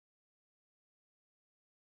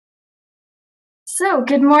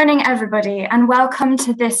Good morning, everybody, and welcome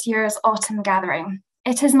to this year's autumn gathering.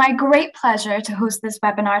 It is my great pleasure to host this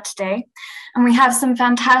webinar today, and we have some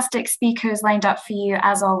fantastic speakers lined up for you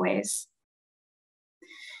as always.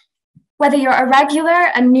 Whether you're a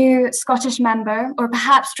regular, a new Scottish member, or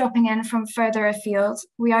perhaps dropping in from further afield,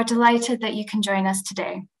 we are delighted that you can join us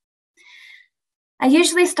today. I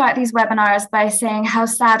usually start these webinars by saying how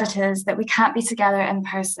sad it is that we can't be together in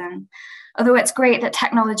person, although it's great that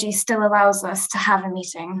technology still allows us to have a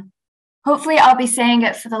meeting. Hopefully I'll be saying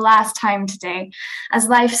it for the last time today, as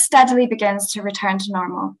life steadily begins to return to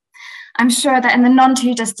normal. I'm sure that in the not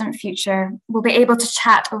too distant future, we'll be able to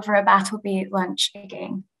chat over a Battleby lunch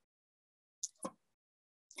again.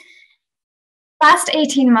 Last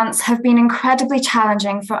 18 months have been incredibly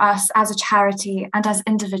challenging for us as a charity and as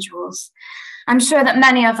individuals. I'm sure that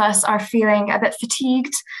many of us are feeling a bit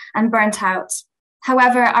fatigued and burnt out.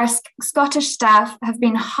 However, our Scottish staff have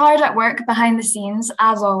been hard at work behind the scenes,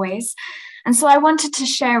 as always, and so I wanted to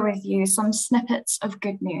share with you some snippets of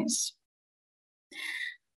good news.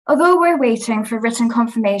 Although we're waiting for written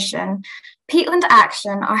confirmation, Peatland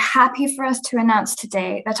Action are happy for us to announce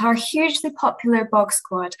today that our hugely popular Bog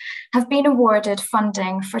Squad have been awarded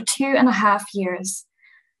funding for 2.5 years.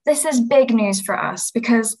 This is big news for us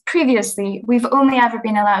because previously we've only ever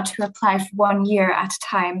been allowed to apply for 1 year at a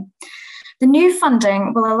time. The new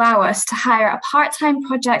funding will allow us to hire a part-time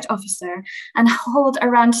project officer and hold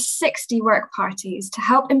around 60 work parties to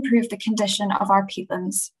help improve the condition of our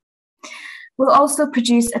peatlands. We'll also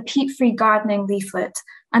produce a peat-free gardening leaflet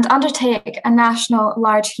and undertake a national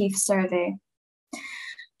large heath survey.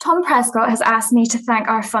 Tom Prescott has asked me to thank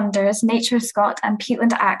our funders, Nature Scot and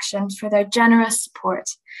Peatland Action, for their generous support.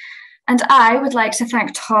 And I would like to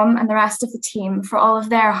thank Tom and the rest of the team for all of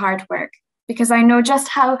their hard work, because I know just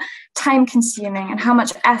how time-consuming and how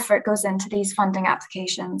much effort goes into these funding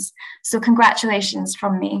applications. So congratulations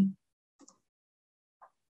from me.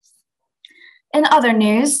 In other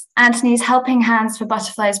news, Anthony's Helping Hands for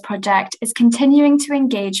Butterflies project is continuing to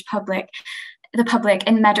engage the public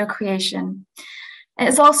in meadow creation. It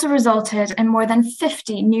has also resulted in more than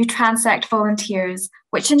 50 new transect volunteers,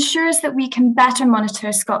 which ensures that we can better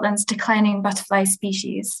monitor Scotland's declining butterfly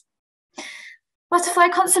species. Butterfly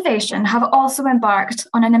Conservation have also embarked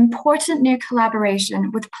on an important new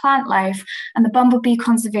collaboration with Plant Life and the Bumblebee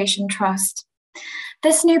Conservation Trust.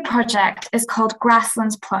 This new project is called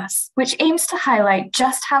Grasslands Plus, which aims to highlight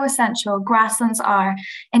just how essential grasslands are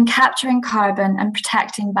in capturing carbon and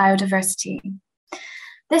protecting biodiversity.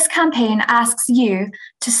 This campaign asks you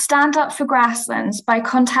to stand up for grasslands by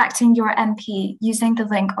contacting your MP using the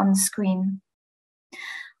link on the screen.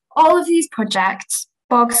 All of these projects,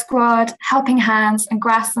 Bog Squad, Helping Hands, and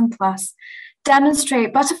Grassland Plus,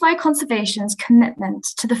 demonstrate Butterfly Conservation's commitment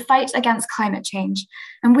to the fight against climate change,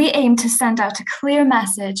 and we aim to send out a clear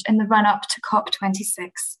message in the run-up to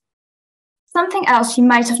COP26. Something else you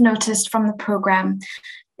might have noticed from the programme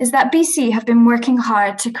is that BC have been working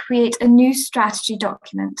hard to create a new strategy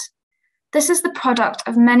document. This is the product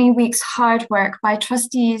of many weeks' hard work by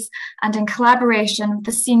trustees and in collaboration with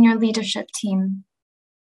the senior leadership team.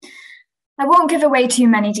 I won't give away too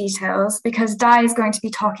many details because Di is going to be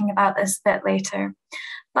talking about this a bit later,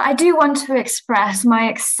 but I do want to express my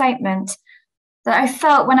excitement that I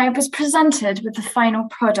felt when I was presented with the final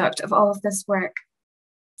product of all of this work.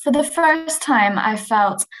 For the first time, I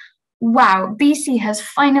felt, wow, BC has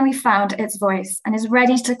finally found its voice and is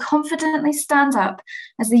ready to confidently stand up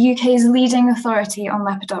as the UK's leading authority on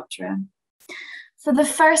Lepidoptera. For the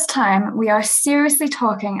first time, we are seriously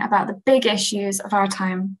talking about the big issues of our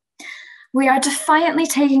time. We are defiantly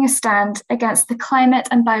taking a stand against the climate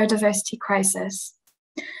and biodiversity crisis.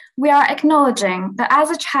 We are acknowledging that as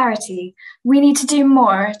a charity, we need to do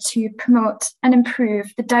more to promote and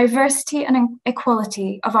improve the diversity and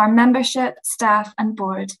equality of our membership, staff, and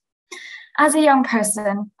board. As a young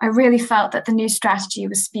person, I really felt that the new strategy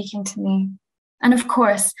was speaking to me. And of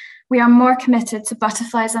course, we are more committed to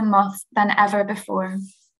butterflies and moths than ever before.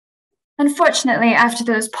 Unfortunately, after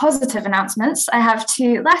those positive announcements, I have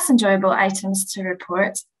two less enjoyable items to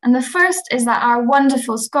report. And the first is that our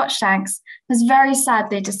wonderful Scott Shanks has very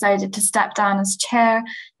sadly decided to step down as chair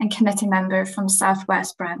and committee member from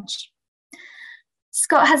Southwest Branch.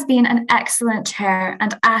 Scott has been an excellent chair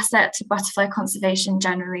and asset to butterfly conservation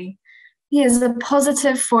generally. He is a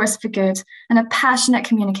positive force for good and a passionate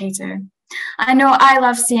communicator. I know I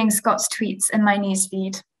love seeing Scott's tweets in my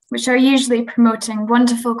newsfeed, which are usually promoting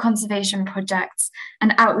wonderful conservation projects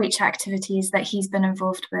and outreach activities that he's been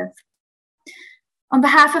involved with. On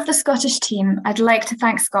behalf of the Scottish team, I'd like to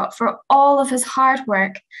thank Scott for all of his hard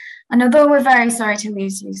work And although we're very sorry to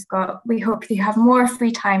lose you, Scott, we hope you have more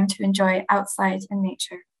free time to enjoy outside in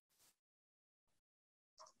nature.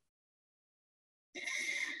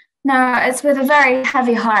 Now, it's with a very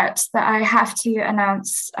heavy heart that I have to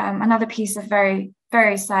announce another piece of very,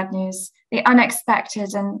 very sad news, the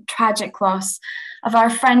unexpected and tragic loss of our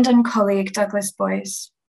friend and colleague, Douglas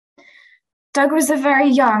Boyce. Doug was a very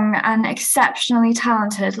young and exceptionally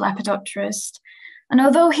talented lepidopterist, and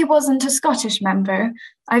although he wasn't a Scottish member,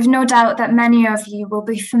 I've no doubt that many of you will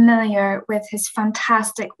be familiar with his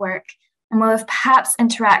fantastic work and will have perhaps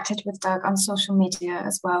interacted with Doug on social media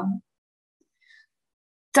as well.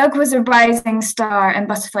 Doug was a rising star in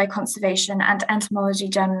butterfly conservation and entomology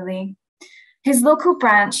generally. His local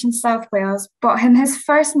branch in South Wales bought him his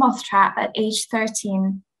first moth trap at age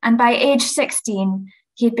 13, and by age 16,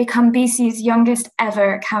 he had become BC's youngest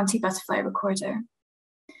ever county butterfly recorder.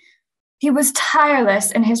 He was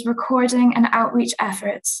tireless in his recording and outreach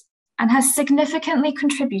efforts and has significantly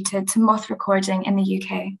contributed to moth recording in the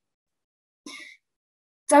UK.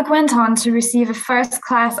 Doug went on to receive a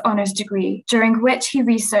first-class honours degree, during which he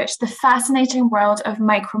researched the fascinating world of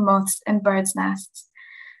micromoths in birds' nests.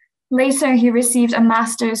 Later, he received a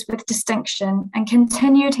master's with distinction and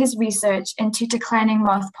continued his research into declining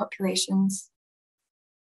moth populations.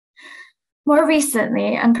 More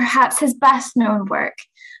recently, and perhaps his best-known work,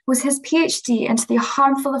 was his PhD into the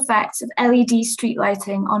harmful effects of LED street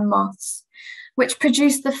lighting on moths, which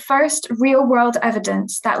produced the first real-world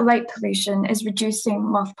evidence that light pollution is reducing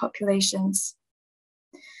moth populations.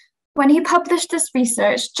 When he published this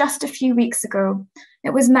research just a few weeks ago,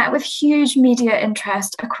 it was met with huge media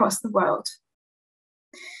interest across the world.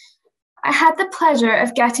 I had the pleasure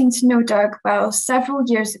of getting to know Doug well several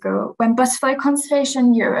years ago when Butterfly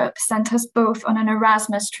Conservation Europe sent us both on an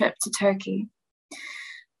Erasmus trip to Turkey.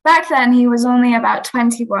 Back then, he was only about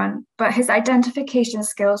 21, but his identification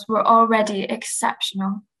skills were already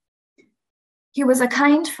exceptional. He was a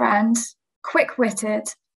kind friend, quick-witted,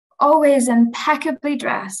 always impeccably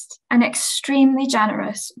dressed, and extremely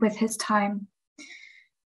generous with his time.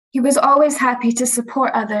 He was always happy to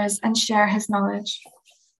support others and share his knowledge.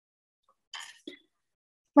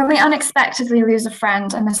 When we unexpectedly lose a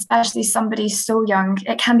friend, and especially somebody so young,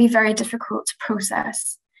 it can be very difficult to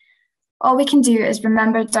process. All we can do is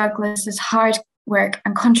remember Douglas's hard work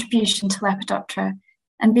and contribution to Lepidoptera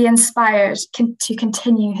and be inspired to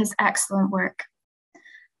continue his excellent work.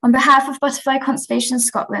 On behalf of Butterfly Conservation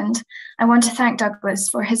Scotland, I want to thank Douglas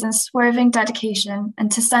for his unswerving dedication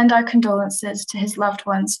and to send our condolences to his loved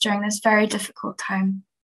ones during this very difficult time.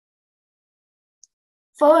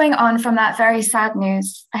 Following on from that very sad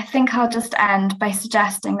news, I think I'll just end by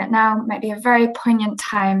suggesting that now might be a very poignant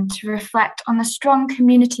time to reflect on the strong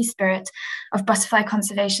community spirit of Butterfly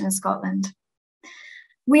Conservation Scotland.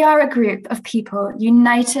 We are a group of people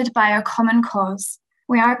united by a common cause.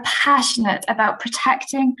 We are passionate about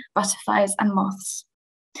protecting butterflies and moths.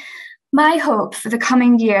 My hope for the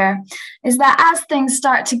coming year is that as things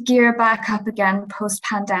start to gear back up again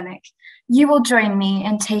post-pandemic, you will join me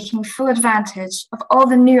in taking full advantage of all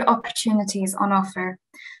the new opportunities on offer,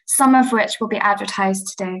 some of which will be advertised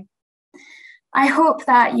today. I hope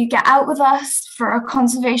that you get out with us for a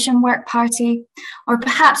conservation work party, or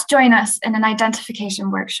perhaps join us in an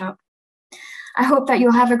identification workshop. I hope that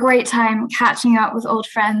you'll have a great time catching up with old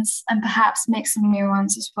friends and perhaps make some new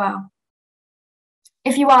ones as well.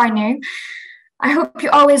 If you are new, I hope you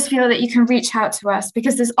always feel that you can reach out to us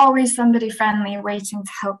because there's always somebody friendly waiting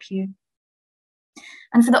to help you.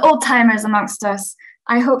 And for the old timers amongst us,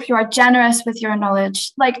 I hope you are generous with your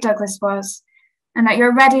knowledge, like Douglas was, and that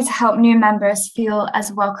you're ready to help new members feel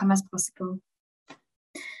as welcome as possible.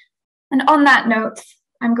 And on that note,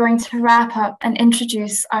 I'm going to wrap up and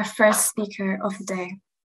introduce our first speaker of the day.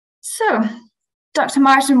 So, Dr.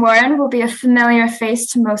 Martin Warren will be a familiar face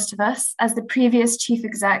to most of us as the previous Chief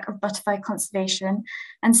Exec of Butterfly Conservation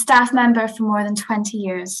and staff member for more than 20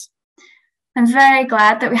 years. I'm very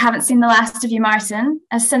glad that we haven't seen the last of you, Martin,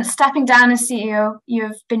 as since stepping down as CEO, you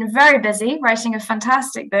have been very busy writing a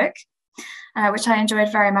fantastic book, which I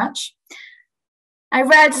enjoyed very much. I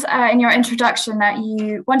read in your introduction that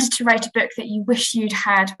you wanted to write a book that you wish you'd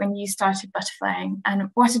had when you started butterflying, and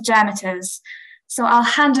what a gem it is. So I'll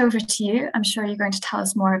hand over to you. I'm sure you're going to tell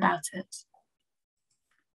us more about it.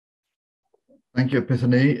 Thank you,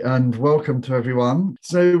 Epiphany, and welcome to everyone.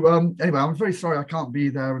 So anyway, I'm very sorry I can't be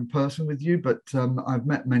there in person with you, but I've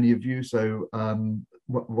met many of you, so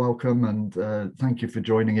welcome and thank you for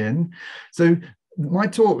joining in. So My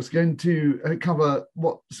talk's going to cover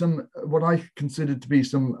what I consider to be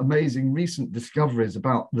some amazing recent discoveries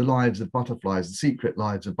about the lives of butterflies, the secret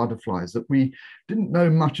lives of butterflies that we didn't know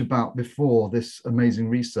much about before this amazing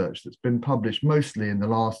research that's been published mostly in the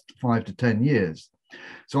last 5 to 10 years.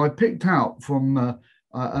 So I picked out from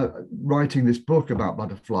writing this book about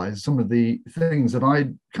butterflies some of the things that I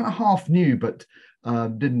kind of half knew but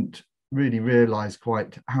didn't really realize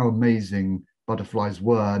quite how amazing butterflies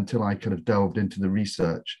were until I kind of delved into the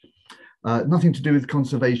research. Nothing to do with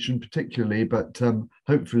conservation particularly, but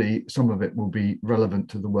hopefully some of it will be relevant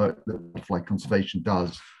to the work that butterfly conservation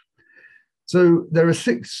does. So there are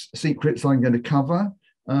 6 secrets I'm going to cover.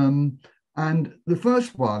 And the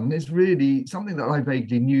first one is really something that I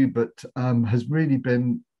vaguely knew, but has really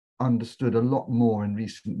been understood a lot more in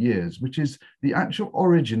recent years, which is the actual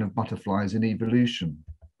origin of butterflies in evolution.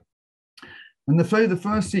 And the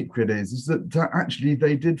first secret is that actually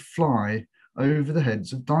they did fly over the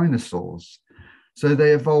heads of dinosaurs. So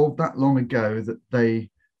they evolved that long ago that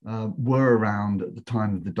they were around at the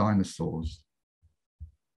time of the dinosaurs.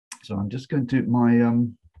 So I'm just going to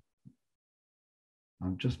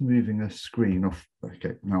I'm just moving a screen off.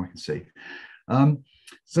 Okay, now I can see.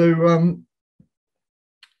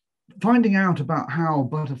 Finding out about how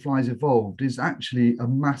butterflies evolved is actually a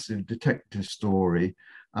massive detective story.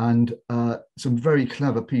 And some very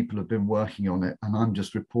clever people have been working on it, and I'm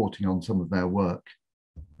just reporting on some of their work.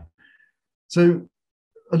 So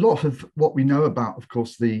a lot of what we know about, of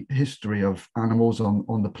course, the history of animals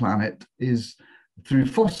on the planet is through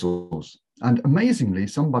fossils. And amazingly,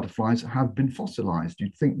 some butterflies have been fossilized.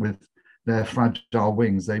 You'd think with their fragile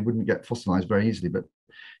wings, they wouldn't get fossilized very easily. But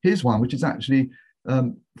here's one, which is actually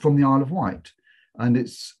from the Isle of Wight, and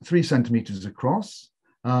it's 3 centimeters across.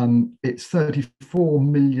 It's 34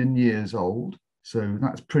 million years old, so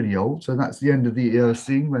that's pretty old. So that's the end of the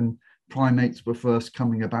Eocene when primates were first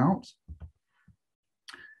coming about.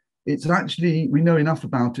 It's actually, we know enough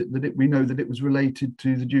about it that we know that it was related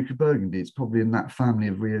to the Duke of Burgundy. It's probably in that family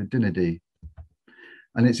of Rheodinidae.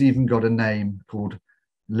 And it's even got a name called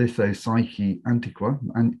Lithopsyche antiqua,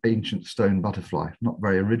 an ancient stone butterfly. Not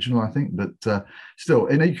very original, I think, but still,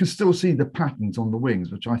 and you can still see the patterns on the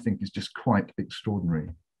wings, which I think is just quite extraordinary.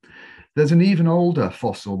 There's an even older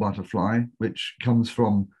fossil butterfly, which comes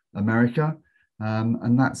from America,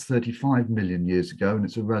 and that's 35 million years ago, and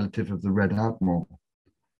it's a relative of the red admiral.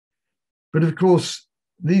 But of course,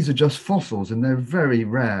 these are just fossils, and they're very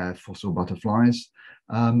rare fossil butterflies,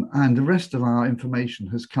 and the rest of our information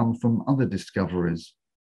has come from other discoveries.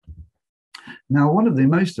 Now, one of the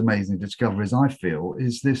most amazing discoveries, I feel,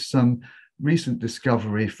 is this recent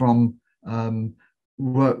discovery from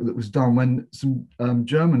work that was done when some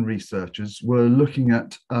German researchers were looking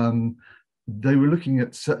at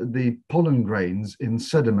the pollen grains in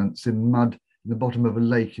sediments in mud in the bottom of a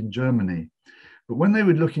lake in Germany. But when they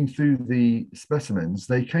were looking through the specimens,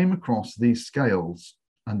 they came across these scales,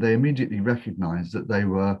 and they immediately recognized that they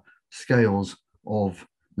were scales of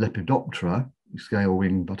Lepidoptera,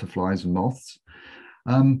 scale-winged butterflies and moths.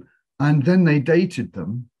 And then they dated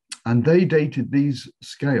them, and they dated these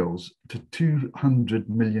scales to 200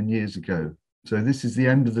 million years ago. So this is the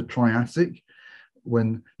end of the Triassic,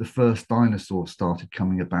 when the first dinosaurs started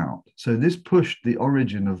coming about. So this pushed the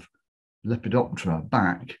origin of Lepidoptera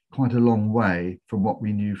back quite a long way from what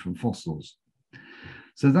we knew from fossils.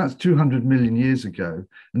 So that's 200 million years ago.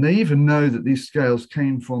 And they even know that these scales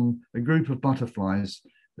came from a group of butterflies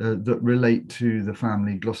that relate to the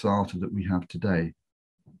family Glossata that we have today.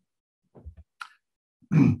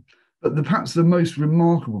 But perhaps the most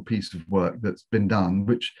remarkable piece of work that's been done,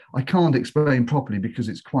 which I can't explain properly because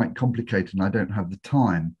it's quite complicated and I don't have the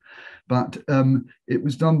time, but it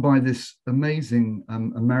was done by this amazing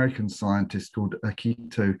American scientist called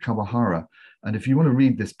Akito Kawahara. And if you want to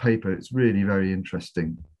read this paper, it's really very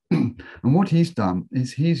interesting. And what he's done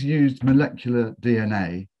is he's used molecular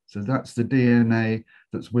DNA. So that's the DNA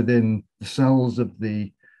that's within the cells of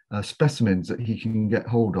the specimens that he can get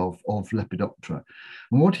hold of Lepidoptera.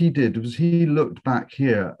 And what he did was he looked back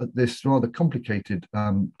here at this rather complicated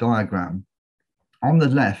diagram. On the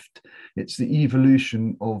left, it's the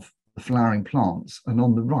evolution of the flowering plants, and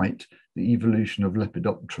on the right, the evolution of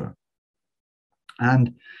Lepidoptera.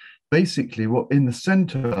 And basically, what in the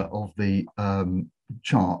center of the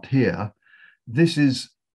chart here, this is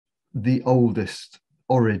the oldest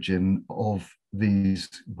origin of these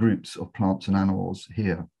groups of plants and animals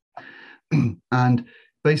here. And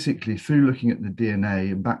basically, through looking at the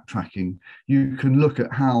DNA and backtracking, you can look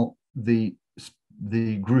at how the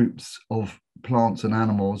groups of plants and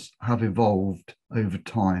animals have evolved over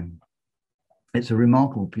time. It's a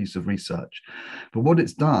remarkable piece of research. But what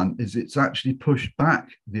it's done is it's actually pushed back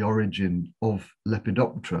the origin of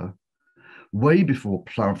Lepidoptera way before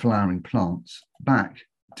flowering plants, back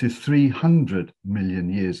to 300 million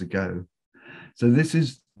years ago. So this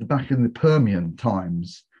is back in the Permian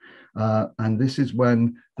times. And this is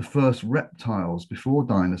when the first reptiles, before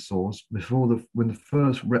dinosaurs, when the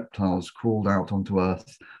first reptiles crawled out onto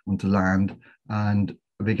Earth, onto land, and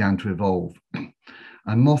began to evolve.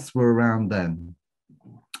 And moths were around then,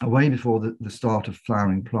 way before the start of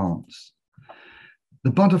flowering plants. The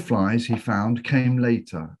butterflies, he found, came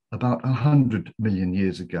later, about 100 million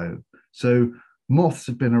years ago. So moths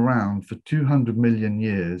have been around for 200 million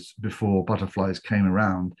years before butterflies came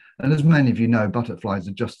around. And as many of you know, butterflies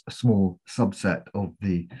are just a small subset of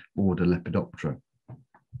the order Lepidoptera.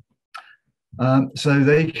 So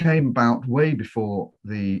they came about way before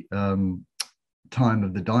the time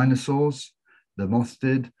of the dinosaurs, the moths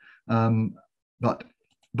did, but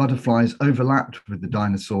butterflies overlapped with the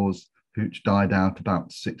dinosaurs, which died out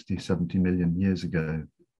about 60, 70 million years ago.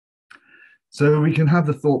 So we can have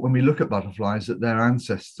the thought when we look at butterflies that their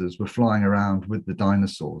ancestors were flying around with the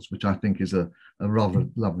dinosaurs, which I think is a rather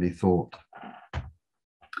lovely thought.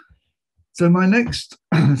 So my next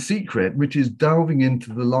secret, which is delving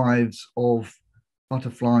into the lives of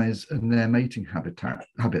butterflies and their mating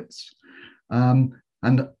habits. And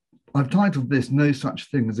I've titled this "No Such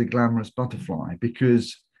Thing as a Glamorous Butterfly,"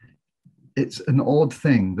 because it's an odd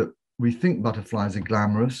thing that we think butterflies are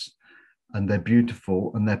glamorous and they're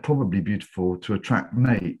beautiful, and they're probably beautiful to attract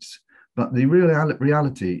mates, but the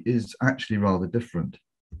reality is actually rather different.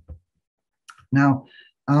 Now,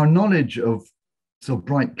 our knowledge of sort of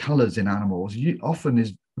bright colors in animals often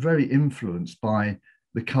is very influenced by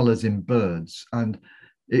the colors in birds, and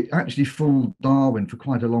it actually fooled Darwin for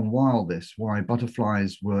quite a long while, why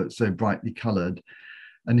butterflies were so brightly colored.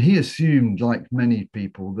 And he assumed, like many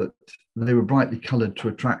people, that they were brightly colored to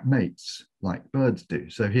attract mates, like birds do.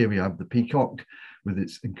 So here we have the peacock with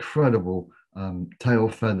its incredible tail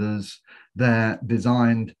feathers. They're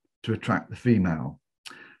designed to attract the female.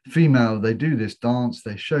 Female, they do this dance,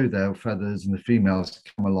 they show their feathers, and the females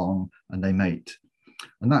come along and they mate.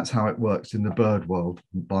 And that's how it works in the bird world,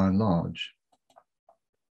 by and large.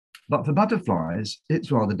 But for butterflies,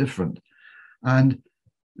 it's rather different. And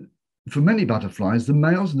for many butterflies, the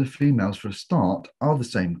males and the females, for a start, are the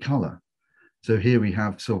same color. So here we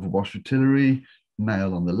have silver-washed fritillary,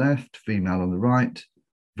 male on the left, female on the right,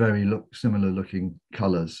 very similar looking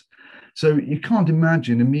colors. So you can't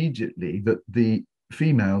imagine immediately that the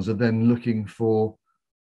females are then looking for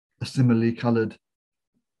a similarly colored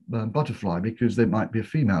butterfly, because they might be a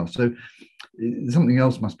female. So something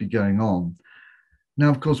else must be going on. Now,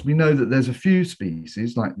 of course, we know that there's a few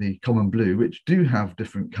species like the common blue, which do have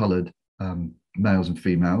different colored males and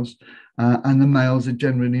females, and the males are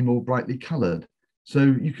generally more brightly colored. So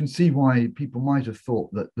you can see why people might have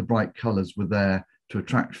thought that the bright colors were there to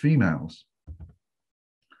attract females.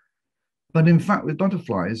 But in fact, with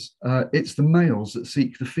butterflies, it's the males that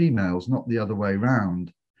seek the females, not the other way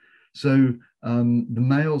around. So the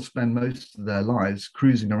males spend most of their lives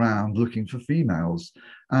cruising around looking for females,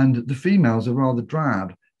 and the females are rather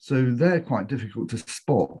drab, so they're quite difficult to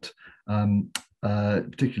spot,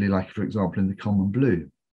 particularly like, for example, in the common blue.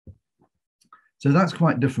 So that's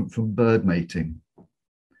quite different from bird mating.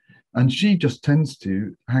 And she just tends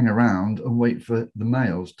to hang around and wait for the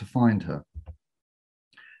males to find her.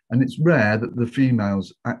 And it's rare that the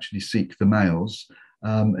females actually seek the males.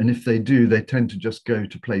 And if they do, they tend to just go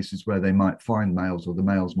to places where they might find males, or the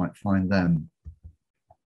males might find them.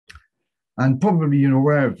 And probably you're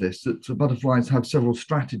aware of this, that butterflies have several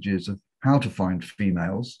strategies of how to find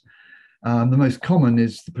females. The most common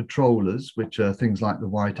is the patrollers, which are things like the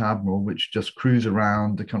White Admiral, which just cruise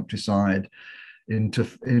around the countryside in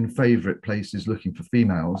favorite places looking for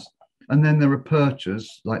females. And then there are perchers,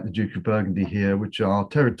 like the Duke of Burgundy here, which are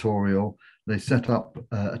territorial. They set up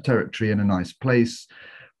a territory in a nice place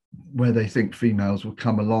where they think females will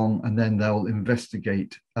come along, and then they'll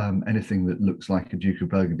investigate anything that looks like a Duke of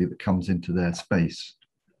Burgundy that comes into their space.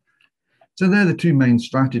 So they're the two main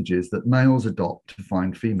strategies that males adopt to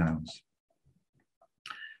find females.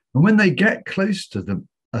 And when they get close to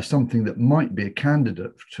something that might be a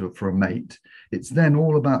candidate for a mate, it's then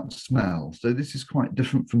all about smell. So this is quite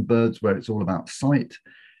different from birds, where it's all about sight.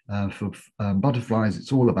 For butterflies,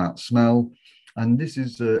 it's all about smell. And this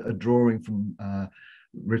is a drawing from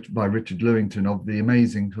by Richard Lewington of the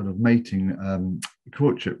amazing sort of mating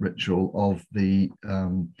courtship ritual of the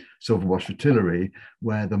silver-washed fritillary,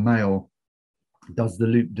 where the male does the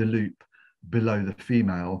loop-de-loop below the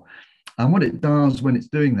female. And what it does when it's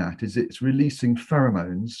doing that is it's releasing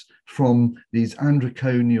pheromones from these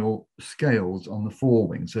androconial scales on the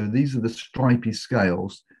forewing. So these are the stripy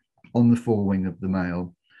scales on the forewing of the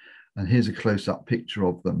male. And here's a close-up picture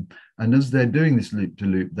of them. And as they're doing this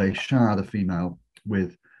loop-to-loop, they shower the female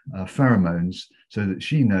with pheromones so that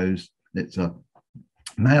she knows it's a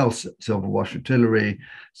male silver wash rotillary.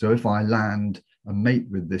 So if I land and mate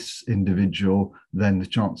with this individual, then the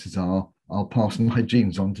chances are I'll pass my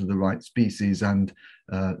genes on to the right species and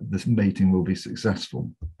this mating will be successful.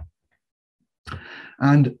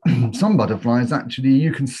 And some butterflies, actually,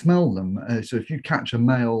 you can smell them. So if you catch a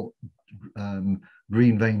male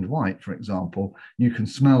green-veined white, for example, you can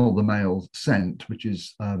smell the male scent, which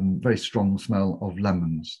is very strong smell of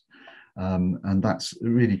lemons. And that's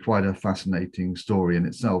really quite a fascinating story in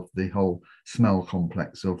itself, the whole smell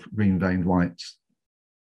complex of green-veined whites.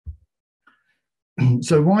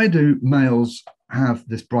 So why do males have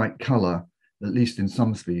this bright color, at least in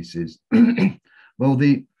some species? Well,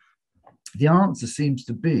 the answer seems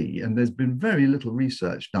to be, and there's been very little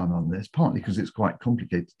research done on this, partly because it's quite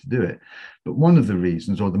complicated to do it, but one of the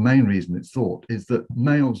reasons, or the main reason it's thought, is that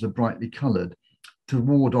males are brightly colored to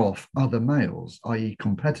ward off other males, i.e.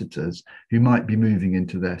 competitors who might be moving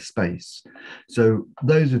into their space. So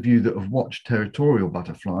those of you that have watched territorial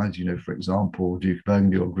butterflies, you know, for example, Duke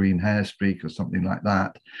Burgundy or green hairstreak or something like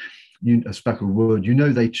that, a speckled wood, you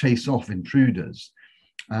know they chase off intruders.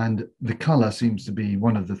 And the color seems to be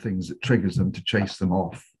one of the things that triggers them to chase them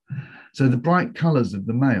off. So the bright colors of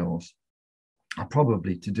the males are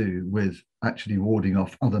probably to do with actually warding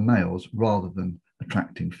off other males rather than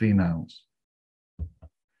attracting females.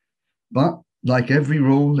 But like every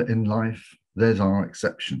rule in life, there's our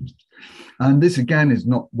exceptions. And this again is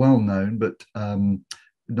not well known, but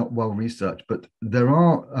not well researched, but there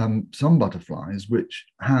are some butterflies which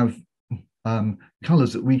have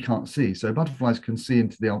colors that we can't see. So butterflies can see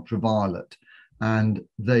into the ultraviolet, and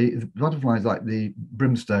butterflies like the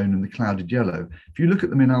brimstone and the clouded yellow, if you look at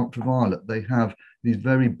them in ultraviolet, they have these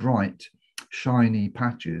very bright, shiny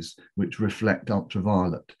patches which reflect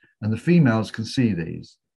ultraviolet, and the females can see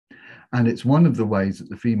these. And it's one of the ways that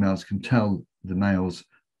the females can tell the males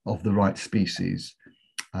of the right species.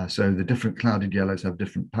 So the different clouded yellows have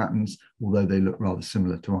different patterns, although they look rather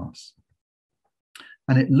similar to us.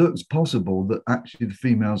 And it looks possible that actually the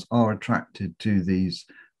females are attracted to these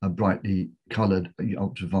brightly colored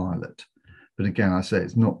ultraviolet. But again, I say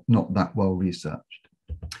it's not that well researched.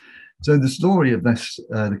 So the story of this,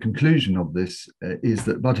 the conclusion of this is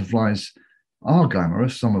that butterflies are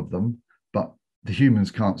glamorous, some of them, but the humans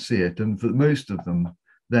can't see it. And for most of them,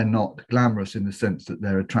 they're not glamorous in the sense that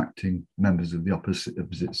they're attracting members of the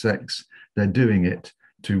opposite sex. They're doing it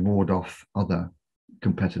to ward off other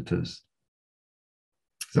competitors.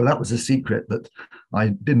 So that was a secret that I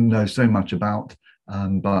didn't know so much about,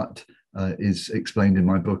 but is explained in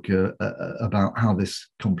my book about how this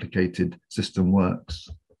complicated system works.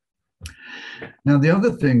 Now, the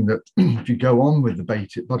other thing that, if you go on with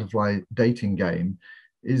the butterfly dating game,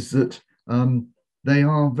 is that they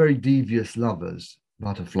are very devious lovers,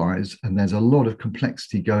 butterflies, and there's a lot of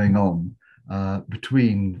complexity going on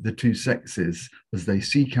between the two sexes as they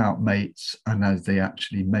seek out mates and as they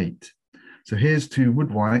actually mate. So here's two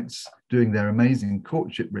wood whites doing their amazing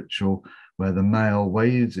courtship ritual where the male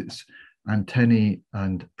waves its antennae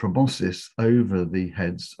and proboscis over the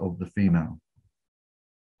heads of the female.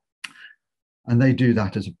 And they do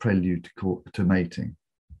that as a prelude to mating.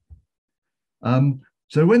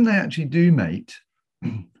 So when they actually do mate,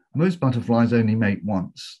 most butterflies only mate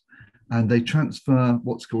once, and they transfer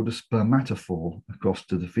what's called a spermatophore across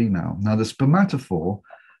to the female. Now, the spermatophore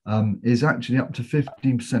is actually up to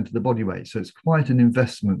 15% of the body weight. So it's quite an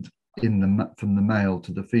investment from the male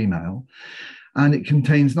to the female. And it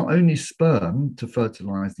contains not only sperm to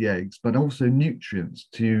fertilize the eggs, but also nutrients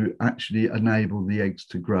to actually enable the eggs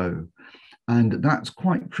to grow. And that's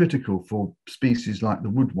quite critical for species like the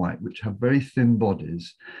wood white, which have very thin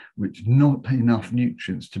bodies, which not enough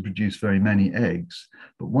nutrients to produce very many eggs.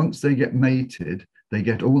 But once they get mated, they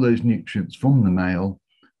get all those nutrients from the male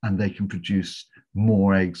and they can produce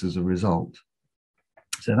more eggs as a result.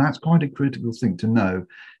 So that's quite a critical thing to know,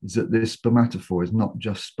 is that this spermatophore is not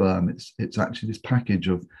just sperm, it's actually this package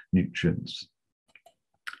of nutrients.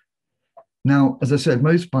 Now, as I said,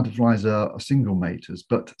 most butterflies are single maters,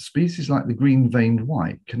 but species like the green-veined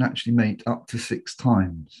white can actually mate up to 6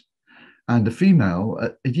 times. And the female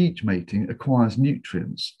at each mating acquires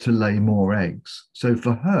nutrients to lay more eggs. So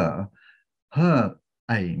for her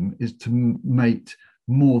aim is to mate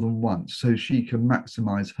more than once so she can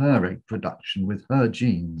maximize her egg production with her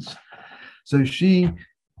genes. So she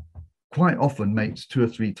quite often mates 2 or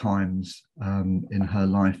 3 times in her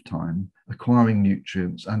lifetime, acquiring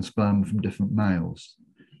nutrients and sperm from different males.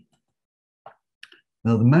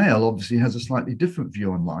 Now, the male obviously has a slightly different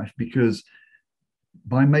view on life, because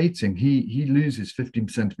by mating, he loses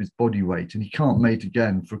 15% of his body weight and he can't mate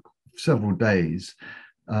again for several days.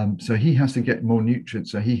 So he has to get more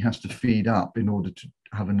nutrients, so he has to feed up in order to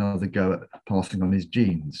have another go at passing on his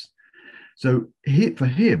genes. So for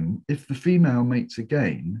him, if the female mates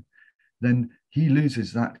again, then he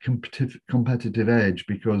loses that competitive edge,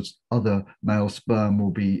 because other male sperm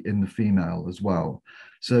will be in the female as well.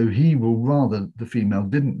 So he will rather the female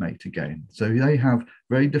didn't mate again. So they have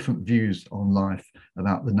very different views on life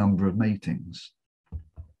about the number of matings.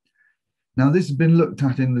 Now, this has been looked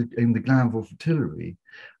at in the Glanville Fritillary,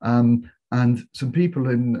 and some people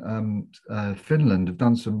in Finland have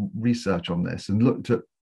done some research on this and looked at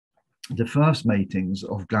the first matings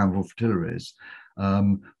of Glanville Fritillaries,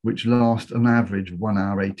 which last an average of 1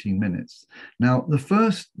 hour 18 minutes. Now, the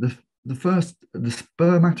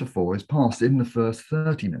spermatophore is passed in the first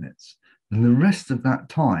 30 minutes, and the rest of that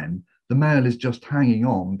time the male is just hanging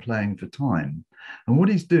on, playing for time. And what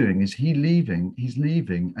he's doing is he's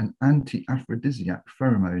leaving an anti-aphrodisiac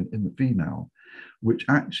pheromone in the female, which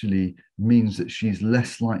actually means that she's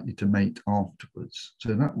less likely to mate afterwards.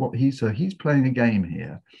 So he's playing a game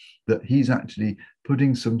here, that he's actually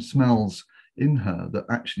putting some smells in her that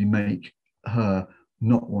actually make her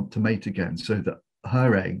not want to mate again, so that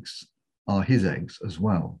her eggs are his eggs as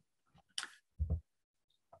well.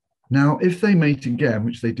 Now, if they mate again,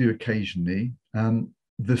 which they do occasionally,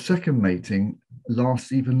 the second mating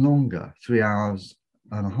lasts even longer, 3 hours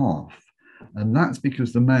and a half. And that's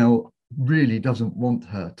because the male really doesn't want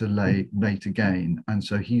her to mate again. And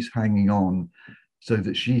so he's hanging on so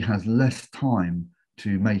that she has less time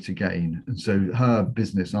to mate again. And so her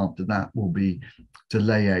business after that will be to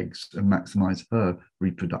lay eggs and maximize her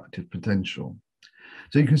reproductive potential.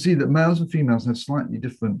 So you can see that males and females have slightly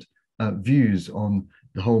different views on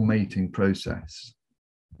the whole mating process.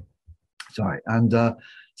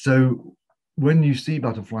 So when you see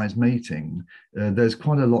butterflies mating, there's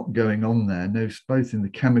quite a lot going on there, both in the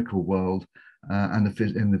chemical world and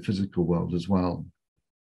in the physical world as well.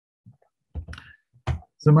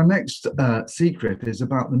 So my next secret is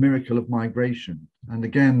about the miracle of migration. And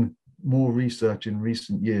again, more research in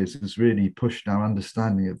recent years has really pushed our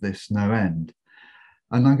understanding of this no end.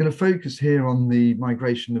 And I'm going to focus here on the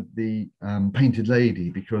migration of the painted lady,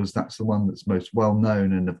 because that's the one that's most well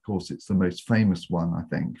known. And of course, it's the most famous one, I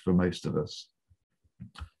think, for most of us.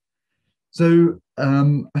 So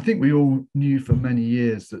I think we all knew for many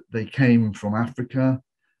years that they came from Africa,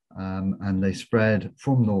 and they spread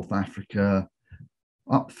from North Africa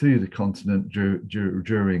up through the continent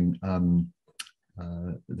during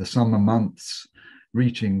the summer months,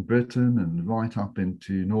 reaching Britain and right up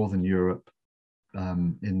into Northern Europe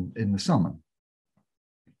in the summer.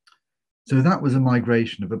 So that was a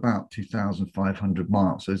migration of about 2,500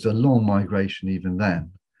 miles. So it's a long migration even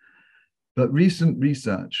then. But recent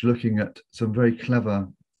research looking at some very clever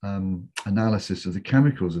analysis of the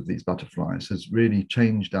chemicals of these butterflies has really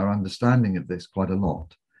changed our understanding of this quite a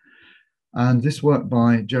lot. And this work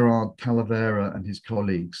by Gerard Talavera and his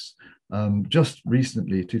colleagues, just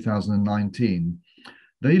recently, 2019,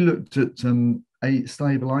 they looked at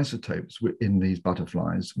stable isotopes in these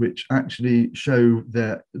butterflies, which actually show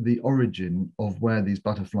the origin of where these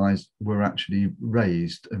butterflies were actually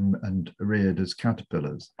raised and reared as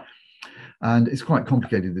caterpillars. And it's quite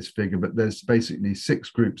complicated, this figure, but there's basically 6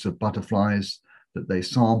 groups of butterflies that they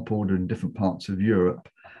sampled in different parts of Europe.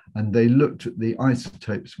 And they looked at the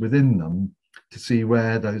isotopes within them to see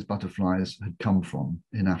where those butterflies had come from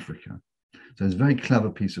in Africa. So it's a very clever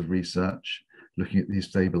piece of research looking at these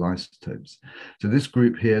stable isotopes. So this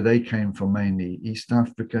group here, they came from mainly East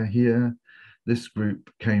Africa here. This group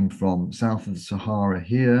came from south of the Sahara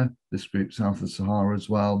here. This group south of the Sahara as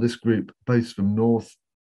well. This group both from North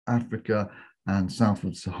Africa and south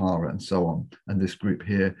of the Sahara and so on. And this group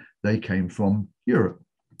here, they came from Europe.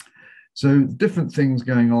 So different things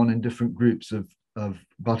going on in different groups of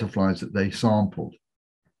butterflies that they sampled.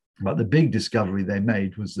 But the big discovery they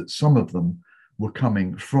made was that some of them were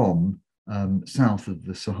coming from south of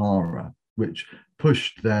the Sahara, which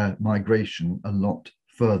pushed their migration a lot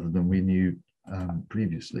further than we knew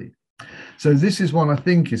previously. So this is what I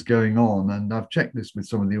think is going on, and I've checked this with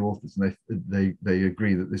some of the authors, and they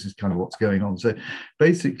agree that this is kind of what's going on. So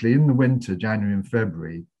basically, in the winter, January and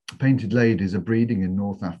February, painted ladies are breeding in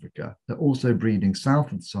North Africa. They're also breeding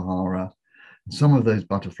south of the Sahara. Some of those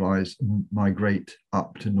butterflies migrate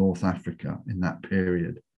up to North Africa in that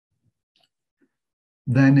period.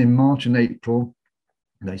 Then in March and April,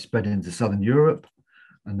 They spread into southern Europe,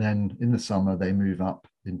 and then in the summer they move up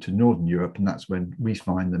into northern Europe, and that's when we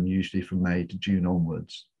find them, usually from May to June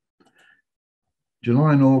onwards.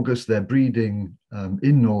 July and August, they're breeding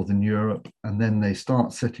in northern Europe, and then they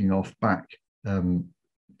start setting off back back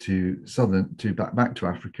to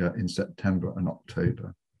Africa in September and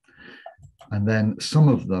October. And then some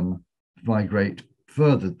of them migrate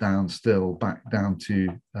further down still, back down to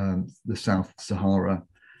the South Sahara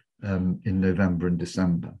in November and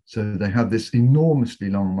December. So they have this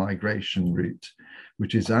enormously long migration route,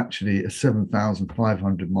 which is actually a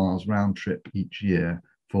 7,500 miles round trip each year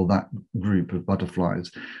for that group of butterflies.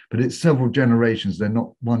 But it's several generations. They're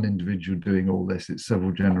not one individual doing all this. It's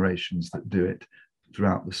several generations that do it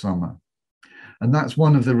throughout the summer. And that's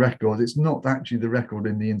one of the records. It's not actually the record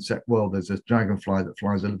in the insect world. There's a dragonfly that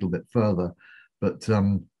flies a little bit further, but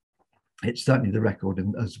it's certainly the record,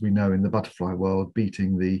 as we know, in the butterfly world,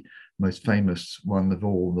 beating the most famous one of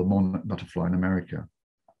all, the monarch butterfly in America.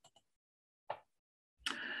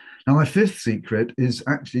 Now, my fifth secret is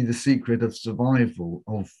actually the secret of survival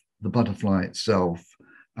of the butterfly itself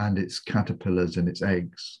and its caterpillars and its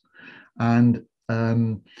eggs. And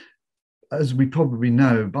as we probably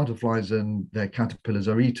know, butterflies and their caterpillars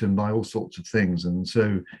are eaten by all sorts of things. And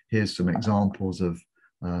so here's some examples of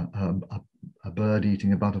a bird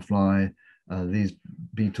eating a butterfly. These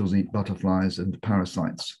beetles eat butterflies, and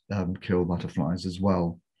parasites kill butterflies as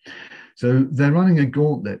well. So they're running a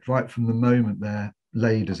gauntlet right from the moment they're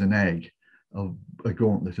laid as an egg, of a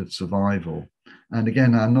gauntlet of survival. And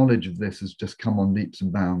again, our knowledge of this has just come on leaps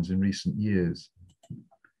and bounds in recent years.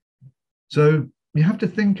 So you have to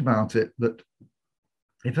think about it that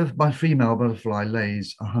if a female butterfly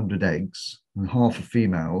lays 100 eggs and half are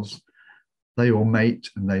females, they all mate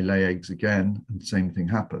and they lay eggs again, and the same thing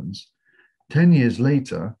happens. 10 years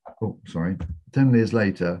later, 10 years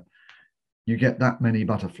later, you get that many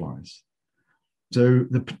butterflies. So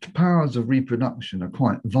the powers of reproduction are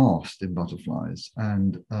quite vast in butterflies.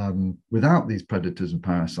 And without these predators and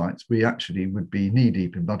parasites, we actually would be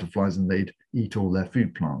knee-deep in butterflies and they'd eat all their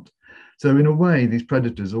food plant. So in a way, these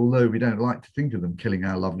predators, although we don't like to think of them killing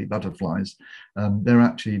our lovely butterflies, they're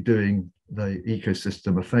actually doing the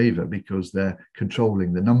ecosystem a favor, because they're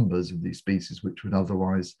controlling the numbers of these species which would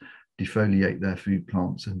otherwise defoliate their food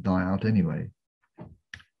plants and die out anyway.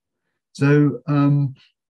 So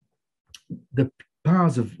the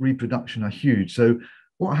powers of reproduction are huge. So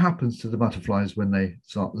what happens to the butterflies when they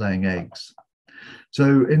start laying eggs?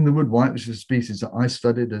 So in the wood white, which is a species that I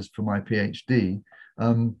studied as for my PhD,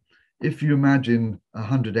 if you imagine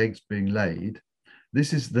 100 eggs being laid,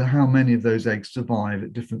 this is how many of those eggs survive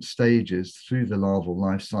at different stages through the larval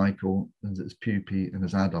life cycle, as pupae and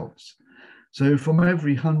as adults. So from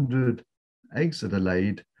every 100 eggs that are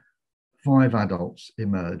laid, 5 adults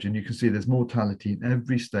emerge, and you can see there's mortality in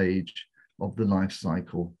every stage of the life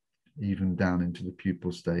cycle, even down into the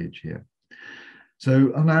pupal stage here.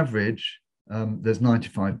 So on average, there's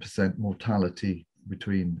 95% mortality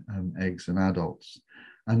between eggs and adults.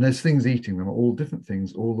 And there's things eating them, all different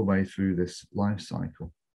things, all the way through this life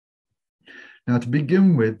cycle. Now, to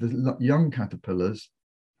begin with, the young caterpillars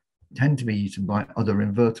tend to be eaten by other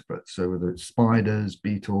invertebrates, so whether it's spiders,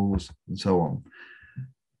 beetles, and so on.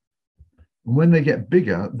 And when they get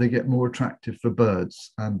bigger, they get more attractive for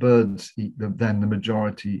birds, and birds eat them, then the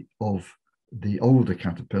majority of the older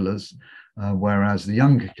caterpillars, whereas the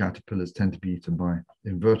younger caterpillars tend to be eaten by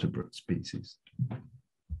invertebrate species.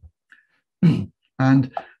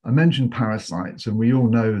 And I mentioned parasites, and we all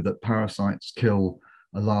know that parasites kill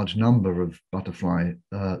a large number of butterfly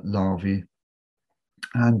larvae.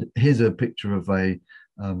 And here's a picture of a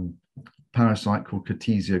parasite called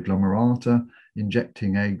Catesia glomerata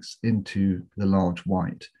injecting eggs into the large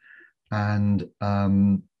white. And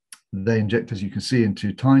they inject, as you can see,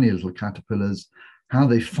 into tiny little caterpillars. How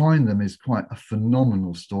they find them is quite a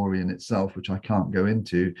phenomenal story in itself, which I can't go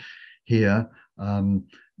into here.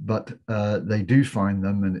 But they do find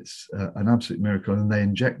them, and it's an absolute miracle. And they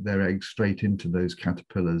inject their eggs straight into those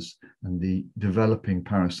caterpillars, and the developing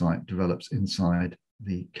parasite develops inside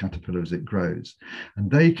the caterpillar as it grows. And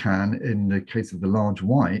they can, in the case of the large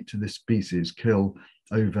white, this species, kill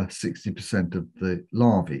over 60% of the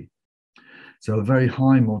larvae. So a very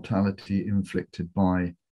high mortality inflicted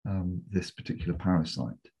by this particular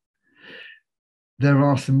parasite. There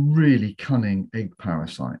are some really cunning egg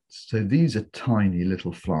parasites. So these are tiny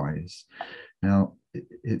little flies. Now,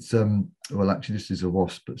 it's, well, actually, this is a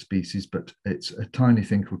wasp species, but it's a tiny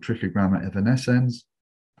thing called Trichogramma evanescens.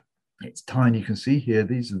 It's tiny. You can see here,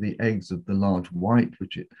 these are the eggs of the large white,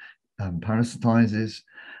 which it parasitizes.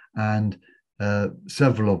 And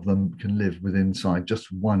several of them can live within inside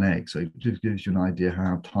just one egg. So it just gives you an idea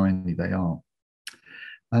how tiny they are.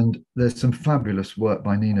 And there's some fabulous work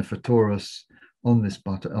by Nina Fatoris on this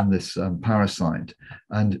parasite.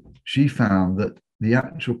 And she found that the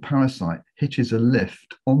actual parasite hitches a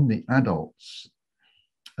lift on the adults.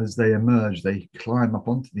 As they emerge, they climb up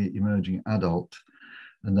onto the emerging adult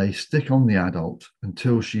and they stick on the adult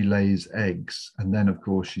until she lays eggs. And then, of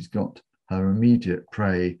course, she's got her immediate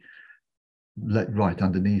prey right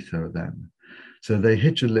underneath her then. So they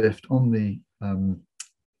hitch a lift on the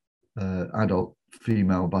adult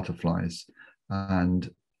female butterflies, and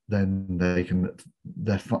then they can,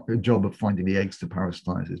 their job of finding the eggs to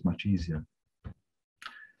parasitize is much easier.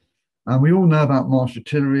 And we all know about marsh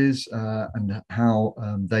retillaries and how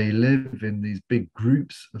they live in these big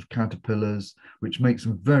groups of caterpillars, which makes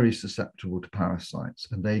them very susceptible to parasites.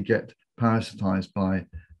 And they get parasitized by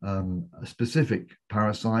a specific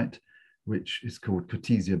parasite, which is called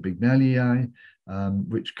Cortesia bignellii,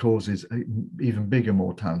 which causes even bigger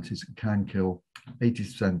mortalities and can kill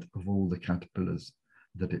 80% of all the caterpillars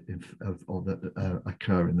that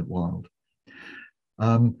occur in the wild.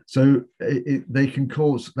 So they can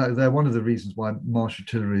cause, they're one of the reasons why marsh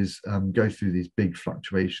retillaries go through these big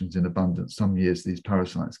fluctuations in abundance. Some years these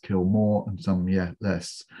parasites kill more and some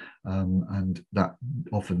less, and that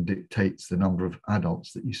often dictates the number of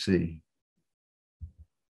adults that you see.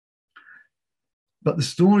 But the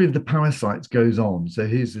story of the parasites goes on. So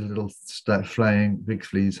here's a little flaying. Big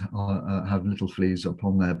fleas have little fleas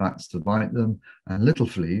upon their backs to bite them, and little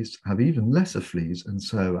fleas have even lesser fleas, and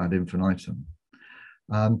so ad infinitum.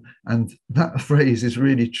 And that phrase is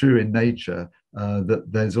really true in nature, that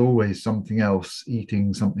there's always something else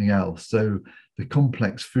eating something else. So the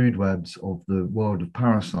complex food webs of the world of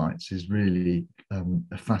parasites is really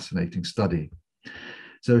a fascinating study.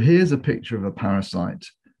 So here's a picture of a parasite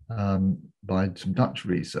by some Dutch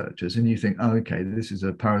researchers, and you think, oh, okay, this is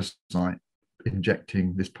a parasite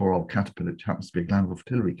injecting this poor old caterpillar, which happens to be a glandular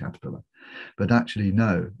fritillary caterpillar. But actually,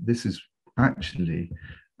 no, this is actually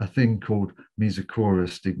a thing called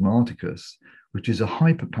Mesochorus stigmaticus, which is a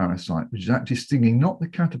hyperparasite, which is actually stinging not the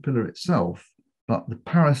caterpillar itself, but the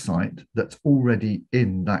parasite that's already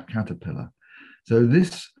in that caterpillar. So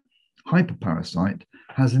this hyperparasite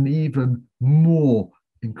has an even more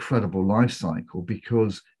incredible life cycle,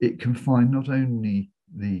 because it can find not only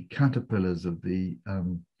the caterpillars of the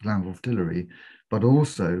glandular fritillary, but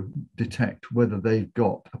also detect whether they've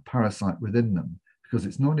got a parasite within them, because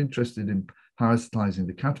it's not interested in parasitizing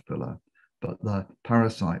the caterpillar, but the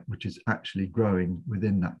parasite which is actually growing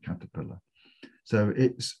within that caterpillar. So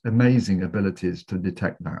it's amazing abilities to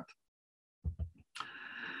detect that.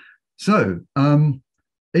 So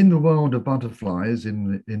in the world of butterflies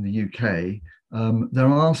in the UK, there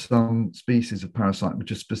are some species of parasite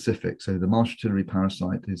which are specific. So the marsh retillary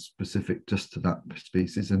parasite is specific just to that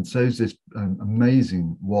species, and so is this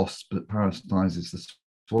amazing wasp that parasitizes the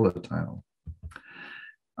swallowtail.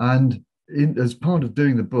 And as part of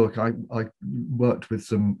doing the book, I worked with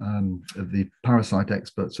some of the parasite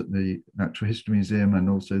experts at the Natural History Museum and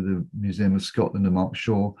also the Museum of Scotland and Mark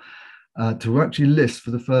Shaw, to actually list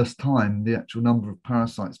for the first time the actual number of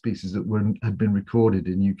parasite species that had been recorded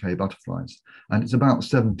in UK butterflies. And it's about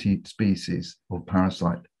 70 species of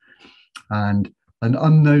parasite, and an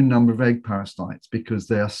unknown number of egg parasites, because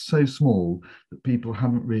they are so small that people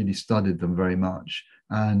haven't really studied them very much.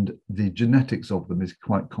 And the genetics of them is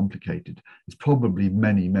quite complicated. There's probably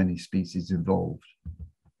many, many species involved.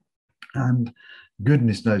 And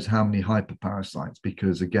goodness knows how many hyperparasites,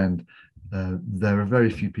 because again, there are very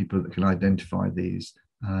few people that can identify these,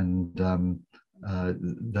 and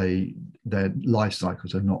their life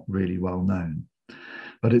cycles are not really well known.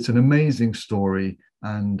 But it's an amazing story,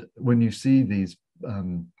 and when you see these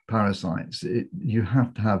parasites, you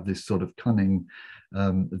have to have this sort of cunning,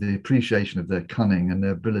 the appreciation of their cunning and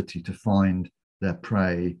their ability to find their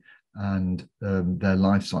prey, and their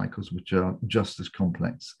life cycles, which are just as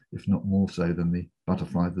complex, if not more so, than the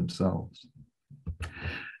butterflies themselves.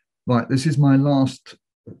 Right, this is my last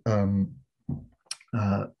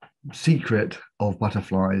secret of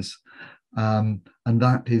butterflies, and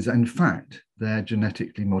that is, in fact, they're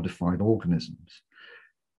genetically modified organisms.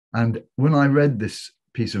 And when I read this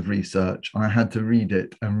piece of research, I had to read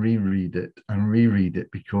it and reread it and reread it,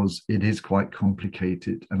 because it is quite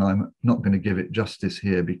complicated, and I'm not going to give it justice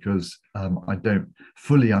here because I don't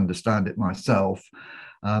fully understand it myself.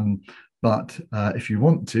 But if you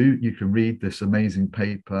want to, you can read this amazing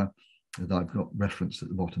paper that I've got referenced at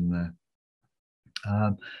the bottom there.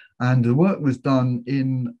 And the work was done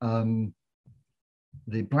in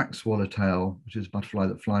the black swallowtail, which is a butterfly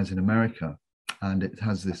that flies in America. and it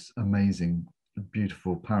has this amazing,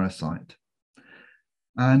 beautiful parasite.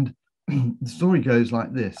 And the story goes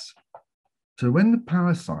like this. So when the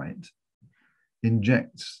parasite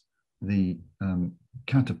injects the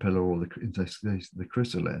caterpillar or the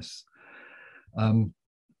chrysalis,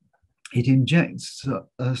 it injects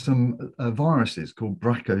some viruses called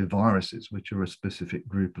brachyviruses, which are a specific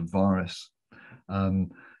group of virus,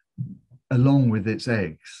 along with its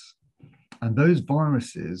eggs. And those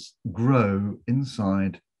viruses grow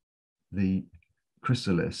inside the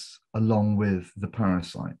chrysalis along with the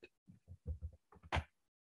parasite.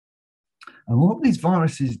 And what these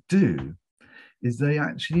viruses do is they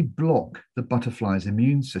actually block the butterfly's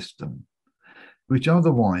immune system, which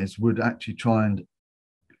otherwise would actually try and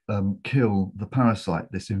kill the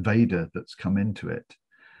parasite, this invader that's come into it.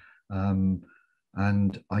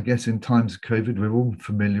 And I guess in times of COVID, we're all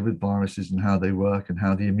familiar with viruses and how they work and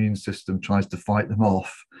how the immune system tries to fight them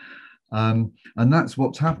off. And that's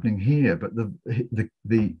what's happening here. But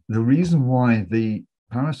the reason why the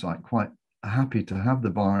parasite quite happy to have the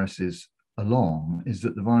viruses along is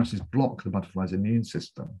that the viruses block the butterfly's immune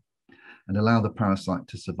system and allow the parasite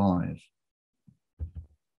to survive.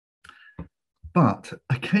 But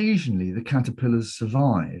occasionally the caterpillars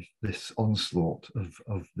survive this onslaught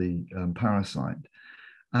of the parasite.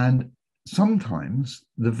 And sometimes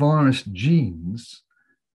the virus genes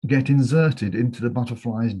get inserted into the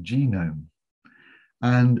butterfly's genome.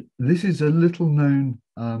 And this is a little known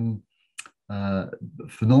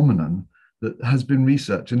phenomenon that has been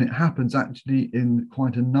researched, and it happens actually in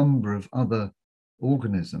quite a number of other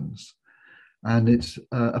organisms. And it's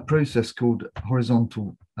a process called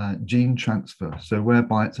horizontal gene transfer. So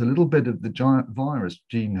whereby it's a little bit of the giant virus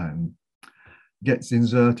genome gets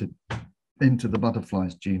inserted into the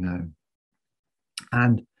butterfly's genome.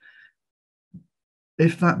 And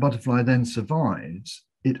if that butterfly then survives,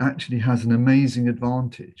 it actually has an amazing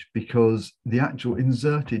advantage because the actual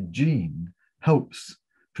inserted gene helps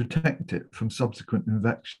protect it from subsequent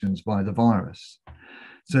infections by the virus.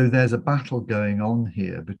 So there's a battle going on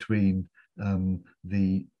here between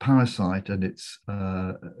the parasite and its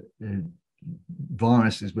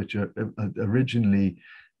viruses, which are originally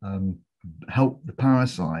help the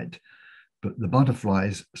parasite, but the butterfly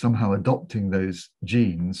is somehow adopting those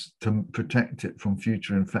genes to protect it from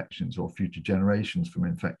future infections or future generations from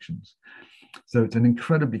infections. So it's an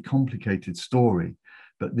incredibly complicated story.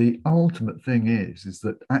 But the ultimate thing is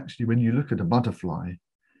that actually when you look at a butterfly,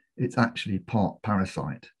 it's actually part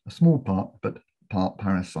parasite, a small part, but part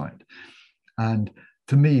parasite. And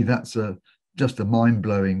to me, that's just a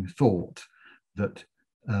mind-blowing thought that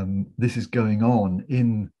this is going on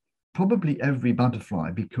in probably every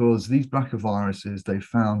butterfly, because these brachyviruses they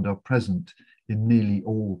found are present in nearly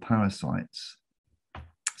all parasites.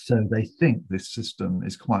 So they think this system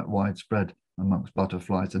is quite widespread amongst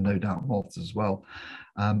butterflies and no doubt moths as well,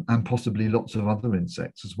 and possibly lots of other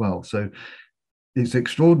insects as well. So it's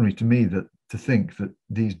extraordinary to me to think that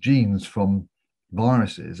these genes from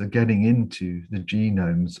viruses are getting into the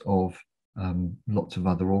genomes of lots of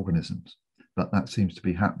other organisms, but that seems to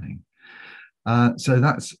be happening. So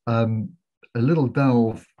that's a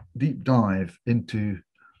little deep dive into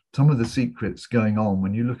some of the secrets going on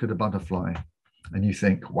when you look at a butterfly and you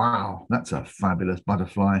think, wow, that's a fabulous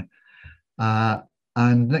butterfly.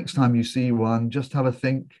 And next time you see one, just have a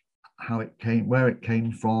think how it came, where it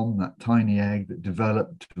came from, that tiny egg that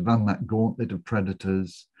developed to run that gauntlet of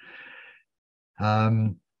predators,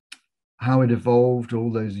 how it evolved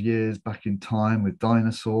all those years back in time with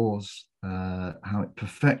dinosaurs, how it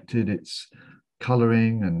perfected its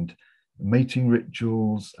coloring and mating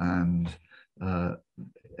rituals and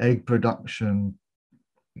egg production,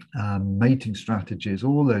 mating strategies,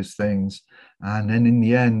 all those things. And then in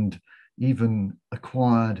the end, even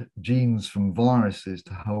acquired genes from viruses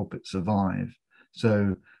to help it survive.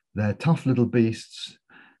 So they're tough little beasts.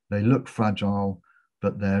 They look fragile,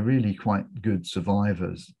 but they're really quite good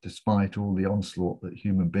survivors, despite all the onslaught that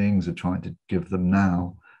human beings are trying to give them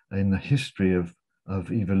now. In the history of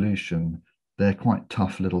evolution, they're quite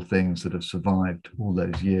tough little things that have survived all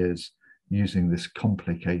those years using this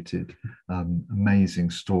complicated,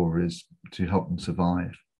 amazing stories to help them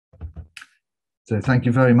survive. So thank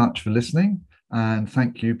you very much for listening, and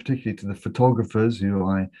thank you particularly to the photographers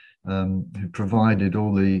who provided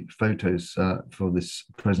all the photos for this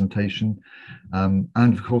presentation, and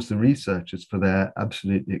of course the researchers for their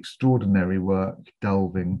absolutely extraordinary work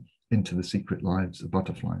delving into the secret lives of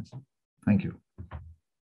butterflies. Thank you.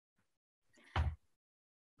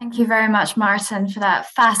 Thank Thank you very much, Martin, for that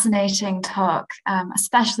fascinating talk,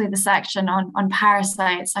 especially the section on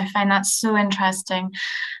parasites. I find that so interesting.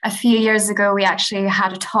 A few years ago, we actually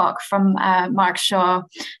had a talk from Mark Shaw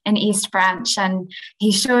in East Branch, and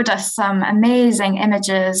he showed us some amazing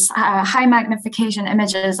images, high magnification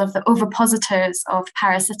images of the ovipositors of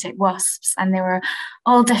parasitic wasps, and they were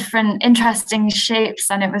all different, interesting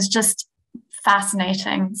shapes, and it was just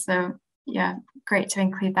fascinating. So yeah, great to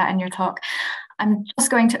include that in your talk. I'm just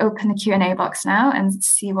going to open the Q&A box now and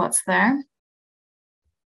see what's there.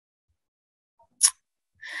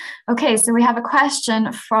 Okay, so we have a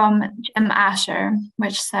question from Jim Asher,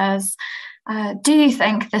 which says, do you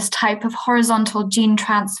think this type of horizontal gene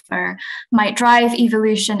transfer might drive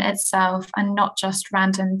evolution itself and not just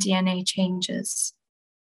random DNA changes?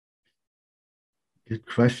 Good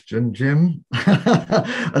question, Jim.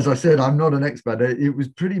 As I said, I'm not an expert. It was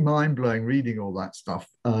pretty mind-blowing reading all that stuff.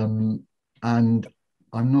 And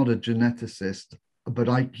I'm not a geneticist, but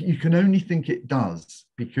you can only think it does,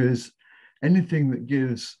 because anything that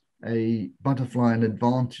gives a butterfly an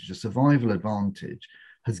advantage, a survival advantage,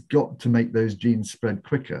 has got to make those genes spread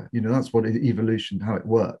quicker. You know, that's what evolution, how it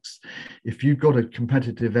works. If you've got a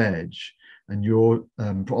competitive edge and your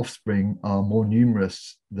offspring are more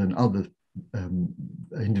numerous than other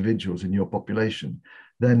individuals in your population,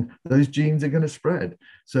 then those genes are going to spread.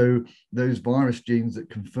 So those virus genes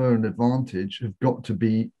that confer an advantage have got to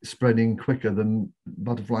be spreading quicker than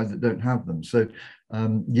butterflies that don't have them. So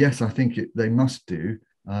yes, I think they must do,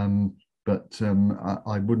 but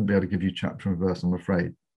I wouldn't be able to give you chapter and verse, I'm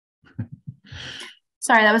afraid.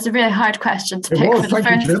 Sorry, that was a really hard question to pick for the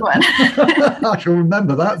first one. I shall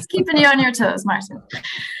remember that. It's keeping you on your toes, Martin.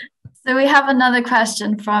 So we have another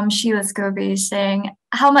question from Sheila Scobie saying,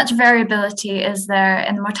 how much variability is there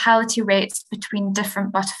in mortality rates between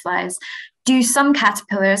different butterflies? Do some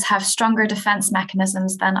caterpillars have stronger defense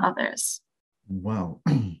mechanisms than others? Wow.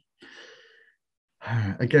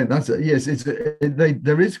 Again, yes,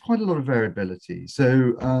 there is quite a lot of variability.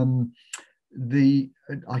 So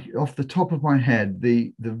off the top of my head,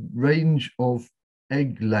 the range of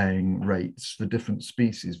egg laying rates for different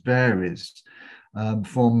species varies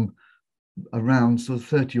from around sort of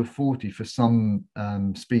 30 or 40 for some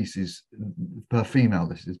species per female.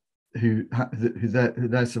 This is who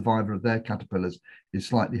their survival of their caterpillars is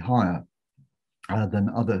slightly higher than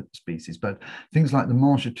other species. But things like the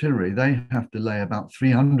marsh artillery, they have to lay about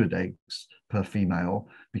 300 eggs per female,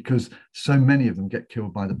 because so many of them get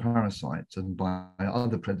killed by the parasites and by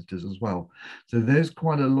other predators as well. So there's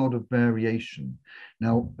quite a lot of variation.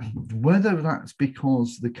 Now, whether that's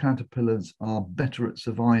because the caterpillars are better at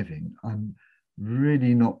surviving, I'm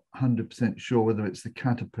really not 100% sure whether it's the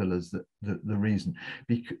caterpillars that the reason.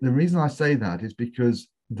 The reason I say that is because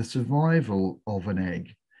the survival of an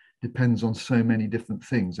egg depends on so many different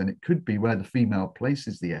things, and it could be where the female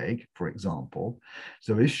places the egg, for example.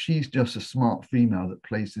 So if she's just a smart female that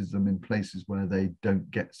places them in places where they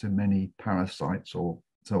don't get so many parasites or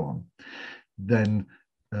so on, then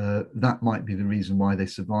that might be the reason why they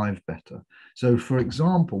survive better. So for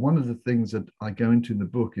example, one of the things that I go into in the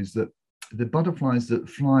book is that the butterflies that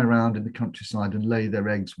fly around in the countryside and lay their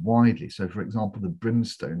eggs widely, so for example, the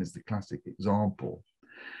brimstone is the classic example.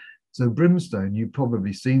 So brimstone, you've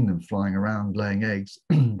probably seen them flying around laying eggs.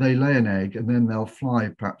 They lay an egg and then they'll fly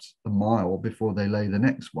perhaps a mile before they lay the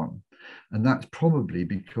next one. And that's probably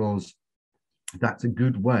because that's a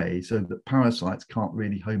good way so that parasites can't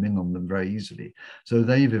really home in on them very easily. So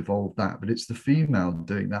they've evolved that, but it's the female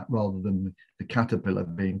doing that rather than the caterpillar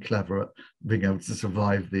being clever at being able to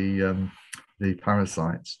survive the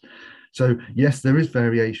parasites. So yes, there is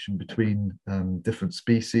variation between different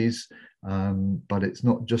species, but it's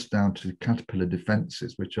not just down to caterpillar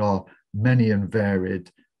defenses, which are many and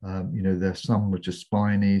varied. There's some which are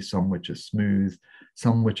spiny, some which are smooth,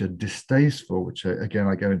 some which are distasteful, which again,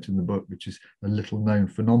 I go into in the book, which is a little known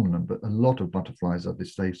phenomenon, but a lot of butterflies are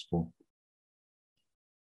distasteful.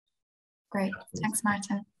 Great, thanks,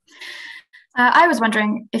 Martin. I was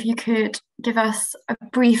wondering if you could give us a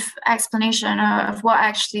brief explanation of what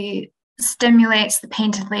actually stimulates the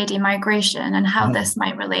painted lady migration and how this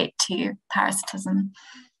might relate to parasitism.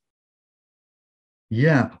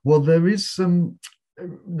 Yeah, well, there is some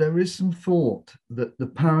thought that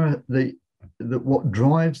that what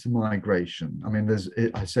drives the migration. I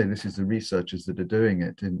mean, I say this is the researchers that are doing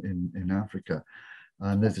it in Africa,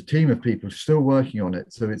 and there's a team of people still working on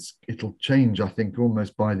it. So it'll change, I think,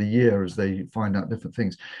 almost by the year as they find out different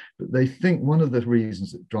things. But they think one of the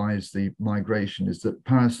reasons that drives the migration is that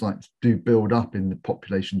parasites do build up in the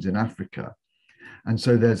populations in Africa. And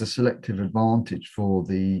so there's a selective advantage for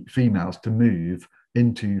the females to move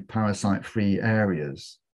into parasite-free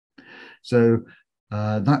areas. So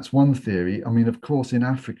that's one theory. I mean, of course, in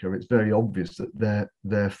Africa, it's very obvious that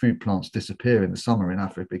their food plants disappear in the summer in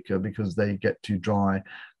Africa because they get too dry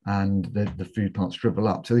and the food plants shrivel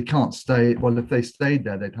up. So they can't stay. Well, if they stayed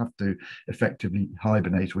there, they'd have to effectively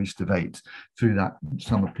hibernate or estivate through that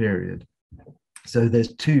summer period. So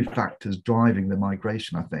there's two factors driving the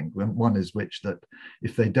migration, I think. One is which that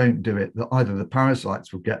if they don't do it, that either the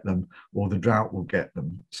parasites will get them or the drought will get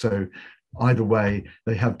them. So either way,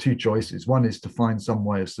 they have two choices. One is to find some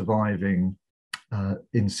way of surviving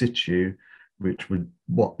in situ, which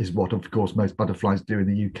what of course most butterflies do in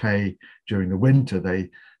the UK during the winter. They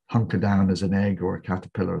hunker down as an egg or a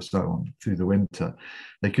caterpillar or so on through the winter.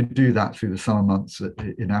 They could do that through the summer months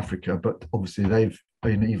in Africa, but obviously they've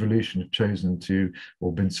in evolution have chosen to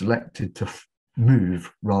or been selected to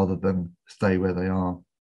move rather than stay where they are.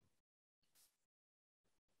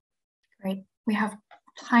 Great. We have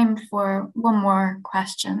time for one more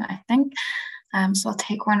question, I think. So I'll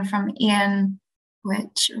take one from Ian,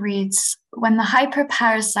 which reads, when the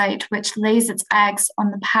hyperparasite which lays its eggs on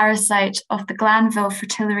the parasite of the Glanville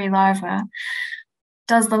fritillary larva,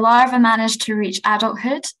 does the larva manage to reach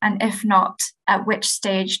adulthood? And if not, at which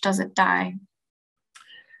stage does it die?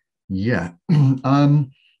 Yeah. The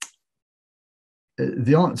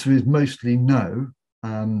answer is mostly no.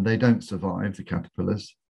 They don't survive, the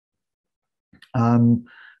caterpillars. Often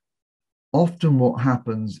what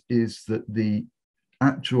happens is that the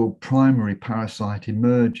actual primary parasite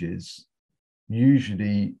emerges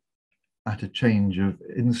usually at a change of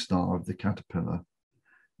instar of the caterpillar,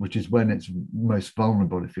 which is when it's most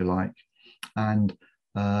vulnerable, if you like. And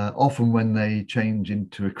often when they change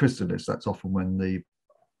into a chrysalis, that's often when the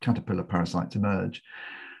caterpillar parasites emerge.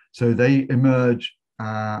 So they emerge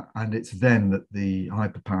and it's then that the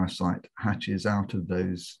hyperparasite hatches out of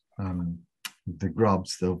those the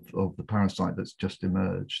grubs of the parasite that's just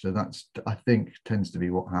emerged. So that's, I think, tends to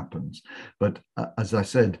be what happens. But as I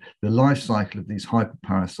said, the life cycle of these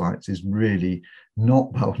hyperparasites is really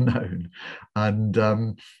not well known. And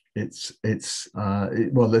well,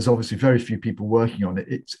 there's obviously very few people working on it.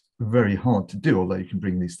 It's very hard to do, although you can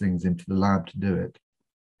bring these things into the lab to do it.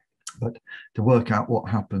 But to work out what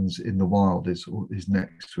happens in the wild is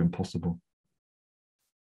next to impossible.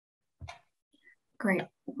 Great.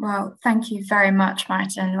 Well, thank you very much,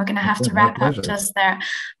 Martin. We're going to have to wrap up just there,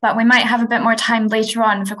 but we might have a bit more time later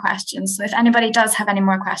on for questions. So if anybody does have any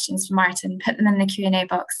more questions for Martin, put them in the Q&A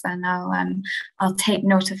box and I'll take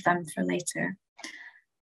note of them for later.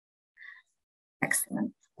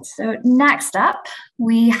 Excellent. So next up,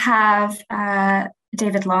 we have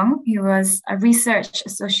David Long, who was a research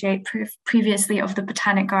associate previously of the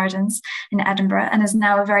Botanic Gardens in Edinburgh and is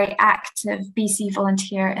now a very active BC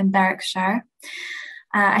volunteer in Berwickshire.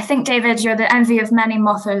 I think, David, you're the envy of many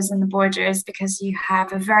mothers in the borders because you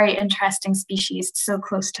have a very interesting species so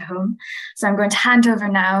close to home. So I'm going to hand over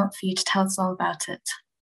now for you to tell us all about it.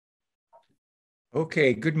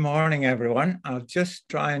 Okay, good morning, everyone. I'll just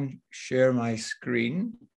try and share my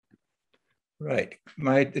screen. Right,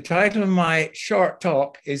 the title of my short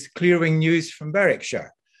talk is Cleawing News from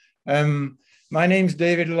Berwickshire. My name's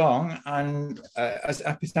David Long, and as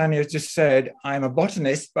Apithani has just said, I'm a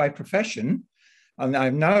botanist by profession, and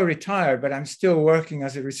I'm now retired, but I'm still working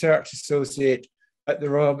as a research associate at the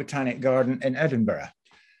Royal Botanic Garden in Edinburgh,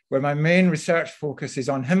 where my main research focus is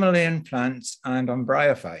on Himalayan plants and on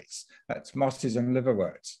bryophytes, that's mosses and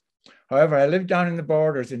liverworts. However, I live down in the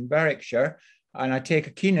borders in Berwickshire, and I take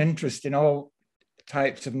a keen interest in all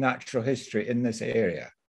types of natural history in this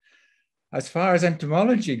area. As far as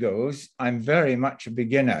entomology goes, I'm very much a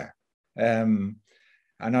beginner, and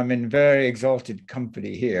I'm in very exalted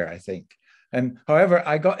company here, I think. However,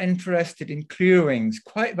 I got interested in clearwings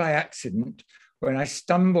quite by accident when I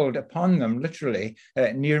stumbled upon them literally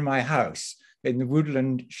near my house in the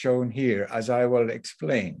woodland shown here, as I will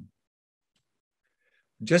explain.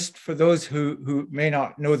 Just for those who may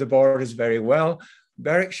not know the borders very well,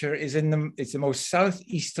 Berwickshire is it's the most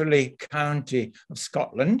southeasterly county of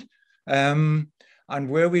Scotland. And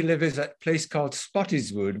where we live is a place called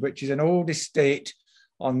Spottiswoode, which is an old estate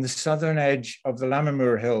on the southern edge of the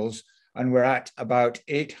Lammermoor Hills, and we're at about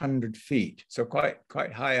 800 feet, so quite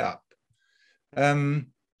high up.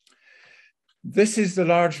 This is the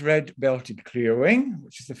large red-belted clearwing,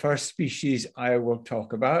 which is the first species I will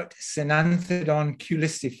talk about, Synanthedon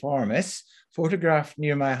culiciformis, photographed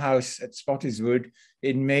near my house at Spottiswoode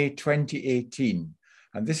in May 2018.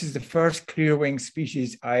 And this is the first clearwing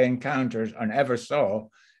species I encountered and ever saw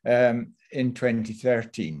in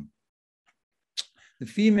 2013. The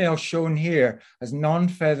female shown here has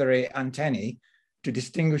non-feathery antennae to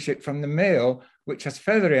distinguish it from the male, which has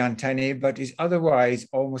feathery antennae, but is otherwise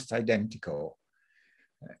almost identical.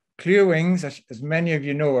 Cleawings, as many of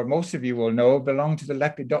you know, or most of you will know, belong to the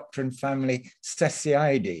Lepidopteran family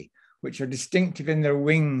Ceciidae, which are distinctive in their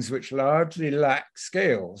wings, which largely lack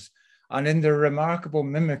scales, and in their remarkable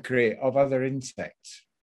mimicry of other insects.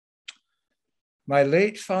 My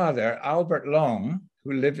late father, Albert Long,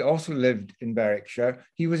 who also lived in Berwickshire,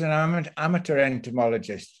 he was an amateur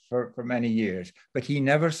entomologist for many years, but he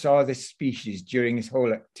never saw this species during his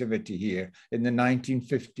whole activity here in the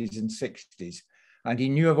 1950s and 60s. And he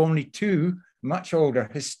knew of only two much older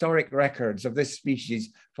historic records of this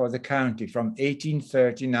species for the county from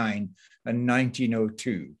 1839 and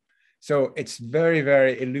 1902. So it's very,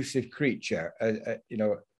 very elusive creature, you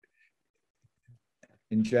know,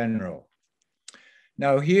 in general.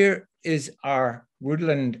 Now here is our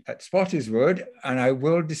woodland at Spottiswoode, and I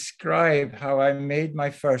will describe how I made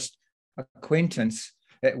my first acquaintance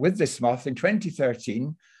with this moth in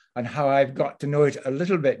 2013 and how I've got to know it a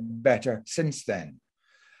little bit better since then.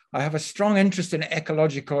 I have a strong interest in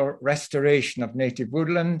ecological restoration of native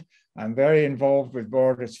woodland. I'm very involved with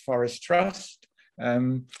Borders Forest Trust.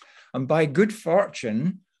 And by good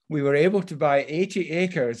fortune, we were able to buy 80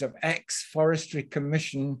 acres of ex-Forestry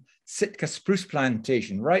Commission Sitka spruce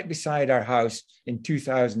plantation right beside our house in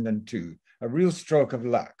 2002, a real stroke of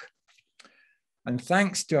luck. And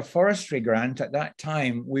thanks to a forestry grant at that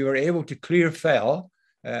time, we were able to clear fell,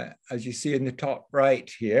 as you see in the top right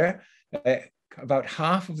here, about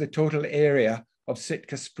half of the total area of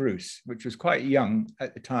Sitka spruce, which was quite young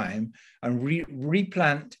at the time, and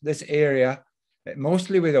replant this area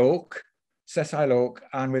mostly with oak, sessile oak,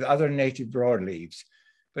 and with other native broadleaves.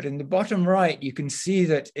 But in the bottom right, you can see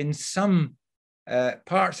that in some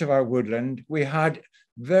parts of our woodland, we had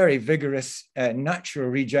very vigorous natural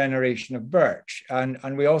regeneration of birch,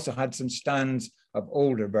 and we also had some stands of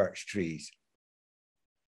older birch trees.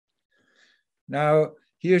 Now,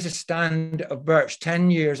 here's a stand of birch 10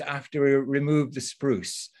 years after we removed the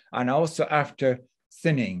spruce and also after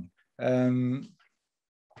thinning.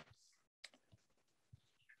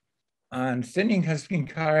 And thinning has been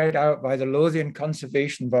carried out by the Lothian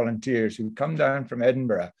conservation volunteers who come down from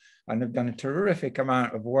Edinburgh and have done a terrific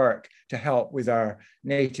amount of work to help with our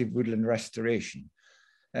native woodland restoration.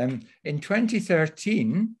 In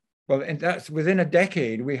 2013, well, that's within a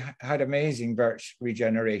decade, we had amazing birch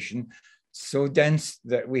regeneration, so dense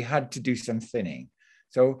that we had to do some thinning.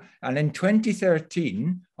 So, and in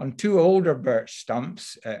 2013, on two older birch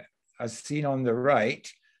stumps, as seen on the right,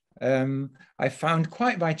 I found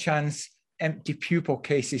quite by chance empty pupal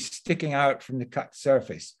cases sticking out from the cut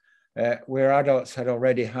surface where adults had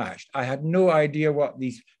already hatched. I had no idea what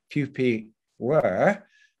these pupae were,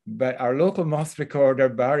 but our local moth recorder,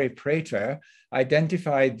 Barry Prater,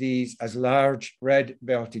 identified these as large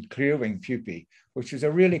red-belted clearwing pupae, which was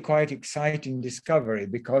a really quite exciting discovery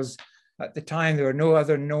because at the time there were no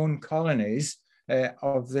other known colonies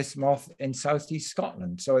of this moth in southeast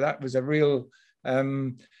Scotland. So that was a real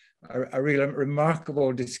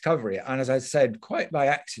remarkable discovery, and as I said, quite by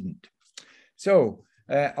accident. So,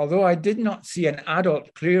 although I did not see an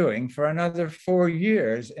adult clearing for another 4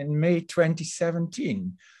 years in May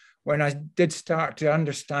 2017, when I did start to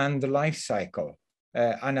understand the life cycle,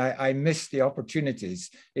 and I missed the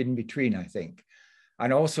opportunities in between, I think.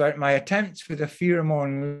 And also my attempts with a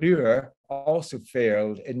pheromone lure also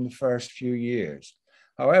failed in the first few years.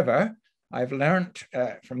 However, I've learned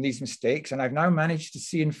from these mistakes, and I've now managed to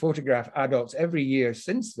see and photograph adults every year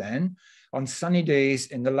since then on sunny days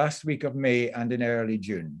in the last week of May and in early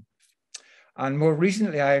June. And more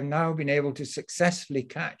recently, I have now been able to successfully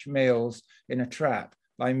catch males in a trap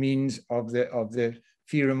by means of the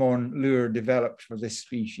pheromone lure developed for this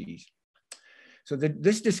species. So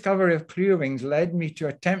this discovery of clearwings led me to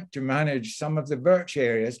attempt to manage some of the birch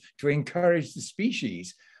areas to encourage the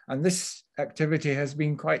species. And this activity has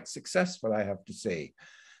been quite successful, I have to say.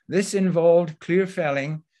 This involved clear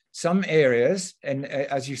felling some areas, and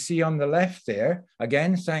as you see on the left there,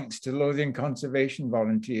 again, thanks to Lothian conservation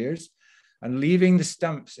volunteers, and leaving the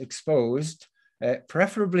stumps exposed,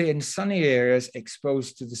 preferably in sunny areas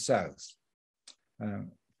exposed to the south.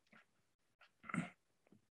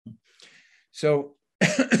 So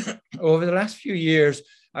over the last few years,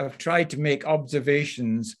 I've tried to make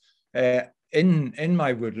observations in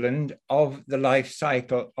my woodland of the life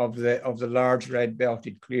cycle of the large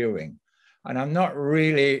red-belted clearwing. And I'm not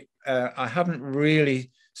really, I haven't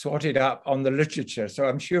really sorted up on the literature. So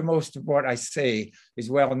I'm sure most of what I say is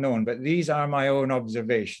well known, but these are my own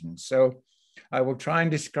observations. So I will try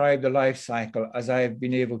and describe the life cycle as I have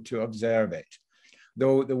been able to observe it.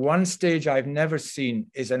 Though the one stage I've never seen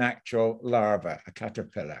is an actual larva, a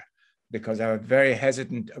caterpillar. because I was very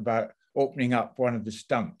hesitant about opening up one of the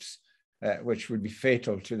stumps, which would be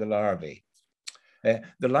fatal to the larvae.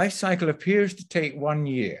 The life cycle appears to take 1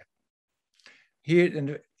 year.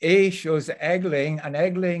 Here, A shows the egg laying, an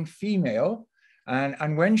egg laying female,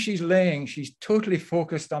 and when she's laying, she's totally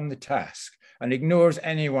focused on the task and ignores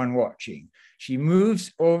anyone watching. She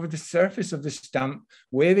moves over the surface of the stump,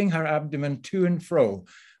 waving her abdomen to and fro,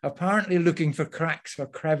 apparently looking for cracks or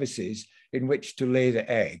crevices in which to lay the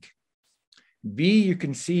egg. B, you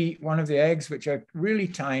can see one of the eggs, which are really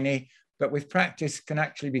tiny, but with practice can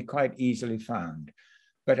actually be quite easily found.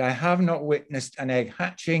 But I have not witnessed an egg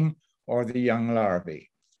hatching or the young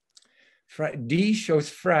larvae. D shows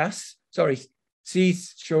C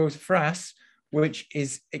shows frass, which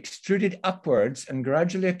is extruded upwards and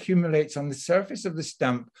gradually accumulates on the surface of the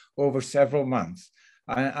stump over several months.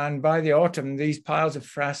 And by the autumn, these piles of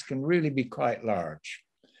frass can really be quite large.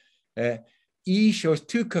 E shows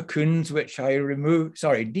 2 cocoons, which I removed.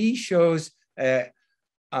 D shows a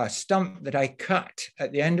stump that I cut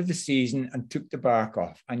at the end of the season and took the bark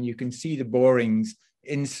off. And you can see the borings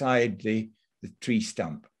inside the tree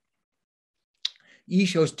stump. E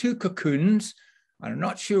shows 2 cocoons. I'm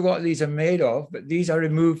not sure what these are made of, but these are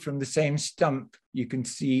removed from the same stump you can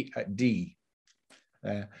see at D.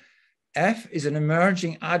 F is an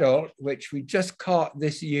emerging adult, which we just caught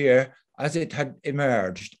this year as it had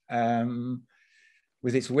emerged,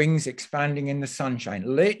 with its wings expanding in the sunshine,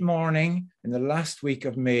 late morning in the last week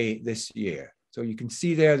of May this year. So you can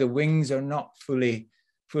see there the wings are not fully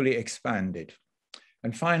expanded.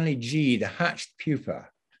 And finally, G, the hatched pupa.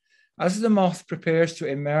 As the moth prepares to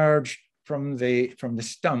emerge from the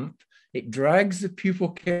stump, it drags the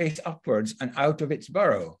pupal case upwards and out of its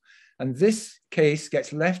burrow. And this case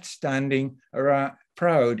gets left standing around,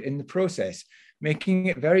 proud in the process, making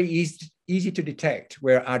it very easy to detect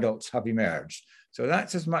where adults have emerged. So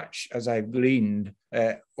that's as much as I've gleaned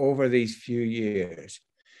over these few years.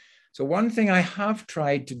 So one thing I have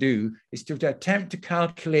tried to do is to attempt to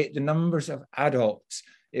calculate the numbers of adults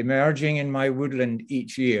emerging in my woodland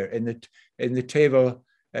each year in the table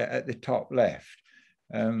at the top left.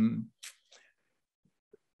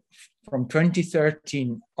 From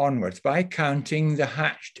 2013 onwards, by counting the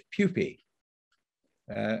hatched pupae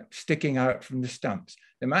sticking out from the stumps.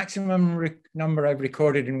 The maximum number I've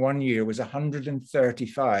recorded in 1 year was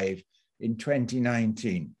 135 in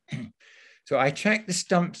 2019. So I check the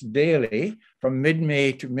stumps daily from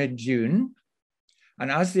mid-May to mid-June.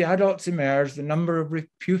 And as the adults emerge, the number of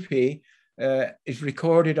pupae is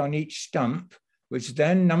recorded on each stump, which is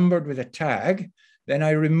then numbered with a tag. Then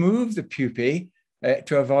I remove the pupae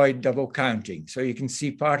to avoid double counting. So you can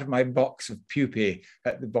see part of my box of pupae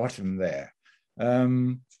at the bottom there.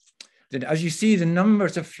 Then as you see, the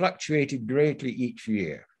numbers have fluctuated greatly each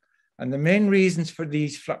year. And the main reasons for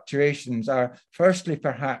these fluctuations are, firstly,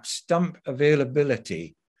 perhaps stump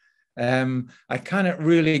availability. I cannot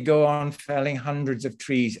really go on felling hundreds of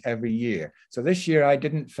trees every year. So this year I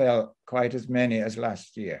didn't fell quite as many as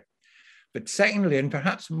last year. But secondly, and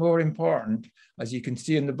perhaps more important, as you can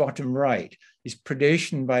see in the bottom right, is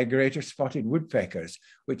predation by greater spotted woodpeckers,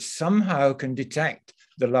 which somehow can detect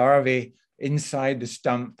the larvae inside the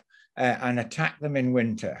stump and attack them in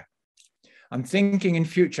winter. I'm thinking in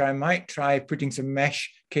future I might try putting some mesh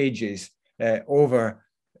cages over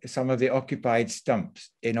some of the occupied stumps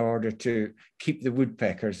in order to keep the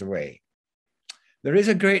woodpeckers away. There is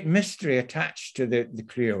a great mystery attached to the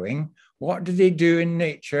cleawing. What do they do in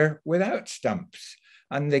nature without stumps?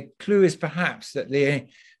 And the clue is perhaps that they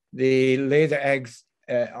lay their eggs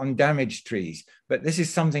on damaged trees. But this is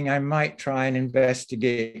something I might try and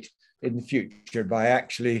investigate in the future by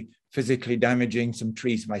actually physically damaging some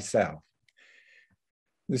trees myself.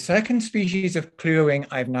 The second species of cleawing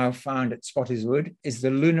I've now found at Spottiswoode is the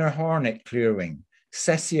lunar hornet cleawing,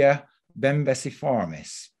 Cessia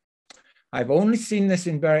bembeciformis. I've only seen this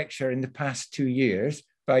in Berwickshire in the past 2 years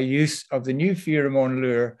by use of the new pheromone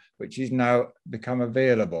lure, which is now become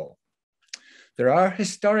available. There are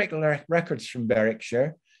historic records from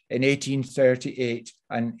Berwickshire in 1838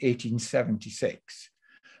 and 1876.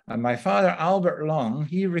 And my father, Albert Long,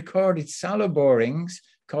 he recorded sallow borings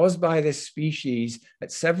caused by this species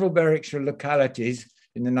at several Berwickshire localities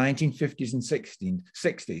in the 1950s and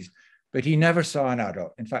 60s, but he never saw an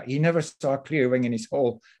adult. In fact, he never saw cleawing in his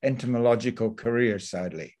whole entomological career,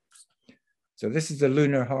 sadly. So this is the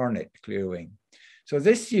lunar hornet cleawing. So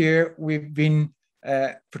this year we've been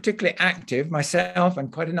particularly active, myself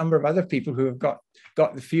and quite a number of other people who have got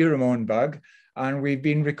the pheromone bug, and we've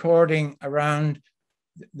been recording around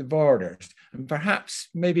the borders. And perhaps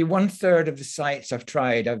maybe 1/3 of the sites I've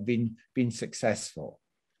tried have been successful.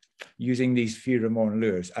 using these pheromone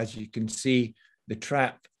lures. As you can see, the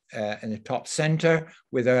trap in the top center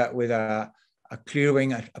with a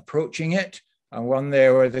clearwing approaching it, and one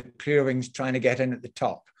there where the clearwing's trying to get in at the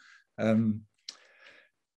top.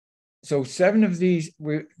 So 7 of these,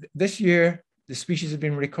 this year, the species have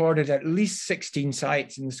been recorded at least 16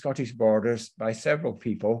 sites in the Scottish borders by several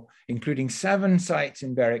people, including 7 sites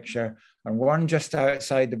in Berwickshire and 1 just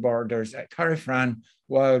outside the borders at Curryfran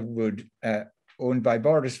Wildwood, owned by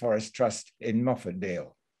Borders Forest Trust in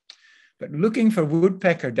Moffatdale. But looking for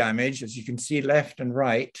woodpecker damage, as you can see left and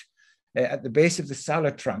right, at the base of the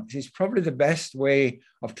sallow trunks is probably the best way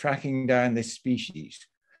of tracking down this species.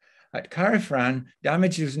 At Curryfran,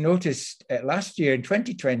 damage was noticed last year in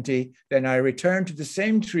 2020. Then I returned to the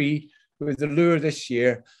same tree with the lure this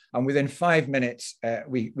year, and within 5 minutes,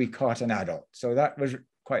 we caught an adult. So that was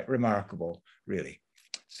quite remarkable, really.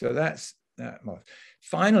 So that's that moth.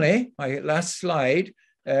 Finally, my last slide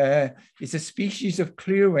is a species of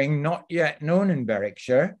clearwing not yet known in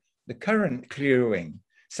Berwickshire, the current clearwing,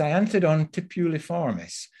 Cyanthedon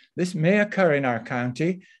tipuliformis. This may occur in our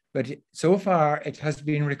county, but so far it has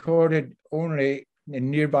been recorded only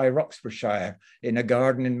in nearby Roxburghshire in a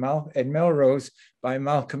garden in Melrose by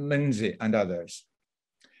Malcolm Lindsay and others,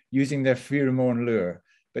 using their pheromone lure.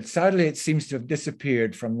 But sadly, it seems to have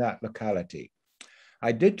disappeared from that locality.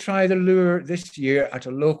 I did try the lure this year at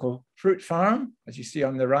a local fruit farm, as you see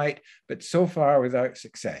on the right, but so far without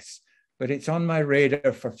success. But it's on my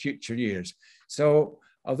radar for future years. So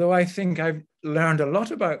although I think I've learned a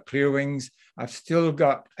lot about clearwings, I've still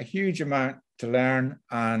got a huge amount to learn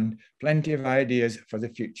and plenty of ideas for the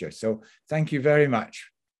future. So thank you very much.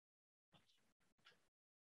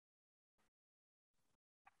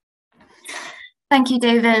 Thank you,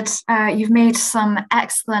 David. You've made some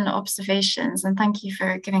excellent observations, and thank you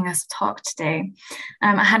for giving us a talk today.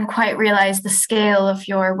 I hadn't quite realised the scale of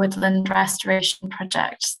your woodland restoration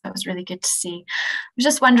project. That was really good to see. I was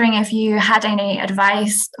just wondering if you had any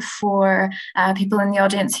advice for people in the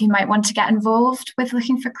audience who might want to get involved with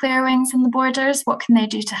looking for clearwings in the borders. What can they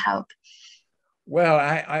do to help? Well,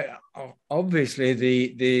 I obviously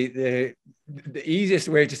the easiest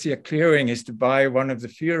way to see a clearwing is to buy one of the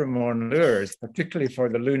pheromone lures, particularly for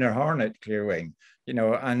the lunar hornet clearwing, you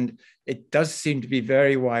know, and it does seem to be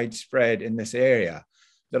very widespread in this area.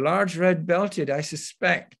 The large red-belted, I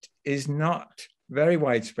suspect, is not very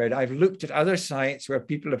widespread. I've looked at other sites where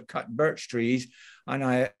people have cut birch trees,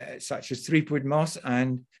 and such as Threepwood Moss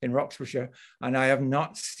and in Roxburghshire, and I have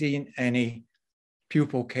not seen any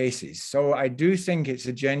pupal cases. So I do think it's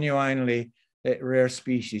a genuinely rare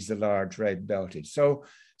species, the large red-belted. So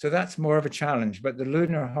that's more of a challenge, but the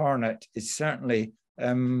lunar hornet is certainly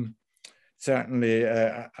a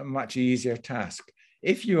much easier task.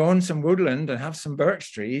 If you own some woodland and have some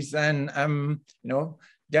birch trees, then you know,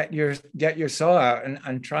 get your saw out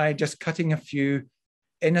and try just cutting a few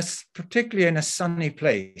particularly in a sunny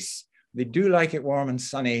place. They do like it warm and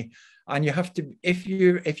sunny. And you have to, if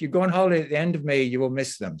you go on holiday at the end of May, you will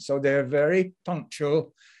miss them. So they're very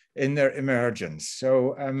punctual in their emergence.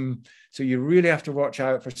 So so you really have to watch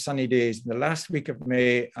out for sunny days in the last week of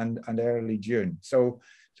May and early June. So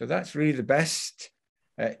that's really the best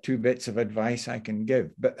 2 bits of advice I can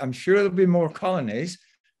give. But I'm sure there'll be more colonies.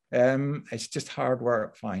 It's just hard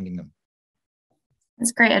work finding them.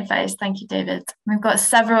 That's great advice. Thank you, David. We've got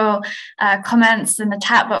several comments in the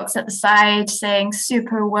chat box at the side saying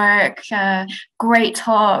super work, great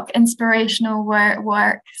talk, inspirational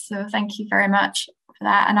work. So thank you very much for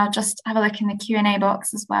that. And I'll just have a look in the Q&A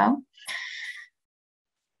box as well.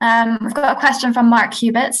 We've got a question from Mark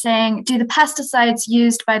Hubert saying, do the pesticides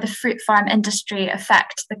used by the fruit farm industry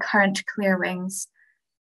affect the current clearwings?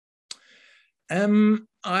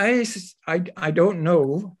 I don't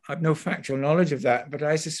know. I have no factual knowledge of that, but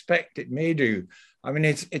I suspect it may do. I mean,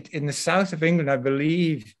 it's in the south of England, I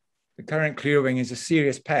believe the current clearwing is a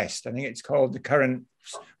serious pest. I think it's called the current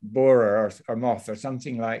borer or moth or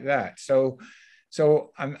something like that. So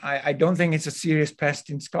I don't think it's a serious pest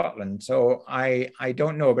in Scotland. So I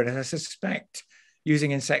don't know, but I suspect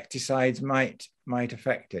using insecticides might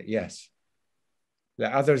affect it. Yes. There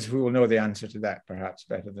are others who will know the answer to that perhaps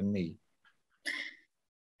better than me.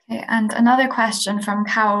 Okay, and another question from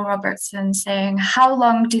Carol Robertson saying, how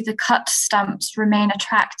long do the cut stumps remain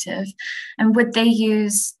attractive, and would they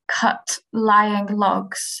use cut lying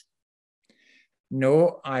logs?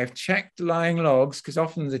 No, I've checked lying logs because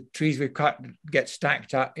often the trees we've cut get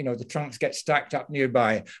stacked up, you know, the trunks get stacked up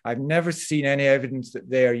nearby. I've never seen any evidence that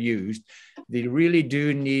they are used. They really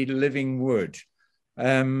do need living wood.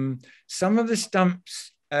 Some of the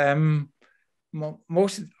stumps,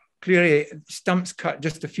 clearly stumps cut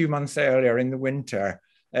just a few months earlier in the winter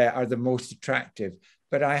are the most attractive.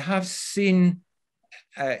 But I have seen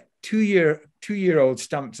two-year-old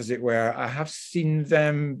stumps, as it were. I have seen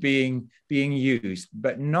them being used,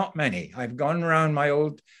 but not many. I've gone around my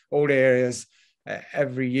old areas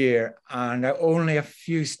every year, and only a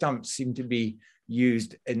few stumps seem to be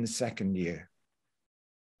used in the second year.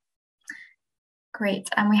 Great,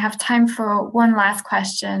 and we have time for one last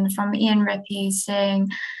question from Ian Rippey saying,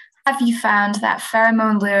 have you found that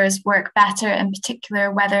pheromone lures work better in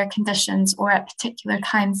particular weather conditions or at particular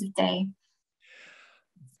times of day?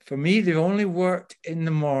 For me, they've only worked in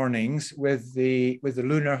the mornings with the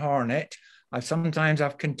lunar hornet.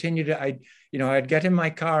 I've continued it. I'd get in my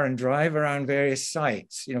car and drive around various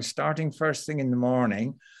sites, starting first thing in the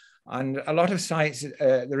morning. And a lot of sites,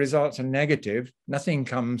 the results are negative, nothing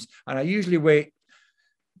comes. And I usually wait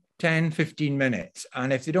 10, 15 minutes.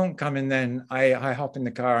 And if they don't come in, then I hop in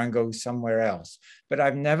the car and go somewhere else. But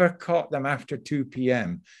I've never caught them after 2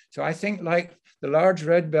 p.m. So I think like the large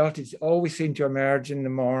red belted always seem to emerge in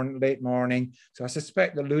the late morning. So I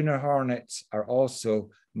suspect the lunar hornets are also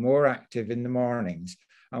more active in the mornings.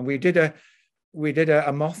 And we did a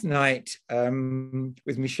moth night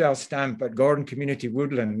with Michelle Stamp at Gordon Community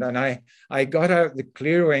Woodland, and I got out the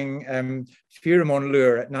Cleawing pheromone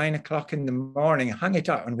lure at 9 o'clock in the morning, hung it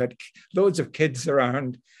up, and we had loads of kids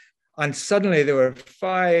around, and suddenly there were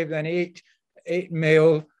 5 and 8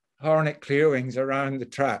 male hornet clearwings around the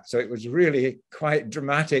trap. So it was really quite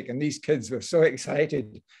dramatic, and these kids were so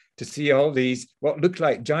excited to see all these what looked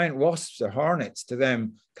like giant wasps or hornets to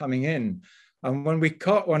them coming in. And when we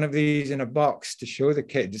caught one of these in a box to show the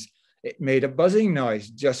kids, it made a buzzing noise,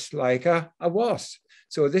 just like a wasp.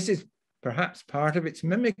 So this is perhaps part of its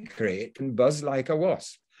mimicry. It can buzz like a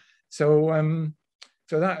wasp. So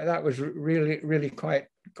that was really quite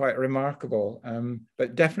remarkable.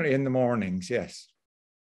 But definitely in the mornings, yes.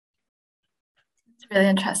 It's really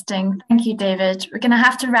interesting. Thank you, David. We're going to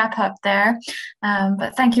have to wrap up there.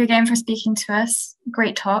 But thank you again for speaking to us.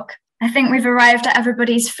 Great talk. I think we've arrived at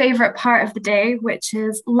everybody's favourite part of the day, which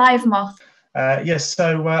is live moth. Yes,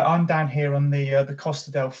 so I'm down here on the Costa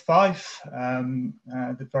del Fife,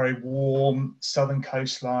 the very warm southern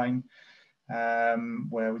coastline,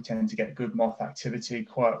 where we tend to get good moth activity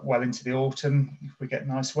quite well into the autumn if we get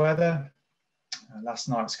nice weather. Last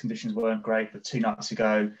night's conditions weren't great, but 2 nights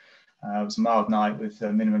ago it was a mild night with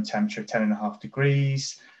a minimum temperature of 10.5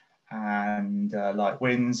 degrees. And light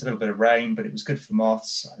winds, a little bit of rain, but it was good for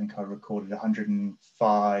moths. I think I recorded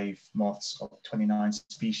 105 moths of 29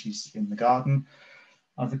 species in the garden.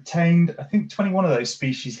 I've obtained, I think, 21 of those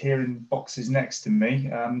species here in boxes next to me,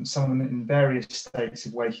 some of them in various states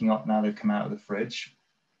of waking up now they've come out of the fridge.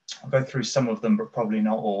 I'll go through some of them, but probably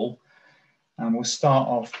not all. And we'll start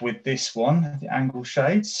off with this one, the angle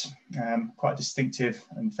shades, quite distinctive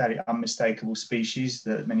and fairly unmistakable species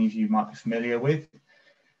that many of you might be familiar with.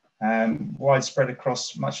 Widespread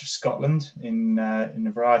across much of Scotland in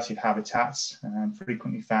a variety of habitats,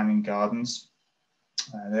 frequently found in gardens.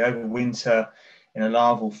 They overwinter in a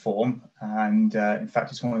larval form, and in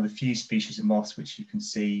fact it's one of the few species of moths which you can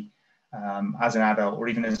see as an adult or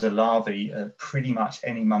even as a larvae pretty much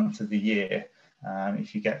any month of the year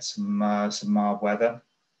if you get some mild weather.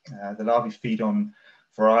 The larvae feed on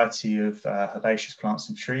a variety of herbaceous plants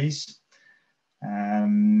and trees,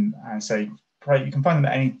 and so you can find them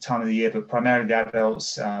at any time of the year, but primarily the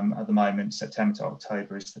adults at the moment, September to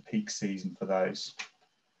October is the peak season for those.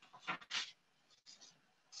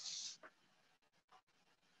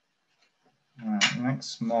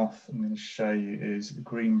 Next moth I'm going to show you is the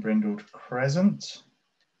green brindled crescent.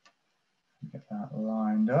 Get that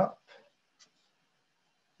lined up.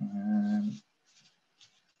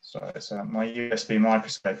 So my USB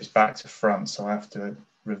microscope is back to front, so I have to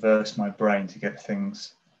reverse my brain to get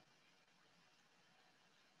things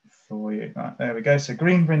for you. Right, there we go. So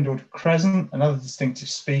green brindled crescent, another distinctive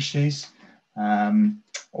species,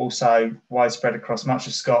 also widespread across much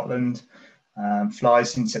of Scotland.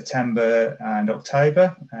 Flies in September and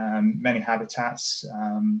October, many habitats,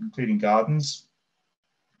 including gardens.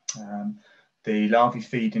 The larvae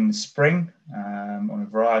feed in the spring on a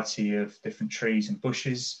variety of different trees and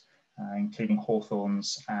bushes, including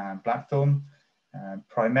hawthorns and blackthorn.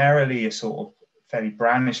 Primarily a sort of fairly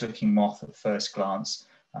brownish looking moth at first glance,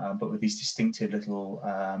 but with these distinctive little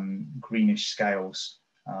greenish scales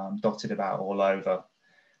dotted about all over.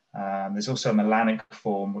 There's also a melanic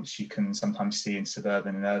form which you can sometimes see in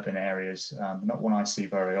suburban and urban areas, not one I see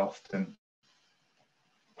very often.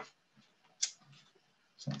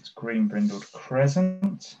 So that's green brindled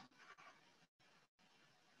crescent.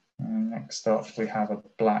 And next up we have a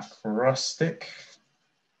black rustic,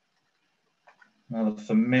 another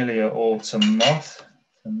familiar autumn moth,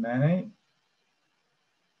 for many.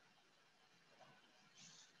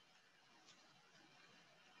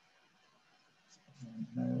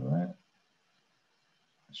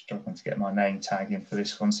 Struggling to get my name tag in for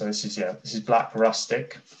this one. So this is black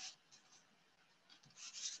rustic.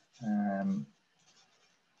 I'll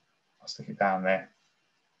stick it down there.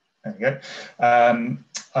 There we go.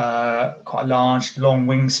 Quite a large,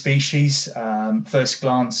 long-winged species. First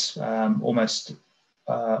glance, almost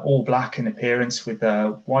all black in appearance, with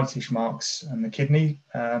whitish marks and the kidney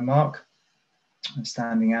mark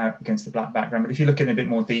standing out against the black background. But if you look in a bit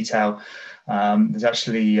more detail, there's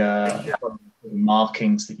actually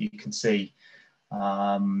markings that you can see,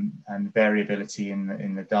 and variability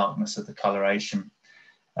in the darkness of the coloration.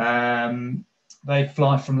 They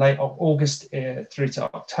fly from late August through to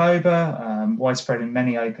October, widespread in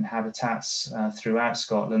many open habitats throughout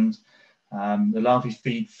Scotland. The larvae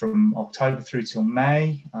feed from October through till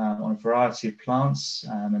May on a variety of plants,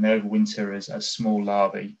 and they overwinter as small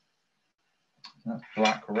larvae. That's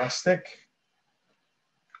black rustic.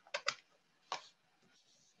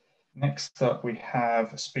 Next up, we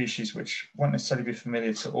have a species which won't necessarily be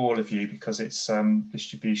familiar to all of you because its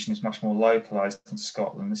distribution is much more localised in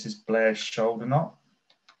Scotland. This is Blair's shoulder knot.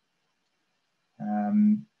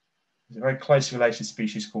 There's a very closely related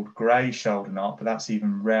species called grey shoulder knot, but that's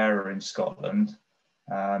even rarer in Scotland.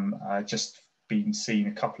 Just been seen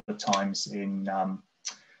a couple of times in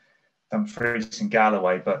Dumfries and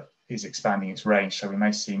Galloway, but is expanding its range, so we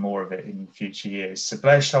may see more of it in future years. So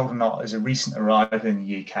Blair's shoulder knot is a recent arrival in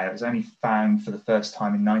the UK. It was only found for the first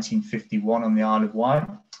time in 1951 on the Isle of Wight,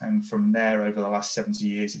 and from there over the last 70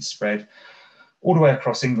 years it's spread all the way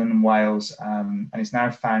across England and Wales, and is now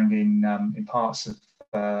found in parts of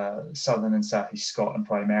southern and southeast Scotland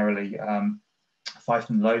primarily. Fife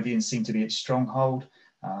and Lothian seem to be its stronghold,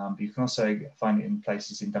 but you can also find it in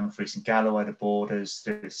places in Dumfries and Galloway, the borders,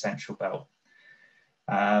 through the central belt.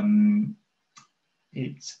 The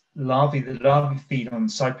larvae feed on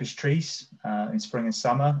cypress trees in spring and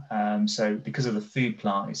summer. So because of the food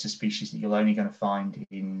plant, it's a species that you're only going to find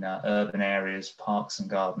in urban areas, parks and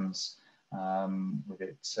gardens, with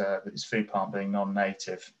its food plant being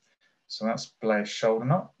non-native. So that's Blair's shoulder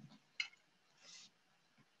knot.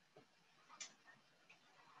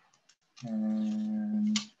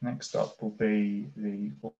 And next up will be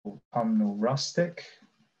the autumnal rustic.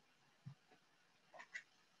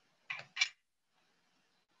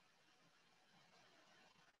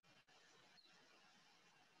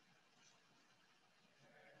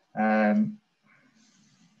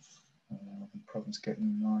 Problems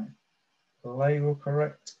getting my label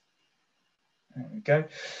correct. There we go.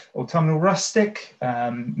 Autumnal rustic,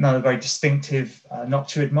 another very distinctive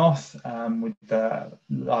noctuid moth with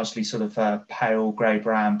largely sort of pale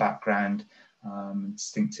grey-brown background,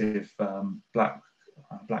 distinctive black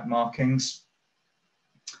markings.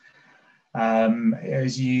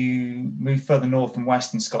 As you move further north and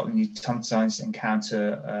west in Scotland, you sometimes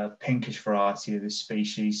encounter a pinkish variety of this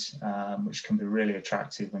species, which can be really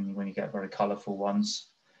attractive when you get very colourful ones.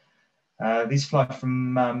 These fly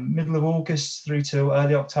from middle of August through to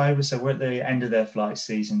early October, so we're at the end of their flight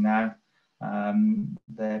season now.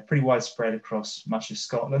 They're pretty widespread across much of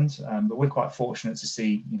Scotland, but we're quite fortunate to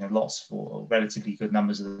see lots or relatively good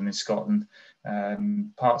numbers of them in Scotland.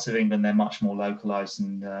 Parts of England, they're much more localised,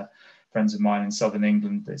 and friends of mine in southern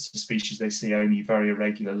England, it's a species they see only very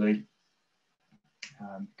irregularly.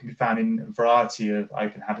 Can be found in a variety of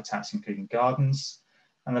open habitats, including gardens,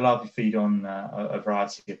 and the larvae feed on a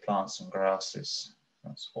variety of plants and grasses.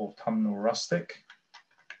 That's autumnal rustic.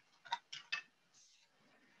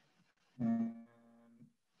 I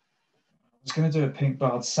was going to do a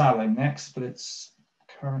pink-barred sallow next, but it's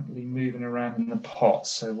currently moving around in the pot,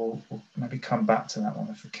 so we'll maybe come back to that one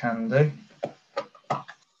if we can do.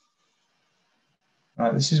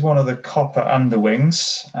 Right, this is one of the copper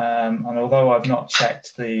underwings, and although I've not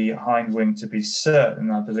checked the hind wing to be certain,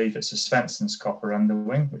 I believe it's a Svensson's copper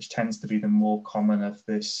underwing, which tends to be the more common of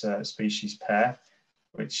this species pair,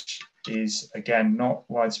 which is, again, not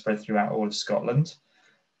widespread throughout all of Scotland.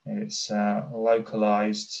 It's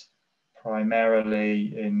localised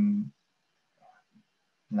primarily in,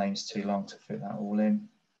 name's too long to fit that all in.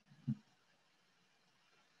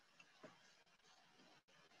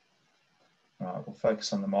 Right, we'll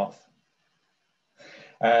focus on the moth.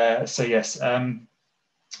 So yes,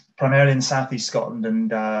 primarily in southeast Scotland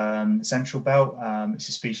and central belt, it's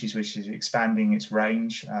a species which is expanding its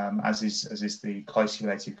range, as is the closely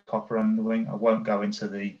related copper underwing. I won't go into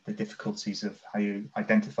the difficulties of how you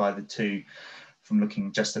identify the two from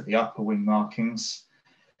looking just at the upper wing markings.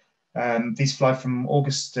 These fly from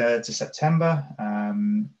August to September.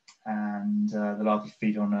 and the larvae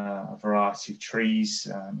feed on a variety of trees,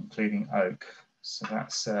 including oak. So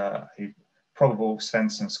that's a probable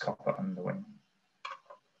Svensson's copper underwing.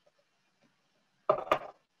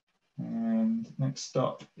 And next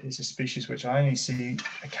up is a species which I only see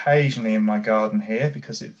occasionally in my garden here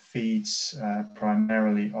because it feeds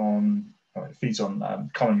primarily on,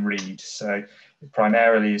 common reed. So it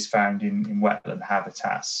primarily is found in wetland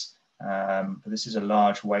habitats. But this is a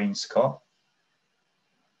large wainscot.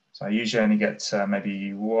 So I usually only get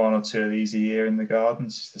maybe 1 or 2 of these a year in the garden.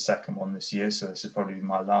 This is the second one this year, so this is probably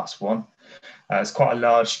my last one. It's quite a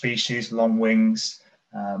large species, long wings,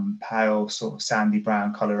 pale sort of sandy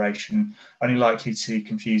brown coloration, only likely to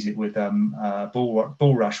confuse it with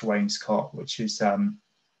bulrush wainscot, which is a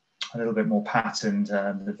little bit more patterned.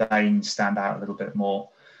 The veins stand out a little bit more.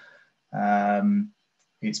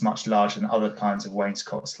 It's much larger than other kinds of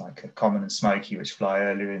wainscots like a common and smoky, which fly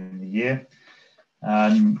earlier in the year.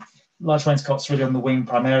 Large wainscots really on the wing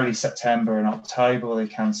primarily September and October. They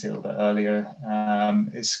can see a little bit earlier.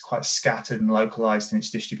 It's quite scattered and localized in its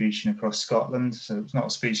distribution across Scotland, so it's not a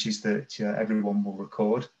species that everyone will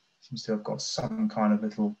record. It seems to have got some kind of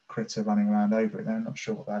little critter running around over it there. I'm not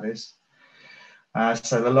sure what that is.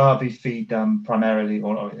 So the larvae feed primarily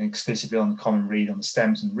or exclusively on the common reed on the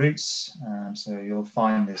stems and roots. So you'll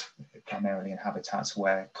find this primarily in habitats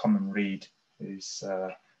where common reed is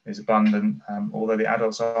abundant, although the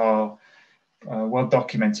adults are well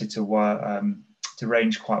documented to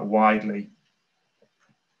range quite widely.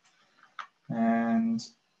 And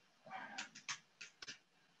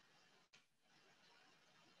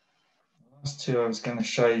the last two I was going to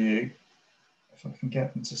show you, if I can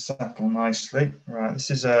get them to settle nicely. Right, this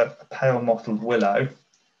is a pale mottled willow.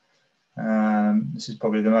 This is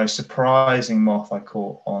probably the most surprising moth I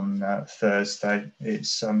caught on Thursday.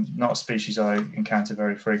 It's not a species I encounter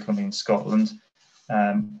very frequently in Scotland,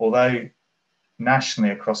 although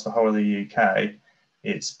nationally across the whole of the UK,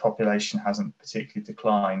 its population hasn't particularly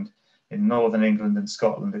declined. In northern England and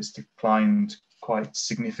Scotland, it's declined quite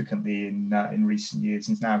significantly in recent years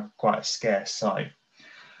and is now quite a scarce sight.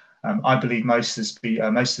 I believe most of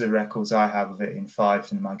the records I have of it in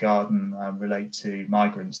Fife and in my garden relate to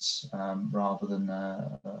migrants rather than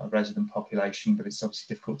a resident population, but it's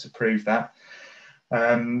obviously difficult to prove that.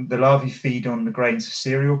 The larvae feed on the grains of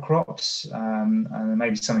cereal crops, and there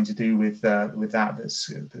may be something to do with that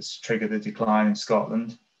that's triggered the decline in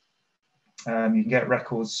Scotland. You can get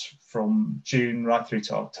records from June right through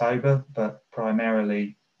to October, but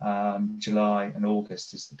primarily July and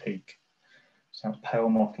August is the peak. So that's pale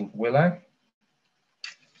mottled willow.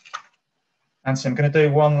 And so I'm going to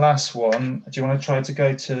do one last one. Do you want to try to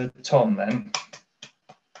go to Tom then?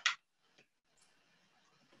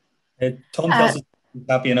 Tom tells us he's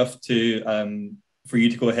happy enough to for you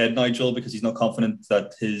to go ahead, Nigel, because he's not confident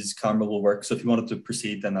that his camera will work. So if you wanted to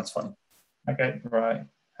proceed, then that's fine. Okay, right.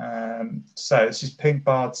 So this is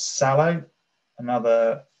pink-barred sallow,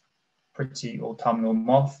 another pretty autumnal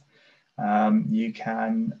moth. You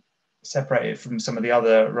can separate it from some of the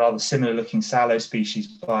other rather similar looking sallow species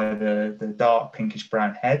by the dark pinkish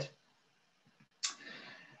brown head.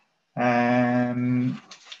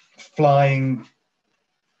 Flying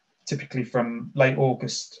typically from late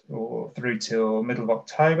August or through till middle of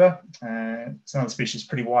October. It's another species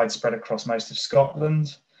pretty widespread across most of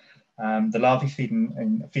Scotland. The larvae feed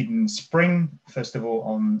in spring, first of all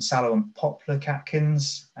on sallow and poplar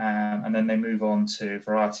catkins, and then they move on to a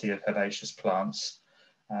variety of herbaceous plants.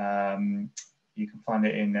 You can find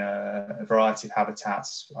it in a variety of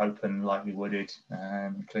habitats, open, lightly wooded,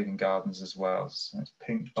 including gardens as well. So it's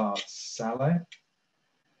pink-barred sallow.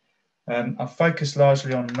 I've focused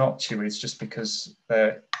largely on noctuids just because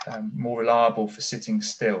they're more reliable for sitting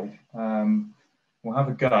still. We'll have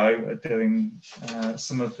a go at doing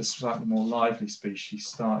some of the slightly more lively species,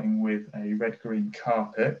 starting with a red-green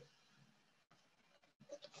carpet.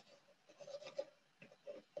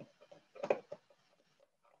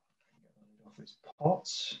 Off its pot.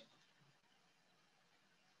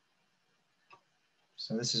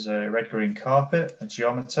 So this is a red-green carpet, a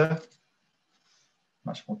geometer,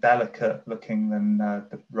 much more delicate looking than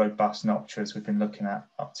the robust noctuids we've been looking at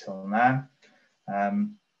up till now.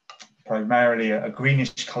 Primarily a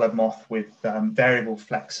greenish coloured moth with variable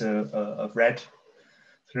flecks of red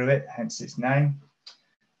through it, hence its name.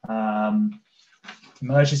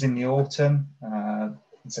 Emerges in the autumn,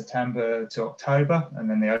 in September to October, and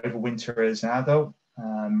then they overwinter as an adult,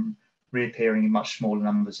 reappearing in much smaller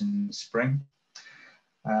numbers in the spring.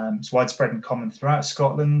 It's widespread and common throughout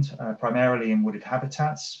Scotland, primarily in wooded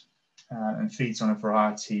habitats, and feeds on a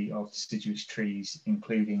variety of deciduous trees,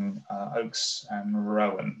 including oaks and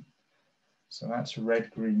rowan. So that's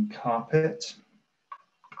red-green carpet.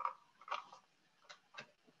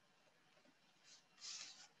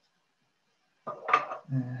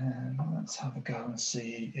 And let's have a go and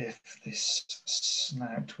see if this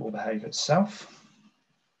snout will behave itself.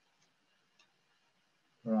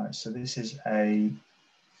 Right, so this is a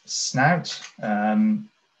snout.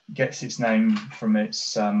 Gets its name from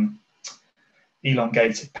its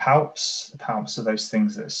elongated palps. The palps are those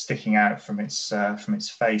things that are sticking out from its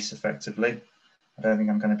face, effectively. I don't think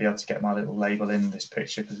I'm going to be able to get my little label in this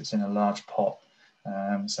picture because it's in a large pot.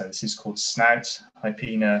 So this is called snout,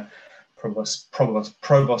 Hypena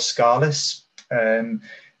proboscalis.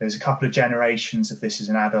 There's a couple of generations of this as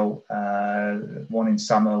an adult, one in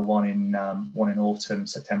summer, one in autumn,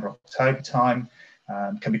 September, October time.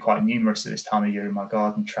 Can be quite numerous at this time of year in my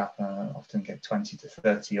garden trap. Often get 20 to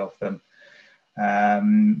 30 of them.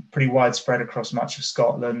 Pretty widespread across much of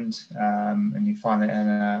Scotland, and you find it in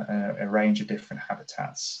a range of different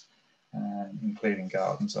habitats, including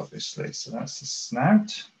gardens, obviously. So that's the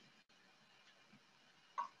snout.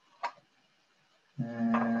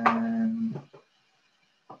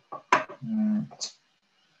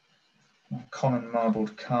 My common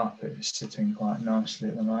marbled carpet is sitting quite nicely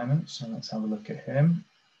at the moment, so let's have a look at him.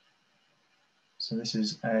 So this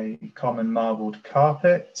is a common marbled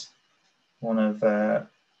carpet, one of a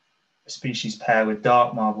species pair with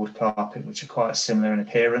dark marbled carpet, which are quite similar in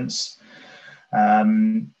appearance.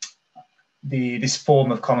 This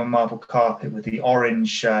form of common marbled carpet with the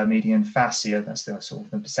orange median fascia, that's the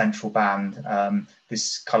sort of the central band.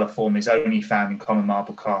 This colour form is only found in common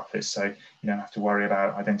marbled carpets, so you don't have to worry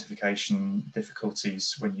about identification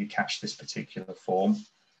difficulties when you catch this particular form.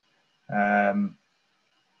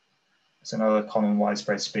 It's another common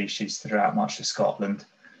widespread species throughout much of Scotland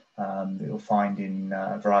that you'll find in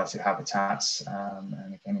a variety of habitats,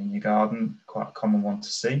 and again in your garden, quite a common one to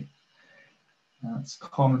see. That's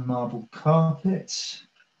common marbled carpet.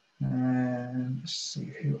 And let's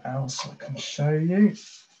see who else I can show you.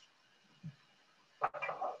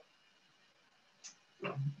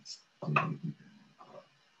 All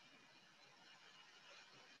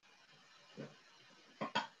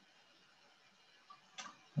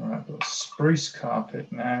right, I've got spruce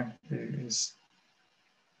carpet now, who is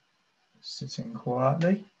sitting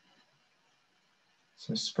quietly.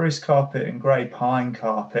 So spruce carpet and grey pine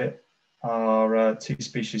carpet are two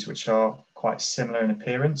species which are quite similar in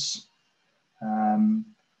appearance.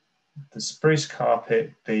 The spruce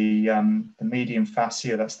carpet, the median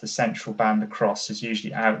fascia, that's the central band across, is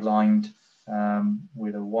usually outlined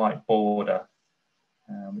with a white border,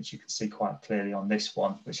 which you can see quite clearly on this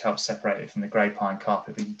one, which helps separate it from the grey pine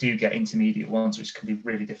carpet, but you do get intermediate ones which can be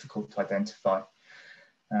really difficult to identify.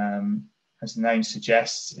 As the name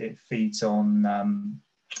suggests, it feeds on a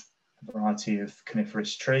variety of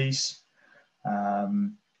coniferous trees.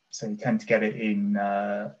 So you tend to get it in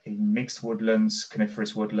mixed woodlands,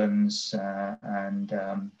 coniferous woodlands,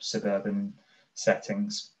 and suburban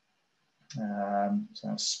settings. So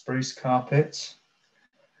that's spruce carpet.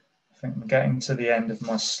 I think I'm getting to the end of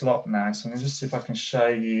my slot now, so I'm going to just see if I can show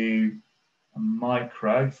you a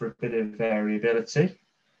micro for a bit of variability.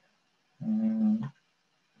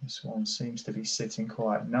 This one seems to be sitting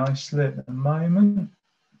quite nicely at the moment,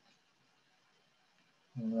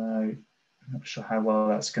 although I'm not sure how well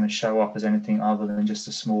that's going to show up as anything other than just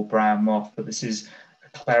a small brown moth, but this is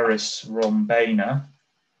a Aclaris rhombana,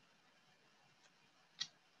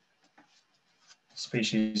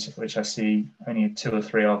 species which I see only 2 or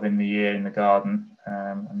 3 of in the year in the garden,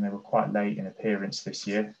 and they were quite late in appearance this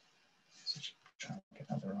year. So just try and get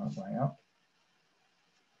that the right way up.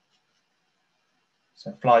 So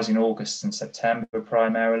it flies in August and September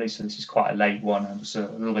primarily, so this is quite a late one. I was a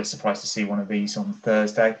little bit surprised to see one of these on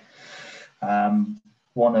Thursday.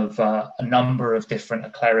 One of a number of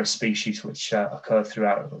different Aclaris species which occur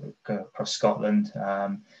throughout across Scotland,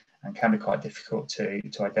 and can be quite difficult to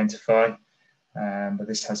identify. But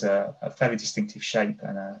this has a fairly distinctive shape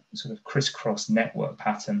and a sort of crisscross network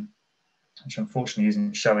pattern, which unfortunately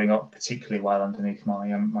isn't showing up particularly well underneath my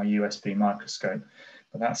USB microscope.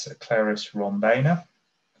 But that's Aclaris rhombana.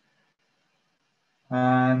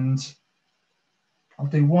 And I'll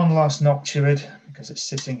do one last noctuid because it's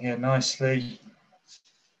sitting here nicely,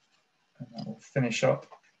 and that will finish up.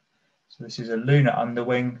 So this is a lunar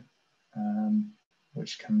underwing,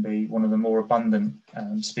 which can be one of the more abundant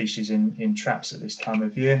species in traps at this time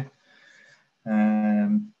of year,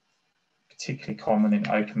 particularly common in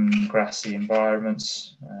open grassy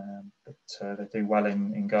environments, but they do well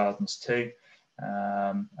in gardens too.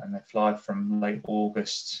 And they fly from late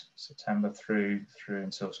August, September through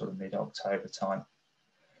until sort of mid-October time.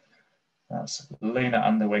 That's lunar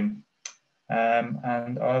underwing.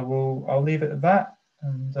 And I'll leave it at that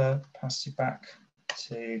and pass you back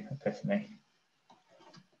to Epiphany.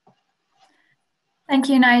 Thank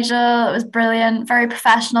you, Nigel. It was brilliant, very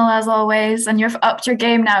professional as always, and you've upped your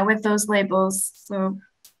game now with those labels. So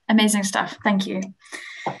amazing stuff. Thank you.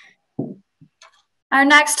 Our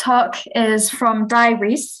next talk is from Di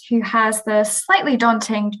Rees, who has the slightly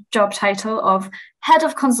daunting job title of Head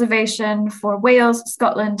of Conservation for Wales,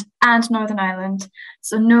 Scotland, and Northern Ireland.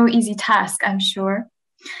 So no easy task, I'm sure.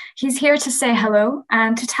 He's here to say hello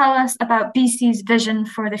and to tell us about BC's vision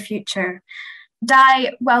for the future.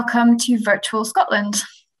 Di, welcome to Virtual Scotland.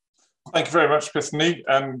 Thank you very much, Epiphany,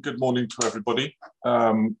 and good morning to everybody.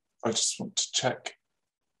 I just want to check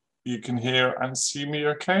you can hear and see me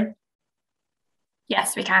okay?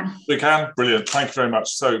 Yes, we can. We can? Brilliant. Thank you very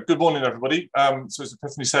much. So good morning, everybody. So as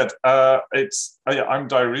Epiphany said, I'm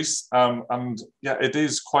Di Rees, and yeah, it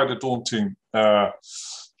is quite a daunting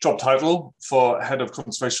job title for Head of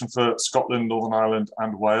Conservation for Scotland, Northern Ireland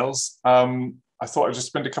and Wales. I thought I'd just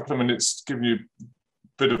spend a couple of minutes giving you a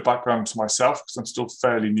bit of background to myself because I'm still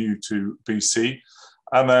fairly new to BC.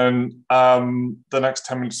 And then the next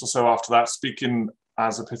 10 minutes or so after that, speaking,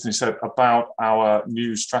 as Epiphany said, about our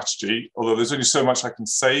new strategy, although there's only so much I can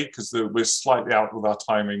say because we're slightly out with our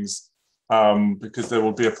timings because there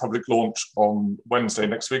will be a public launch on Wednesday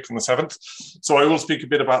next week on the 7th. So I will speak a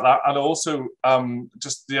bit about that. And also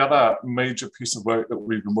just the other major piece of work that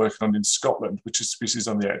we've been working on in Scotland, which is Species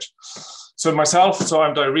on the Edge. So myself, so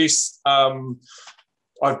I'm Di Rees.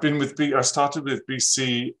 I've been with I started with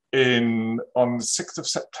BC on the 6th of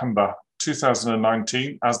September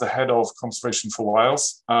 2019 as the head of conservation for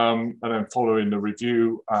Wales, and then following the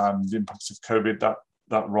review and the impacts of COVID,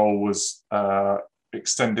 that role was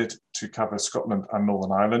extended to cover Scotland and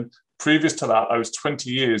Northern Ireland. Previous to that, I was 20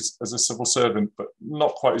 years as a civil servant, but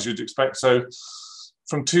not quite as you'd expect. So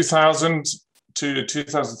from 2000 to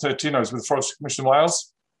 2013, I was with the Forestry Commission in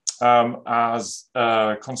Wales as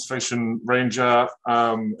a conservation ranger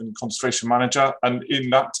and conservation manager. And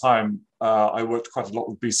in that time, I worked quite a lot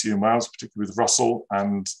with BC and Wales, particularly with Russell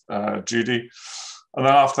and Judy. And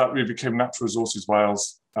then after that, we became Natural Resources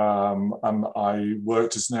Wales. And I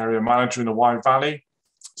worked as an area manager in the Wye Valley.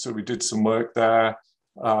 So we did some work there.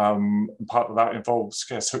 And part of that involved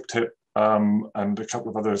scarce hook-tip and a couple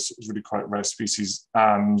of other really quite rare species.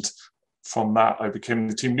 And from that, I became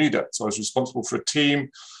the team leader. So I was responsible for a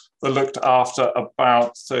team that looked after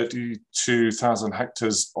about 32,000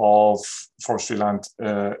 hectares of forestry land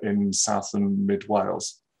in South and Mid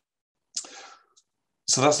Wales.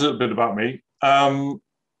 So that's a little bit about me.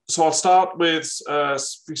 So I'll start with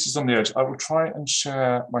Species on the Edge. I will try and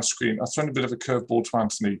share my screen. I've thrown a bit of a curveball to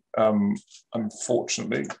Anthony,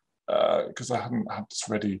 unfortunately, because I hadn't had this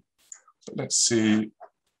ready. But let's see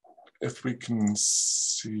if we can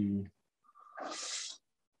see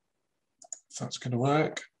if that's going to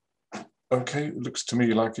work. Okay, it looks to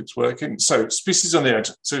me like it's working. So Species on the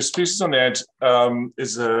Edge. So Species on the Edge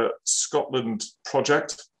is a Scotland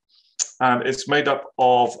project, and it's made up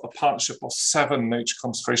of a partnership of 7 nature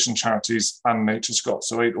conservation charities and Nature Scot,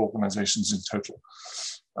 so 8 organisations in total.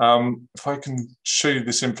 If I can show you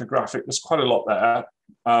this infographic, there's quite a lot there.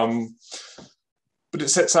 But it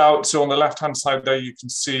sets out, so on the left-hand side there, you can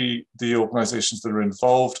see the organisations that are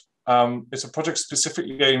involved. It's a project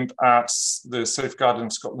specifically aimed at the safeguarding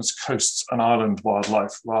of Scotland's coasts and island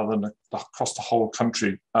wildlife rather than across the whole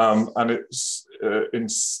country. And it's in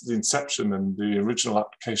the inception and the original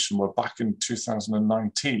application were back in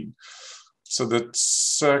 2019. So the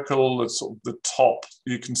circle at sort of the top,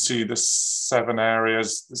 you can see the 7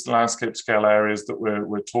 areas, this landscape scale areas that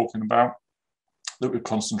we're talking about, that we're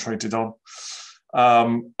concentrated on.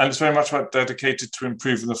 And it's very much about dedicated to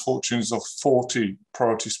improving the fortunes of 40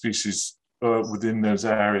 priority species within those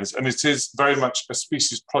areas. And it is very much a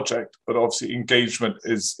species project, but obviously engagement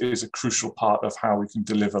is a crucial part of how we can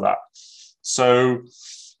deliver that. So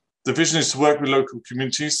the vision is to work with local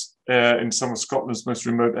communities in some of Scotland's most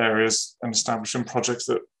remote areas and establishing projects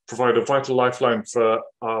that provide a vital lifeline for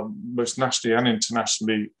most nationally and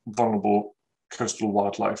internationally vulnerable coastal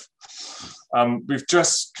wildlife. We've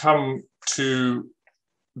just come to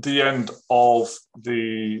the end of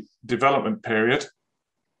the development period,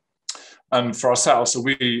 and for ourselves, so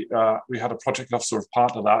we had a project officer of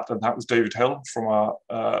part of that, and that was David Hill from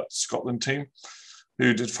our Scotland team,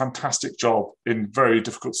 who did a fantastic job in very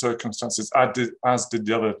difficult circumstances, as did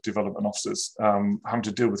the other development officers, having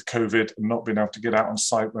to deal with COVID and not being able to get out on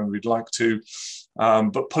site when we'd like to,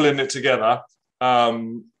 but pulling it together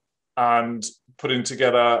and putting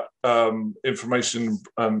together information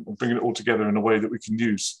and bringing it all together in a way that we can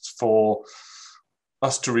use for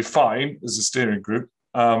us to refine as a steering group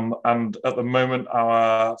And at the moment,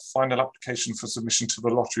 our final application for submission to the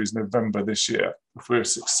lottery is November this year. If we're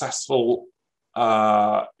successful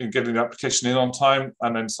in getting the application in on time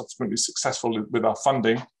and then subsequently successful with our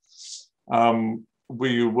funding,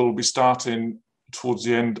 we will be starting towards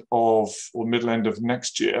the end of or middle end of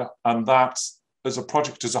next year. And that, as a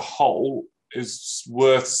project as a whole, is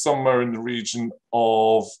worth somewhere in the region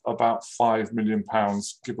of about £5 million,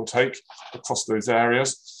 give or take, across those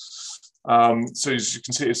areas. So as you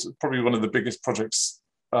can see, it's probably one of the biggest projects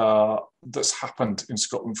that's happened in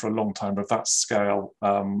Scotland for a long time of that scale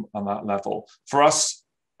and that level. For us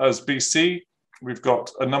as BC, we've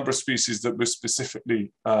got a number of species that we're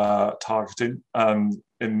specifically targeting.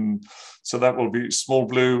 So that will be small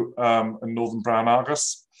blue and northern brown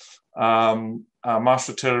argus, marsh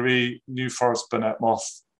fritillary, New Forest bonnet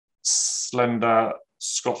moth, slender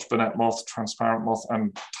Scotch bonnet moth, transparent moth,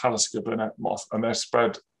 and Talisker bonnet moth, and they're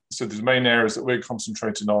spread. So the main areas that we're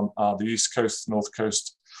concentrating on are the East Coast, North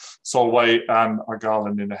Coast, Solway, and Argyll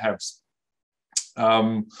in the Hebs.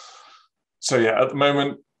 So yeah, at the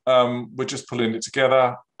moment, we're just pulling it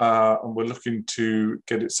together, and we're looking to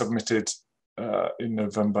get it submitted in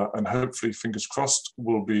November, and hopefully, fingers crossed,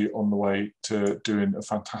 we'll be on the way to doing a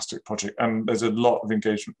fantastic project. And there's a lot of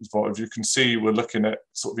engagement involved. As you can see, we're looking at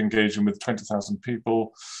sort of engaging with 20,000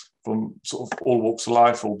 people from sort of all walks of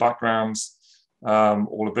life, all backgrounds,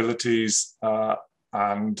 all abilities,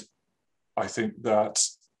 and I think that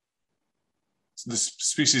this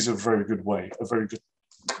species is a very good way of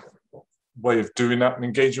doing that and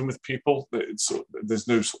engaging with people. There's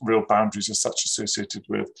no real boundaries as such associated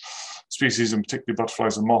with species, and particularly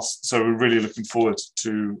butterflies and moths. So we're really looking forward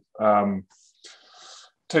to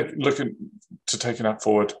taking that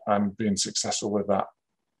forward and being successful with that.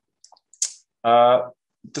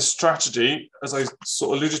 The strategy, as I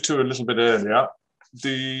sort of alluded to a little bit earlier,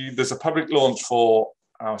 there's a public launch for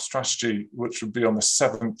our strategy, which would be on the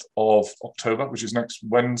 7th of October, which is next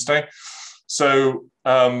Wednesday. So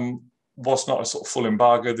whilst not a sort of full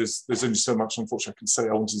embargo, there's only so much, unfortunately, I can say.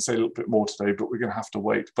 I wanted to say a little bit more today, but we're going to have to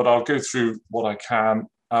wait. But I'll go through what I can,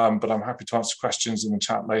 but I'm happy to answer questions in the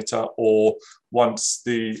chat later, or once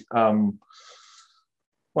the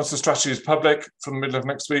strategy is public from the middle of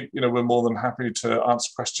next week, we're more than happy to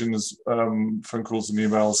answer questions, phone calls and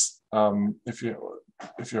emails, if you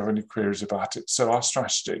have any queries about it. So our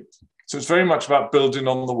strategy. So it's very much about building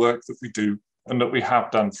on the work that we do and that we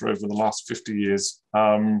have done for over the last 50 years.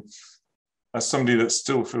 As somebody that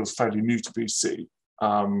still feels fairly new to BC,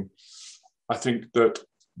 I think that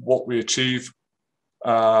what we achieve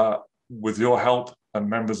with your help and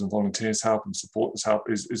members and volunteers' help and supporters' help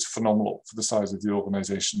is phenomenal for the size of the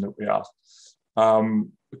organisation that we are.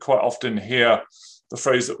 We quite often hear the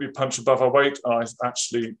phrase that we punch above our weight, and I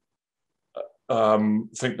actually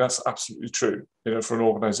think that's absolutely true. For an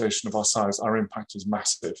organisation of our size, our impact is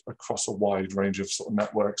massive across a wide range of sort of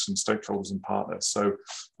networks and stakeholders and partners. So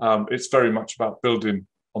it's very much about building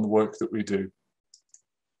on the work that we do.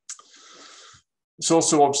 It's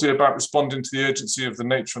also obviously about responding to the urgency of the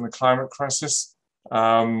nature and the climate crisis.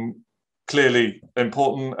 Clearly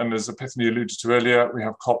important, and as Epiphany alluded to earlier, we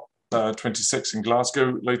have COP26 in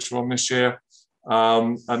Glasgow later on this year,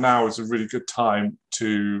 and now is a really good time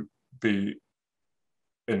to be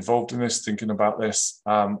involved in this, thinking about this,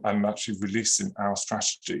 and actually releasing our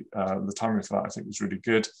strategy. The timing for that, I think, was really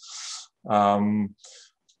good.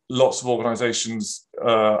 Lots of organisations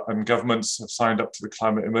and governments have signed up to the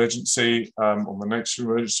climate emergency, or the nature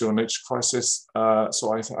emergency or nature crisis.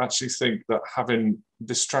 So I actually think that having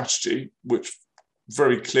this strategy, which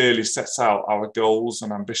very clearly sets out our goals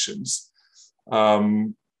and ambitions,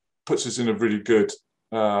 puts us in a really good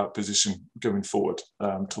position going forward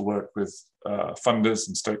to work with funders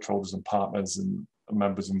and stakeholders and partners and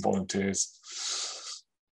members and volunteers.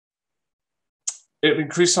 It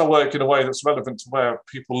increased our work in a way that's relevant to where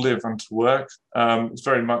people live and to work. It's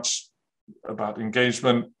very much about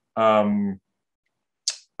engagement. I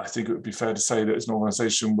think it would be fair to say that as an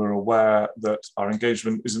organisation, we're aware that our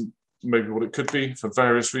engagement isn't maybe what it could be for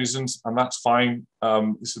various reasons, and that's fine.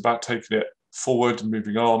 It's about taking it forward and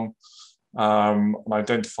moving on, and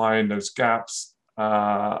identifying those gaps,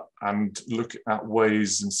 and look at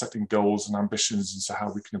ways and setting goals and ambitions as to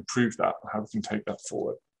how we can improve that, how we can take that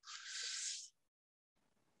forward.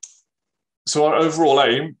 So our overall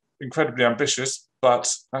aim, incredibly ambitious,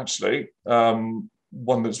 but actually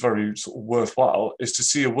one that's very sort of worthwhile, is to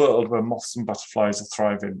see a world where moths and butterflies are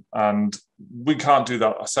thriving. And we can't do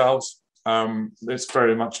that ourselves. It's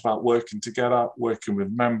very much about working together, working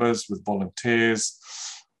with members, with volunteers,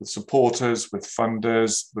 supporters, with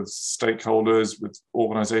funders, with stakeholders, with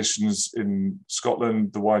organisations in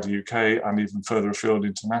Scotland, the wider UK, and even further afield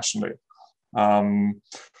internationally.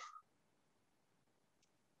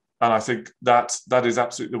 And I think that is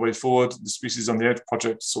absolutely the way forward. The Species on the Edge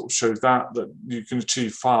project sort of shows that you can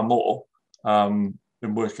achieve far more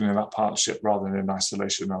in working in that partnership rather than in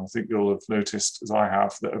isolation. And I think you'll have noticed, as I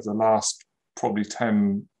have, that over the last probably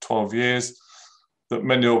 10, 12 years, that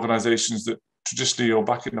many organisations that traditionally or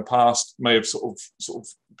back in the past may have sort of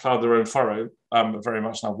ploughed their own furrow, are very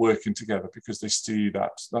much now working together because they see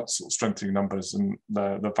that sort of strengthening numbers and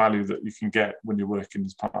the value that you can get when you're working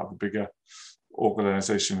as part of a bigger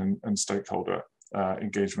organisation and stakeholder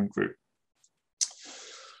engagement group.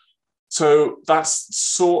 So that's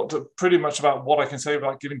sort of pretty much about what I can say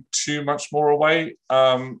without giving too much more away.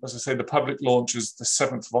 As I say, the public launch is the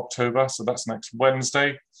 7th of October, so that's next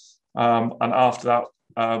Wednesday. And after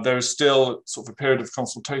that, there is still sort of a period of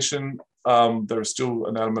consultation. There is still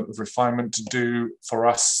an element of refinement to do for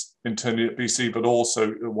us internally at BC, but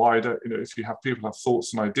also wider. If you have people have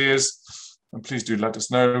thoughts and ideas, and please do let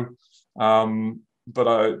us know.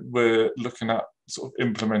 But we're looking at sort of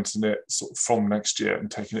implementing it sort of from next year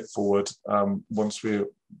and taking it forward once we're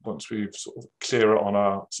sort of clearer on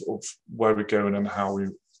our sort of where we're going and how we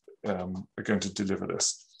are going to deliver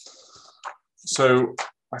this. So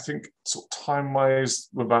I think sort of time-wise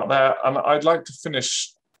we're about there, and I'd like to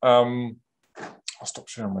finish. I'll stop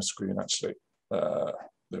sharing my screen actually. There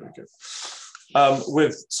we go.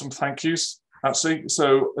 With some thank yous actually.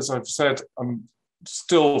 So as I've said, I'm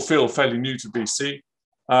still feel fairly new to BC.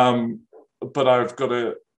 But I've got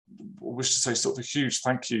to wish to say sort of a huge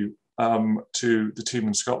thank you to the team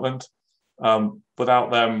in Scotland.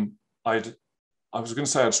 Without them, I was going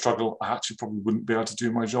to say I'd struggle. I actually probably wouldn't be able to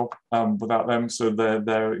do my job without them. So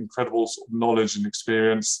their incredible sort of knowledge and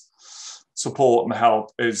experience, support and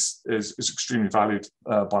help is extremely valued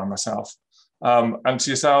by myself. And to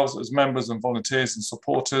yourselves as members and volunteers and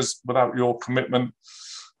supporters, without your commitment,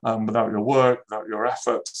 without your work, without your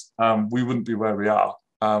efforts, we wouldn't be where we are.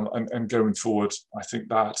 And going forward, I think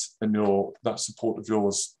that and that support of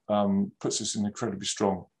yours puts us in an incredibly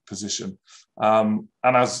strong position. And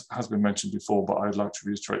as has been mentioned before, but I'd like to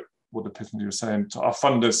reiterate what Epiphany was saying, to our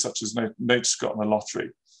funders such as Nature Scotland and the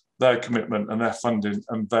Lottery, their commitment and their funding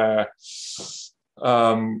and their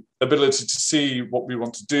ability to see what we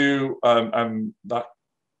want to do and that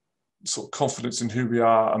sort of confidence in who we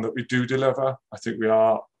are and that we do deliver. I think we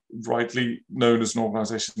are rightly known as an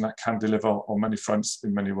organisation that can deliver on many fronts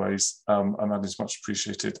in many ways, and that is much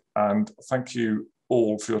appreciated. And thank you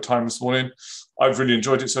all for your time this morning. I've really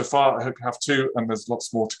enjoyed it so far. I hope you have too, and there's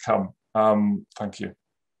lots more to come. Thank you.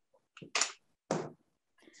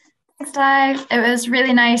 Thanks, Di. It was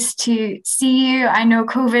really nice to see you. I know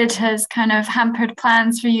COVID has kind of hampered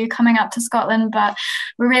plans for you coming up to Scotland, but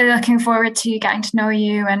we're really looking forward to getting to know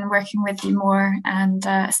you and working with you more, and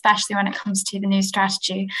especially when it comes to the new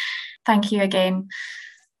strategy. Thank you again.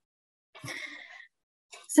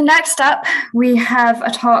 So next up, we have a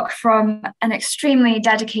talk from an extremely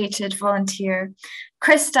dedicated volunteer,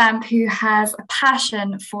 Chris Stamp, who has a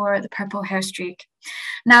passion for the Purple Hairstreak.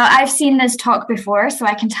 Now, I've seen this talk before, so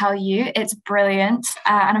I can tell you it's brilliant,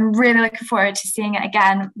 and I'm really looking forward to seeing it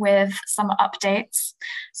again with some updates.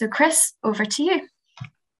 So Chris, over to you.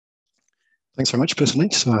 Thanks very much, Epiphany.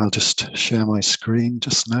 So I'll just share my screen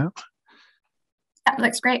just now. That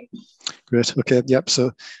looks great. Great. Okay. Yep.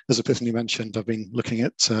 So as Epiphany mentioned, I've been looking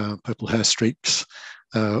at purple hair streaks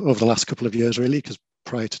over the last couple of years, really, because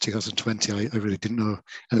prior to 2020, I really didn't know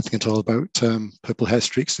anything at all about purple hair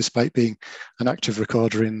streaks, despite being an active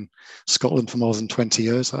recorder in Scotland for more than 20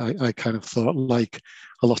 years. I kind of thought, like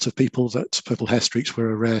a lot of people, that purple hair streaks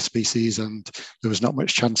were a rare species and there was not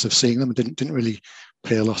much chance of seeing them. I didn't really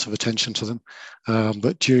pay a lot of attention to them.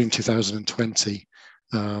 But during 2020,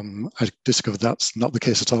 I discovered that's not the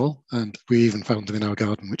case at all, and we even found them in our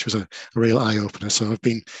garden, which was a real eye-opener. So I've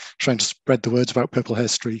been trying to spread the words about purple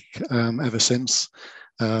hairstreak ever since,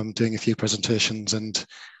 doing a few presentations and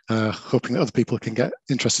hoping that other people can get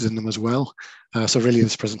interested in them as well. So really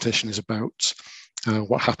this presentation is about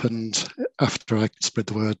what happened after I spread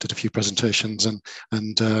the word, did a few presentations and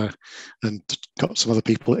got some other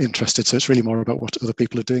people interested. So it's really more about what other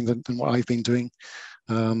people are doing than what I've been doing.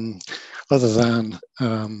 Other than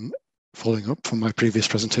following up from my previous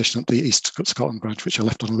presentation at the East Scotland branch, which I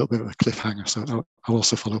left on a little bit of a cliffhanger, so I'll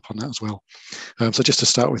also follow up on that as well. So just to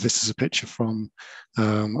start with, this is a picture from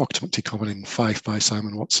Octomukty Common in Fife by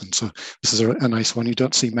Simon Watson. So this is a nice one. You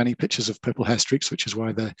don't see many pictures of purple hairstreaks, which is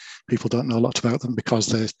why people don't know a lot about them, because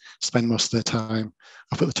they spend most of their time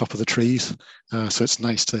up at the top of the trees. So it's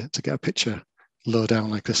nice to get a picture low down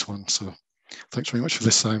like this one. So thanks very much for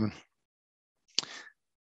this, Simon.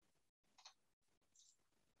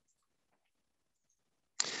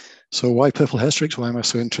 So why purple hairstreaks? Why am I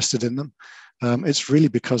so interested in them? It's really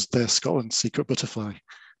because they're Scotland's secret butterfly.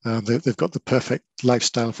 They've got the perfect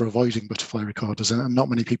lifestyle for avoiding butterfly recorders, and not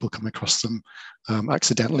many people come across them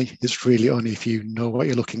accidentally. It's really only if you know what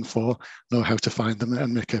you're looking for, know how to find them,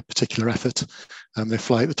 and make a particular effort. They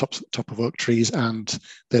fly at the top of oak trees, and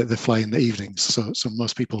they fly in the evenings. So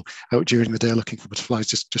most people out during the day looking for butterflies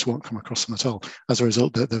just won't come across them at all. As a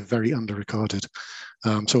result, they're very under-recorded.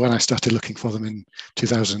 So when I started looking for them in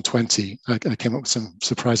 2020, I came up with some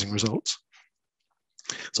surprising results.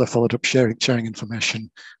 So I followed up sharing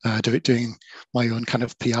information, doing my own kind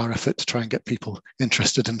of PR effort to try and get people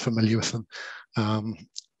interested and familiar with them.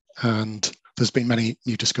 And there's been many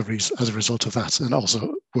new discoveries as a result of that, and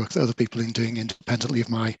also work that other people are doing independently of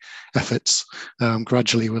my efforts.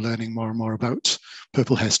 Gradually, we're learning more and more about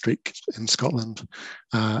purple hairstreak in Scotland.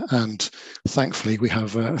 And thankfully, we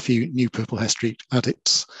have a few new purple hairstreak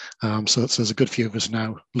addicts. So there's a good few of us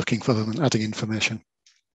now looking for them and adding information.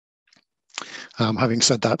 Having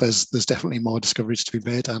said that, there's definitely more discoveries to be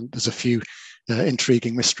made, and there's a few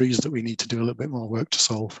intriguing mysteries that we need to do a little bit more work to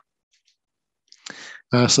solve.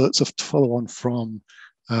 So to follow on from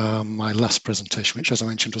my last presentation, which, as I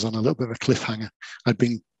mentioned, was on a little bit of a cliffhanger. I'd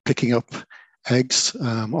been picking up eggs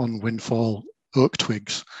on windfall oak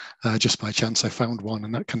twigs. Just by chance, I found one,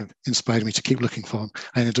 and that kind of inspired me to keep looking for them.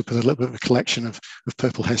 I ended up with a little bit of a collection of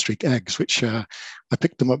purple hairstreak eggs, which I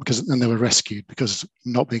picked them up because, and they were rescued because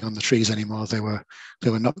not being on the trees anymore, they were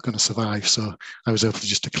not going to survive. So I was able to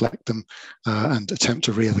just to collect them and attempt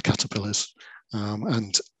to rear the caterpillars.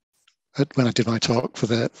 And when I did my talk for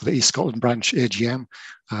the East Scotland branch AGM,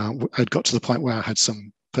 I'd got to the point where I had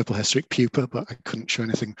some purple hairstreak pupa, but I couldn't show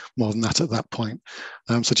anything more than that at that point.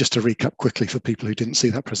 So just to recap quickly for people who didn't see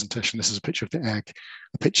that presentation, this is a picture of the egg,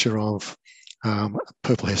 a picture of a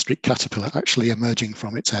purple hairstreak caterpillar actually emerging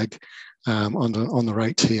from its egg. On the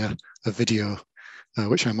right here, a video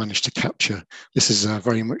which I managed to capture. This is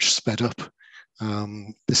very much sped up.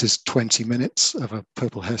 This is 20 minutes of a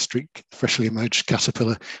purple hairstreak freshly emerged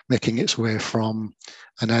caterpillar making its way from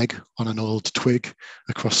an egg on an old twig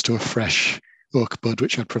across to a fresh oak bud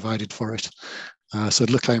which I'd provided for it. So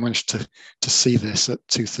luckily I managed to see this at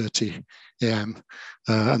 2:30 a.m.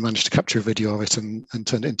 And managed to capture a video of it and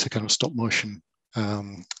turn it into kind of stop motion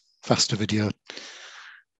faster video.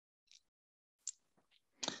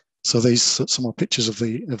 So these some more pictures of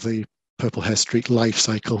the purple hairstreak life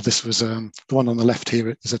cycle. This was the one on the left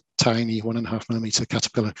here is a tiny 1.5mm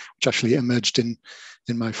caterpillar, which actually emerged in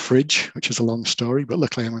my fridge, which is a long story, but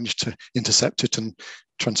luckily I managed to intercept it and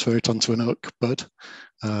transfer it onto an oak bud.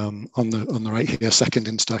 On the right here, second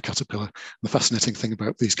instar caterpillar. And the fascinating thing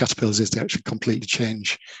about these caterpillars is they actually completely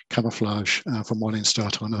change camouflage from one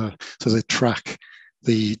instar to another. So they track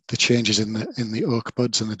the changes in the oak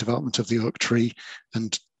buds and the development of the oak tree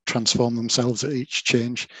and transform themselves at each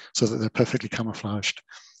change so that they're perfectly camouflaged,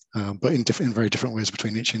 but in very different ways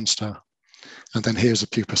between each instar. And then here's a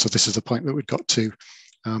pupa. So this is the point that we'd got to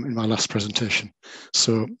in my last presentation.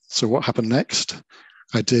 So what happened next?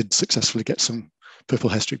 I did successfully get some purple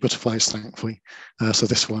hairstreak butterflies, thankfully. So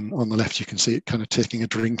this one on the left, you can see it kind of taking a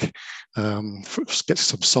drink, gets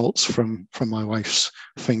some salts from my wife's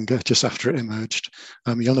finger just after it emerged.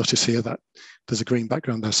 You'll notice here that there's a green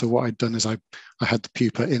background there. So what I'd done is I had the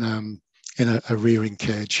pupa in a rearing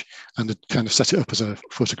cage and had kind of set it up as a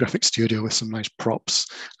photographic studio with some nice props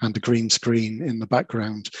and a green screen in the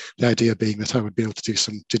background. The idea being that I would be able to do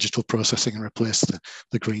some digital processing and replace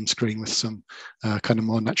the green screen with some kind of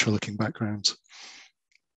more natural looking backgrounds.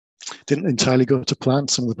 Didn't entirely go to plan.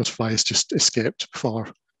 Some of the butterflies just escaped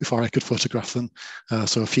before I could photograph them.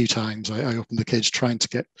 So a few times I opened the cage trying to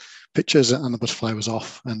get pictures and the butterfly was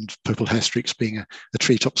off, and purple hairstreaks being a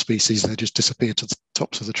treetop species, they just disappeared to the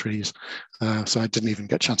tops of the trees. So I didn't even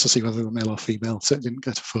get a chance to see whether they were male or female, so I didn't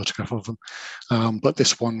get a photograph of them. But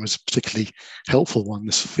this one was a particularly helpful one,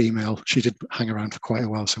 this female. She did hang around for quite a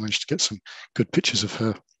while, so I managed to get some good pictures of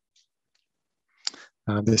her.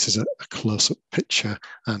 This is a close-up picture,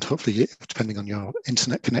 and hopefully, depending on your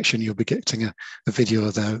internet connection, you'll be getting a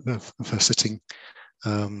video there of her sitting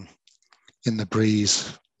in the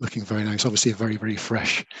breeze, looking very nice. Obviously, a very, very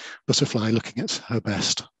fresh butterfly, looking at her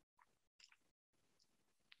best.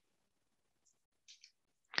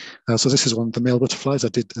 So this is one of the male butterflies. I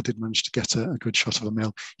did manage to get a good shot of a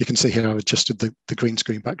male. You can see here I've adjusted the green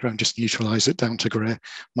screen background, just neutralize it down to grey.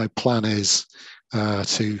 My plan is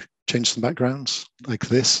to change some backgrounds like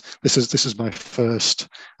this. This is my first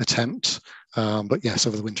attempt, but yes,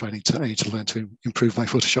 over the winter I need to learn to improve my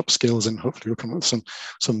Photoshop skills, and hopefully we'll come up with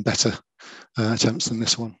some better attempts than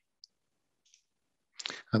this one.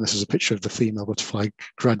 And this is a picture of the female butterfly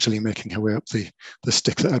gradually making her way up the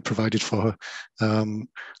stick that I'd provided for her.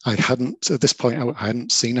 I hadn't, at this point, I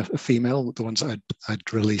hadn't seen a female. The ones that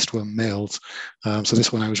I'd released were males. So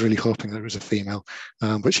this one I was really hoping there was a female,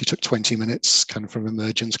 but she took 20 minutes kind of from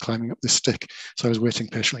emergence climbing up this stick. So I was waiting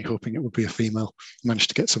patiently, hoping it would be a female. Managed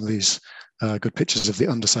to get some of these good pictures of the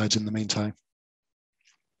undersides in the meantime.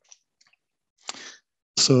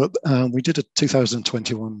 So we did a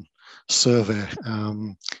 2021 survey.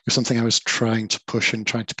 It was something I was trying to push and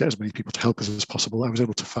trying to get as many people to help us as possible. I was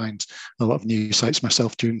able to find a lot of new sites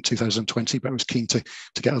myself during 2020, but I was keen to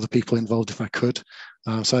get other people involved if I could.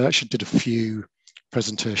 So I actually did a few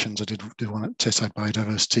presentations. I did one at Tayside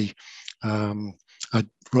Biodiversity. I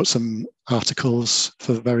wrote some articles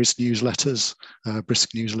for various newsletters,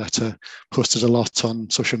 Brisk newsletter, posted a lot on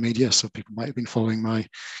social media, so people might have been following my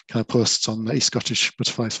kind of posts on the East Scottish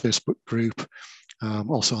Butterflies Facebook group,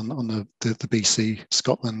 also on the BC,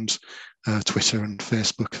 Scotland, Twitter and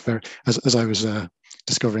Facebook. As I was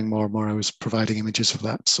discovering more and more, I was providing images of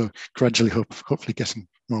that, so gradually hopefully getting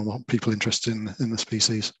more and more people interested in the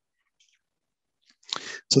species.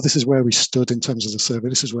 So this is where we stood in terms of the survey.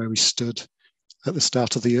 This is where we stood at the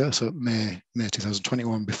start of the year, so May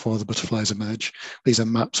 2021, before the butterflies emerge. These are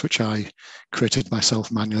maps which I created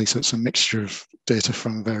myself manually, so it's a mixture of data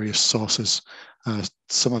from various sources.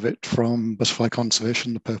 Some of it from butterfly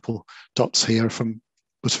conservation, the purple dots here from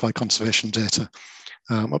butterfly conservation data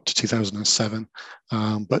up to 2007.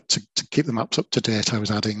 But to keep the maps up to date, I was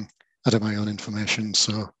adding my own information.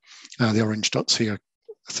 So the orange dots here,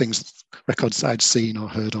 records that I'd seen or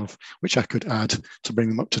heard of, which I could add to bring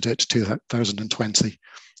them up to date to 2020.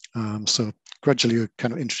 So gradually we're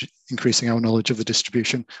kind of increasing our knowledge of the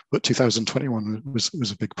distribution, but 2021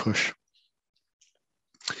 was a big push.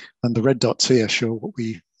 And the red dots here show what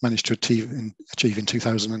we managed to achieve in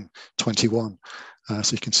 2021.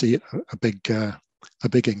 So you can see a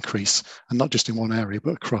big increase, and not just in one area,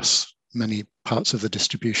 but across many parts of the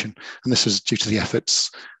distribution. And this was due to the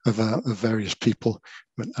efforts of various people.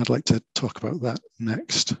 But I'd like to talk about that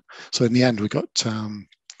next. So in the end, we got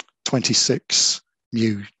 26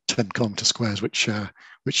 new 10-kilometre squares, which yeah,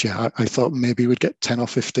 I thought maybe we'd get 10 or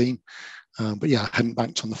 15. But yeah, I hadn't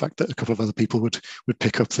banked on the fact that a couple of other people would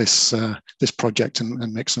pick up this project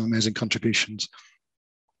and make some amazing contributions.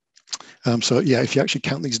 So yeah, if you actually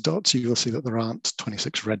count these dots, you will see that there aren't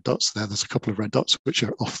 26 red dots there. There's a couple of red dots which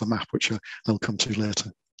are off the map, which I'll come to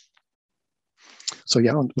later. So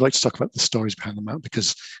yeah, I'd like to talk about the stories behind the map,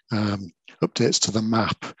 because updates to the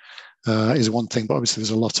map is one thing, but obviously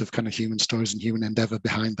there's a lot of kind of human stories and human endeavour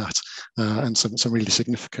behind that, and some really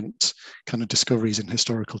significant kind of discoveries in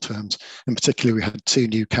historical terms. In particular, we had 2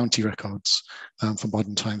 new county records from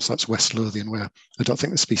modern times. So that's West Lothian, where I don't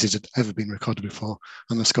think the species had ever been recorded before,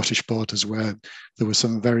 and the Scottish borders, where there were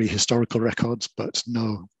some very historical records, but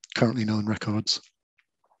no currently known records.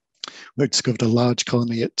 We discovered a large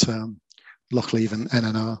colony at Lochleven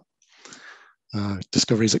and NNR,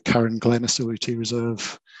 discoveries at Carron Glen, a Silverty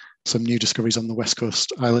Reserve, some new discoveries on the West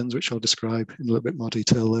Coast Islands, which I'll describe in a little bit more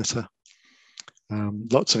detail later.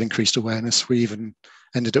 Lots of increased awareness. We even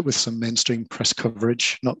ended up with some mainstream press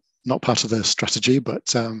coverage, not part of the strategy,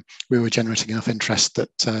 but we were generating enough interest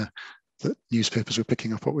that newspapers were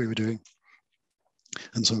picking up what we were doing,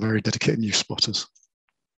 and some very dedicated news spotters.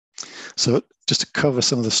 So just to cover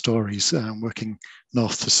some of the stories, working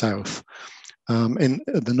north to south, in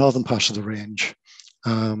the northern part of the range,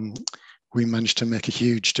 we managed to make a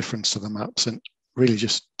huge difference to the maps, and really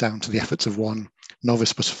just down to the efforts of one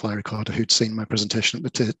novice butterfly recorder who'd seen my presentation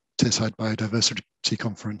at the Tayside Biodiversity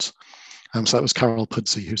Conference. So that was Carol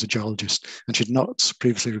Pudsey, who's a geologist, and she'd not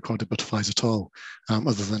previously recorded butterflies at all,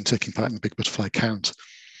 other than taking part in the big butterfly count.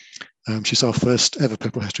 She saw first ever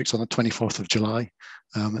purple hairstreaks on the 24th of July,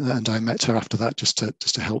 and I met her after that just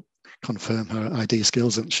to help confirm her ID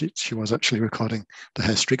skills, and she was actually recording the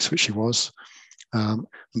hairstreaks, which she was. And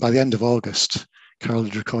by the end of August, Carol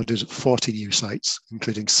had recorded 40 new sites,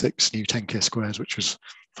 including 6 new 10K squares, which was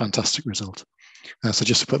a fantastic result. So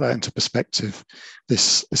just to put that into perspective,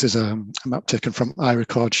 this is a map taken from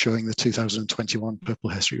iRecord showing the 2021 purple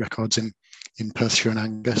hairstreak records in Perthshire and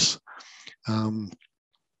Angus. So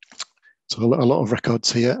a lot of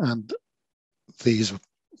records here, and these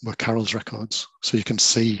were Carol's records. So you can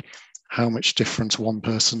see how much difference one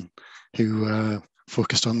person who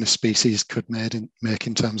focused on this species could make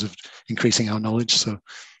in terms of increasing our knowledge. So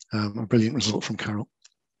a brilliant result from Carol.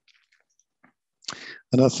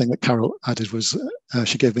 Another thing that Carol added was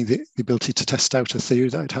she gave me the ability to test out a theory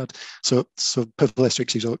that I'd had. So purple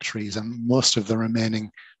hairstreaks use oak trees, and most of the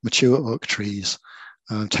remaining mature oak trees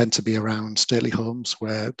tend to be around stately homes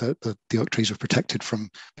where the oak trees were protected from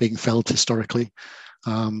being felled historically.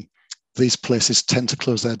 These places tend to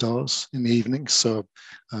close their doors in the evening, so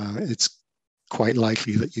it's quite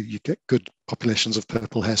likely that you get good populations of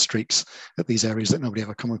purple hairstreaks at these areas that nobody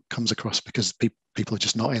ever comes across because people are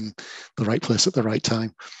just not in the right place at the right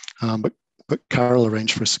time. But Carol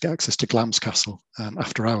arranged for us to get access to Glam's Castle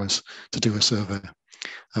after hours to do a survey.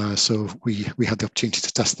 So we had the opportunity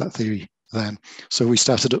to test that theory then. So we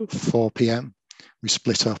started at 4 p.m. We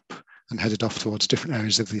split up and headed off towards different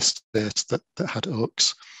areas of the estate that had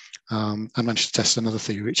oaks. And managed to test another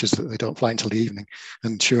theory, which is that they don't fly until the evening.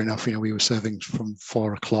 And sure enough, we were serving from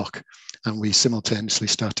 4 o'clock, and we simultaneously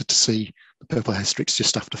started to see the purple hairstreaks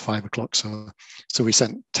just after 5 o'clock. So we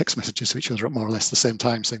sent text messages to each other at more or less the same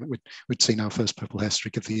time, saying that we'd seen our first purple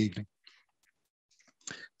hairstreak of the evening.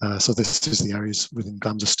 So this is the areas within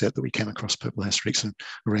Glam's estate that we came across purple hairstreaks in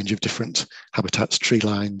a range of different habitats, tree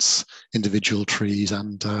lines, individual trees,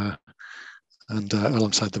 and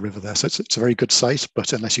alongside the river there. So it's a very good site,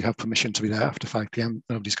 but unless you have permission to be there after 5 p.m,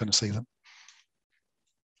 nobody's going to see them.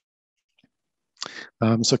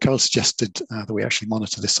 So Carol suggested that we actually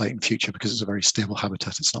monitor this site in future because it's a very stable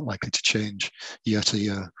habitat. It's not likely to change year to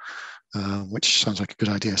year, which sounds like a good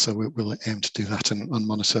idea. So we'll aim to do that and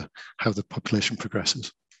monitor how the population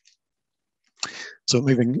progresses. So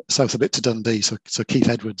moving south a bit to Dundee, so Keith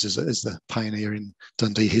Edwards is the pioneer in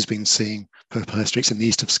Dundee. He's been seeing purple hairstreaks in the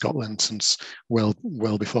east of Scotland since well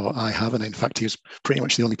before I have, and in fact he was pretty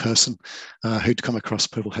much the only person who'd come across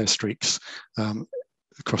purple hairstreaks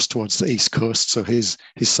across towards the east coast. So his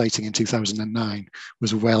sighting in 2009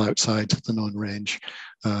 was well outside the known range.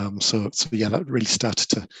 So yeah, that really started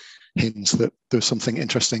to hint that there was something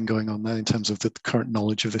interesting going on there in terms of the current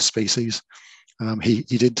knowledge of this species. He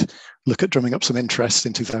did look at drumming up some interest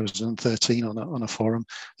in 2013 on a forum.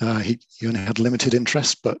 He only had limited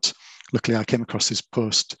interest, but luckily I came across his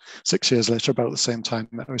post 6 years later, about the same time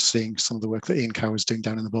that I was seeing some of the work that Ian Cow was doing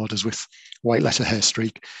down in the borders with white letter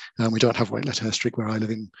hairstreak. We don't have white letter hairstreak where I live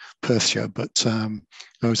in Perthshire, but I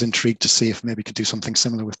was intrigued to see if maybe we could do something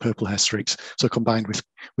similar with purple hairstreaks. So combined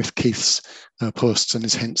with Keith's posts and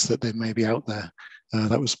his hints that they may be out there,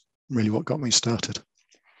 that was really what got me started.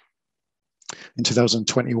 In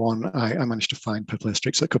 2021, I managed to find purple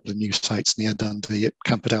hairstreaks at a couple of new sites near Dundee at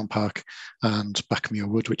Camperdown Park and Backmuir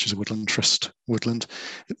Wood, which is a woodland trust woodland.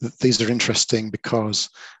 These are interesting because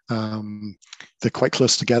they're quite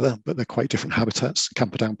close together, but they're quite different habitats.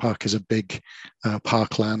 Camperdown Park is a big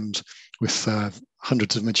parkland with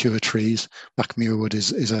hundreds of mature trees. Backmuir Wood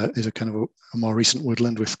is a kind of a more recent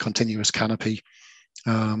woodland with continuous canopy.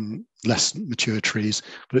 Less mature trees,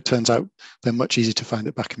 but it turns out they're much easier to find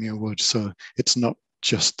at Backmuir Wood. So it's not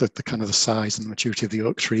just the kind of the size and the maturity of the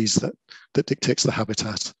oak trees that dictates the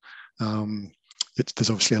habitat. There's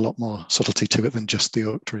obviously a lot more subtlety to it than just the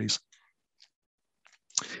oak trees.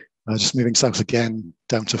 Just moving south again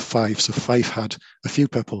down to Fife. So Fife had a few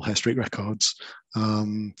purple hairstreak records.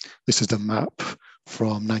 This is the map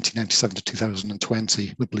from 1997 to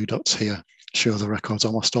 2020. The blue dots here show the records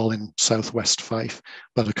almost all in southwest Fife,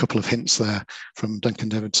 but a couple of hints there from Duncan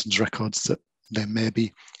Davidson's records that there may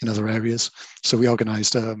be in other areas. So we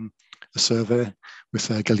organised a survey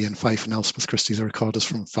with Gillian Fife and Elspeth Christie, the recorders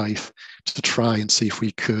from Fife, to try and see if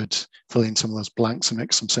we could fill in some of those blanks and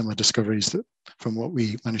make some similar discoveries from what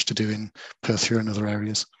we managed to do in Perthshire and other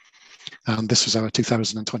areas. And this was our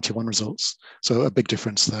 2021 results. So a big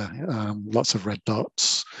difference there. Lots of red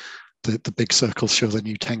dots. The big circles show the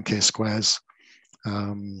new 10K squares.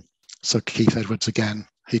 So Keith Edwards, again,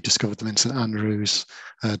 he discovered them in St Andrews.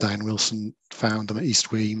 Diane Wilson found them at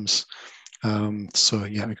East Weems. So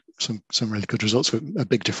yeah, some really good results with a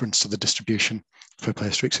big difference to the distribution for purple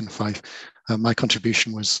hairstreaks in Fife. My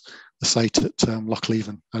contribution was the site at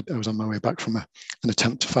Cleawing. I was on my way back from an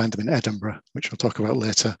attempt to find them in Edinburgh, which we'll talk about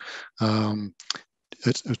later.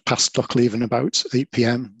 It passed Cleawing about 8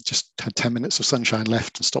 p.m, just had 10 minutes of sunshine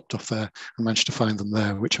left and stopped off there and managed to find them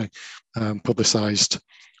there, which I publicised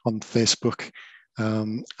on Facebook.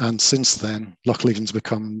 And since then, Cleawing's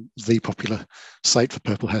become the popular site for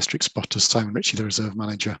purple hairstreak spotters. Simon Ritchie, the reserve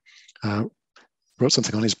manager, wrote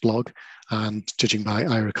something on his blog, and judging by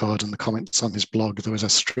iRecord and the comments on his blog, there was a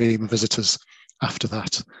stream of visitors after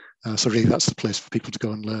that. So really that's the place for people to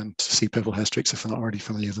go and learn to see purple hairstreaks if they're not already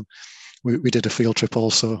familiar with them. We did a field trip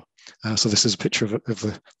also. So this is a picture of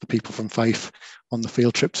the people from Fife on the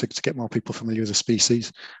field trip to get more people familiar with the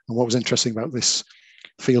species. And what was interesting about this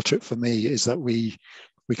field trip for me is that we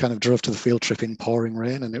we kind of drove to the field trip in pouring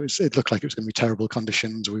rain, and it looked like it was going to be terrible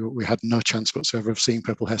conditions. We had no chance whatsoever of seeing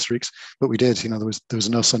purple hairstreaks, but we did. There was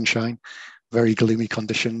no sunshine, very gloomy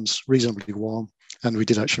conditions, reasonably warm, and we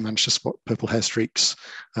did actually manage to spot purple hairstreaks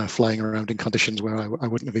flying around in conditions where I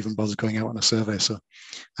wouldn't have even bothered going out on a survey. So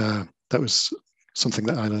that was something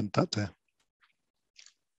that I learned that day.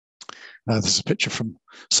 This is a picture from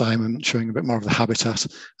Simon showing a bit more of the habitat,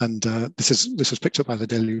 and this was picked up by the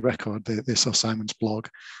Daily Record. They saw Simon's blog,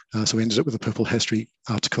 so we ended up with a purple hairstreak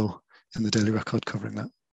article in the Daily Record covering that.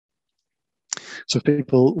 So if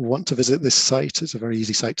people want to visit this site, it's a very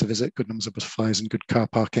easy site to visit, good numbers of butterflies and good car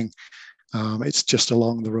parking. It's just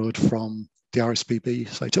along the road from the RSPB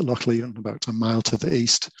site at Cleawing, about a mile to the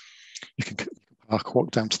east. You can park,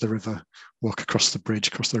 walk down to the river, walk across the bridge,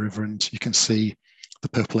 across the river, and you can see the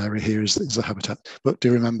purple area here is the habitat. But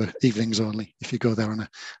do remember, evenings only. If you go there on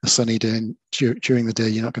a sunny day and during the day,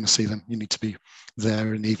 you're not going to see them. You need to be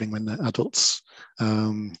there in the evening when the adults,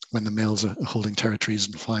 when the males are holding territories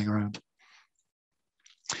and flying around.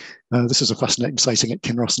 This is a fascinating sighting at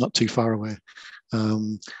Kinross, not too far away.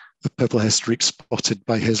 The purple hairstreak spotted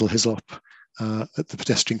by Hazel Hislop at the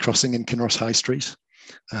pedestrian crossing in Kinross High Street,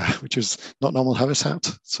 which is not normal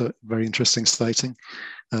habitat. So very interesting sighting.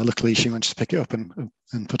 Luckily, she managed to pick it up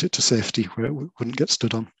and put it to safety where it wouldn't get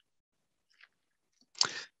stood on.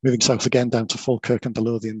 Moving south again down to Falkirk and the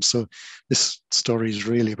Lothian. So this story is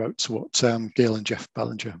really about what Gail and Jeff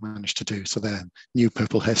Ballinger managed to do. So they're new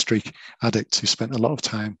purple hairstreak addicts who spent a lot of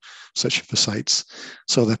time searching for sites.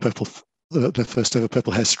 So their first ever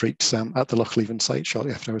purple hairstreaks at the Lochleven site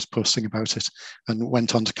shortly after I was posting about it, and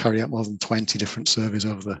went on to carry out more than 20 different surveys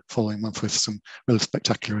over the following month with some really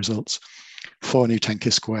spectacular results. 4 new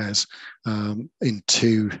 10K squares in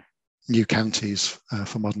 2 new counties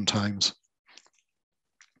for modern times.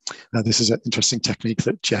 This is an interesting technique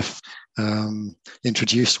that Jeff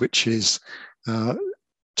introduced, which is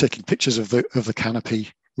taking pictures of the canopy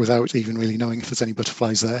without even really knowing if there's any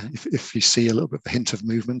butterflies there. If you see a little bit of a hint of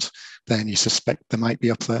movement, then you suspect they might be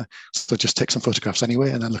up there. So just take some photographs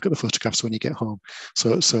anyway, and then look at the photographs when you get home.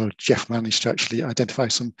 So Jeff managed to actually identify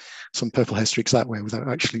some purple hairstreaks that way without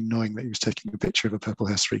actually knowing that he was taking a picture of a purple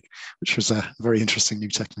hairstreak, which was a very interesting new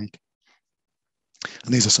technique.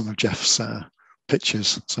 And these are some of Jeff's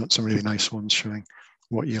pictures, so some really nice ones showing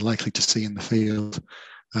what you're likely to see in the field.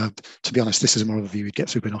 To be honest, this is more of a view you'd get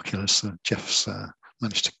through binoculars, so Jeff's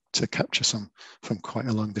managed to capture some from quite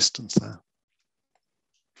a long distance there.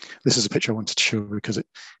 This is a picture I wanted to show because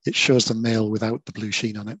it shows the male without the blue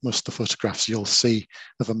sheen on it. Most of the photographs you'll see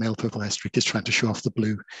of a male purple hairstreak is trying to show off the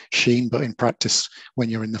blue sheen, but in practice, when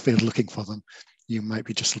you're in the field looking for them, you might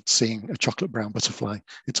be just seeing a chocolate brown butterfly.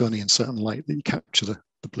 It's only in certain light that you capture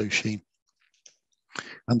the blue sheen.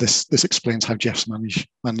 And this explains how Jeff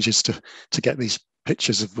manages to get these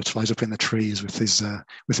pictures of butterflies up in the trees with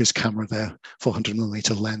his camera there,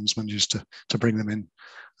 400mm lens, manages to bring them in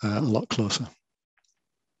a lot closer.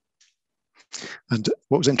 And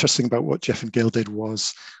what was interesting about what Jeff and Gail did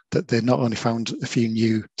was that they not only found a few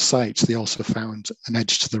new sites, they also found an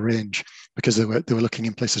edge to the range, because they were looking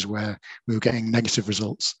in places where we were getting negative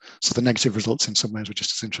results. So the negative results in some ways were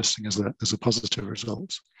just as interesting as the positive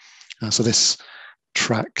results. So this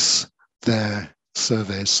tracks their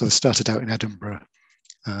surveys. So they started out in Edinburgh,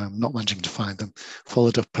 not managing to find them,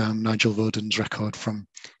 followed up Nigel Voaden's record from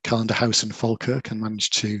Callender House in Falkirk and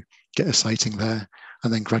managed to get a sighting there,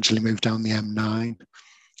 and then gradually moved down the M9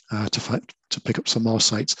 to pick up some more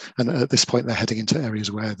sites. And at this point, they're heading into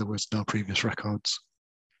areas where there was no previous records.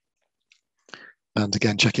 And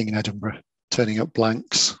again, checking in Edinburgh, turning up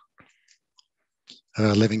blanks,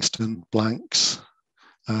 Livingston blanks,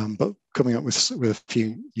 but coming up with a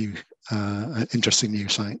few new interesting new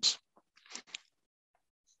sites.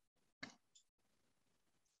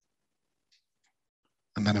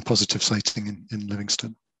 And then a positive sighting in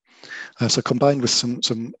Livingston. So combined with some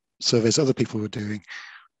surveys other people were doing,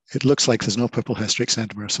 it looks like there's no purple hairstreaks in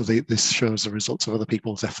Edinburgh. So this shows the results of other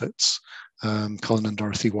people's efforts. Colin and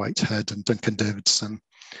Dorothy Whitehead and Duncan Davidson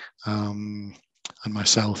and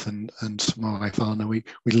myself and my wife Anna, we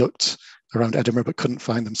looked around Edinburgh but couldn't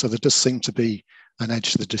find them. So there does seem to be an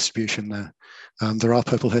edge to the distribution there. There are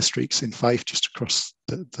purple hairstreaks in Fife just across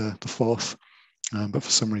the Forth, but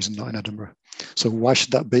for some reason not in Edinburgh. So why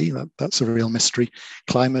should that be? That's a real mystery.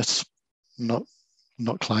 Climate, not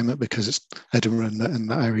climate, because it's Edinburgh and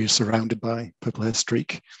that area is surrounded by purple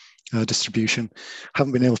hairstreak distribution.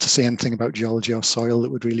 Haven't been able to see anything about geology or soil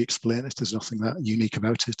that would really explain it. There's nothing that unique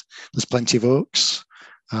about it. There's plenty of oaks,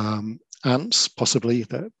 ants, possibly,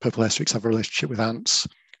 that purple hairstreaks have a relationship with ants,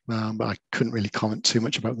 but I couldn't really comment too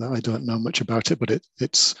much about that. I don't know much about it, but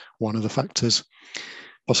it's one of the factors.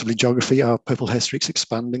 Possibly geography. Are purple hairstreaks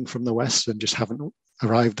expanding from the west and just haven't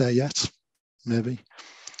arrived there yet? Maybe.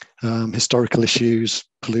 Historical issues,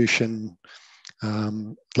 pollution,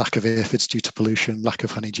 lack of aphids due to pollution, lack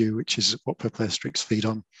of honeydew, which is what purple hairstreaks feed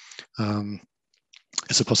on.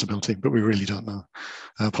 It's a possibility, but we really don't know.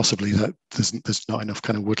 Possibly that there's not enough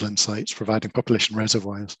kind of woodland sites providing population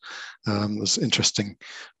reservoirs. There's interesting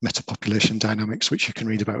metapopulation dynamics, which you can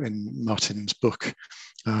read about in Martin's book,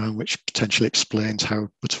 which potentially explains how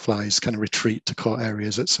butterflies kind of retreat to core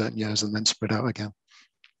areas at certain years and then spread out again.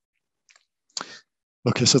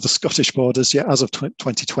 Okay, so the Scottish borders, yeah, as of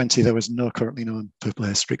 2020, there was no currently known purple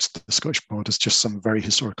hairstreaks to the Scottish borders, just some very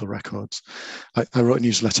historical records. I wrote a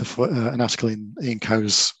newsletter for an article in Ian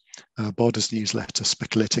Cow's Borders newsletter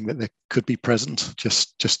speculating that they could be present,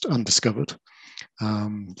 just undiscovered.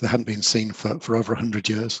 They hadn't been seen for over 100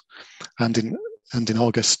 years. And in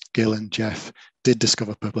August, Gil and Jeff did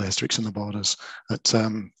discover purple hairstreaks in the borders at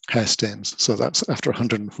Hairstains. So that's after a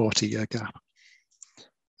 140-year gap.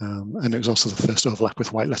 And it was also the first overlap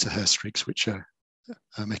with white letter hairstreaks, which are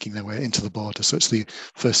making their way into the border. So it's the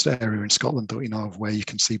first area in Scotland that we know of where you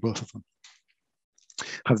can see both of them.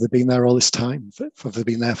 Have they been there all this time? Have they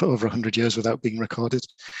been there for over 100 years without being recorded?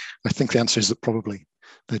 I think the answer is that probably.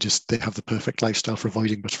 They have the perfect lifestyle for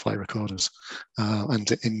avoiding butterfly recorders.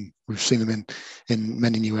 And we've seen them in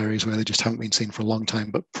many new areas where they just haven't been seen for a long time,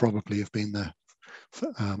 but probably have been there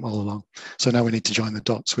all along. So now we need to join the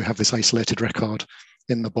dots. We have this isolated record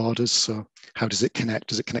in the borders. So how does it connect?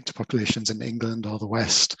 Does it connect to populations in England or the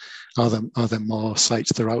West? Are there more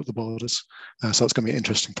sites throughout the borders? So it's going to be an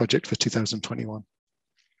interesting project for 2021.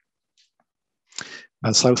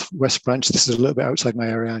 Southwest branch, this is a little bit outside my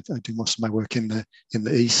area. I do most of my work in the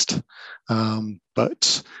east,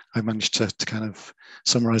 but I managed to kind of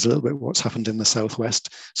summarize a little bit what's happened in the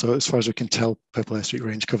southwest. So as far as we can tell, purple hairstreak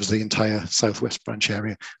range covers the entire southwest branch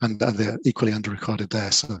area, and they're equally under-recorded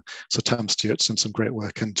there. So Tam Stewart's done some great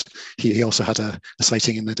work, and he also had a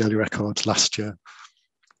sighting in the Daily Record last year.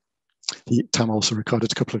 Tam also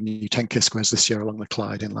recorded a couple of new 10K squares this year along the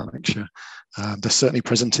Clyde in Lanarkshire. They're certainly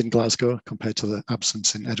present in Glasgow compared to the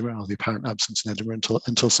absence in Edinburgh, or the apparent absence in Edinburgh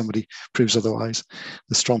until somebody proves otherwise.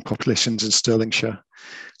 The strong populations in Stirlingshire.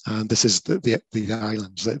 And this is the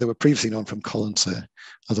islands. They were previously known from Colonsay,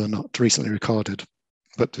 although not recently recorded,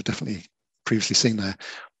 but they're definitely previously seen there.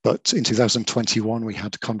 But in 2021, we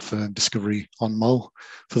had confirmed discovery on Mull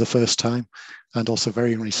for the first time, and also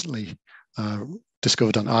very recently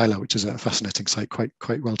discovered on Isla, which is a fascinating site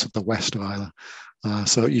quite well to the west of Isla.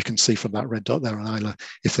 So you can see from that red dot there on Isla,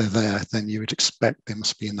 if they're there, then you would expect they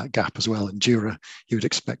must be in that gap as well. In Jura, you would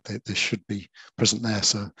expect that they should be present there.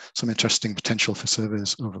 So some interesting potential for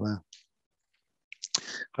surveys over there.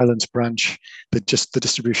 Highlands branch, the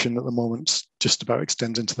distribution at the moment just about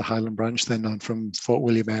extends into the Highland branch. They're known from Fort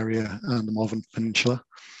William area and the Morven Peninsula.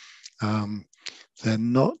 They're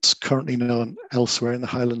not currently known elsewhere in the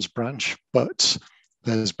Highlands branch, but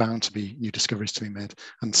there's bound to be new discoveries to be made.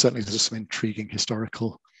 And certainly there's some intriguing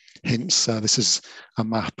historical hints. This is a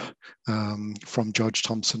map from George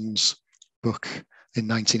Thompson's book in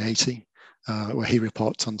 1980, where he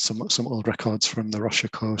reports on some old records from the Rocha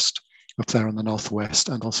coast up there on the northwest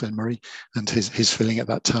and also in Murray. And his feeling at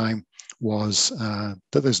that time was that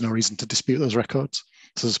there's no reason to dispute those records.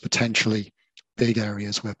 So there's potentially big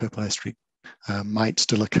areas where purple hairstreak might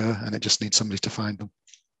still occur, and it just needs somebody to find them.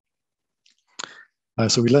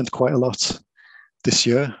 So we learned quite a lot this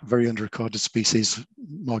year. Very under-recorded species,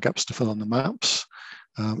 more gaps to fill on the maps.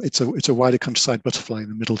 It's a wider countryside butterfly in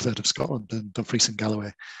the middle third of Scotland and Dumfries and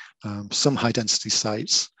Galloway. Some high-density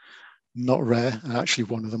sites, not rare, and actually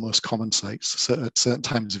one of the most common sites. So at certain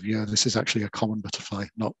times of year, this is actually a common butterfly,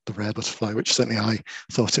 not the rare butterfly, which certainly I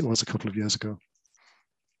thought it was a couple of years ago.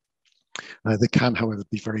 They can, however,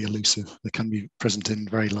 be very elusive. They can be present in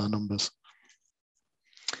very low numbers.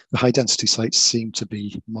 The high density sites seem to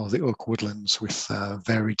be more the oak woodlands with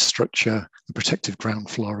varied structure and protective ground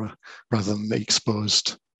flora rather than the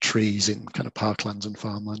exposed trees in kind of parklands and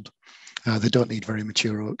farmland. They don't need very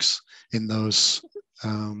mature oaks in those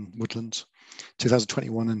woodlands.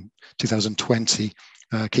 2021 and 2020,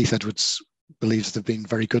 Keith Edwards believes they've been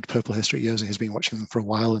very good purple hairstreak years, and he's been watching them for a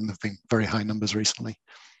while, and they've been very high numbers recently.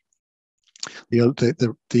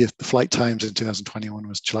 The flight times in 2021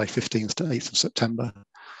 was July 15th to 8th of September.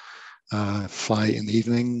 Fly in the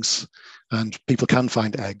evenings, and people can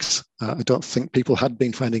find eggs. I don't think people had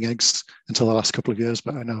been finding eggs until the last couple of years,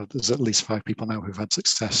 but I know there's at least 5 people now who've had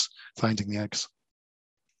success finding the eggs.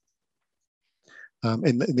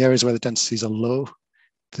 In the areas where the densities are low,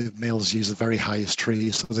 the males use the very highest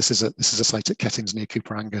trees. So this is a site at Kettings near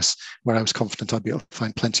Cooper Angus, where I was confident I'd be able to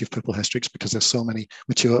find plenty of purple hairstreaks because there's so many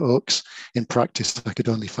mature oaks. In practice, I could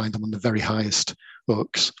only find them on the very highest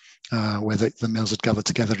oaks, where the males had gathered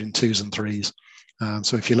together in 2s and 3s.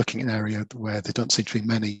 So if you're looking at an area where there don't seem to be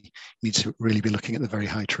many, you need to really be looking at the very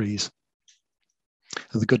high trees.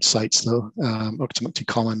 And the good sites though, Octomukty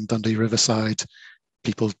Common, Dundee Riverside,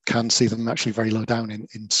 people can see them actually very low down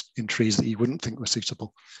in trees that you wouldn't think were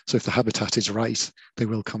suitable. So if the habitat is right, they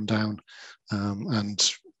will come down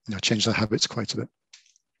and change their habits quite a bit.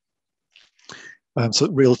 So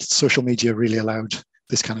real social media really allowed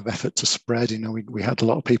this kind of effort to spread. We had a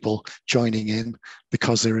lot of people joining in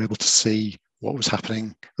because they were able to see what was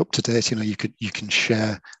happening up to date. You can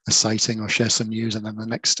share a sighting or share some news, and then the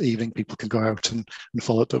next evening people can go out and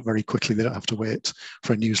follow it up very quickly. They don't have to wait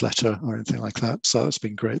for a newsletter or anything like that. So it's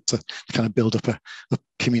been great to kind of build up a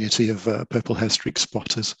community of purple hairstreak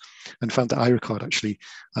spotters. And found that iRecord actually,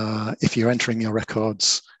 if you're entering your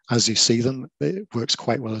records as you see them, it works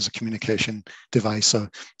quite well as a communication device. So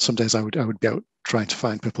some days I would be out trying to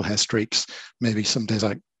find purple hairstreaks. Maybe some days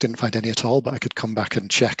I didn't find any at all, but I could come back and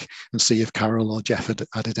check and see if Carol or Jeff had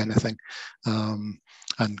added anything,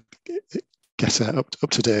 and get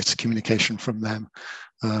up-to-date communication from them,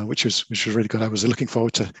 which was really good. I was looking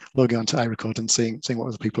forward to logging onto iRecord and seeing what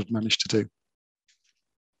other people had managed to do.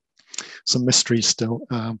 Some mysteries still.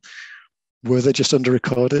 Were they just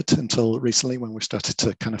under-recorded until recently when we started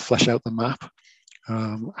to kind of flesh out the map?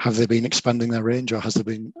 Have they been expanding their range, or has there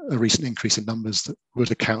been a recent increase in numbers that would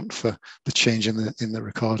account for the change in the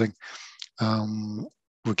recording?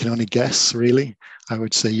 We can only guess, really. I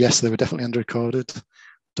would say yes, they were definitely under-recorded.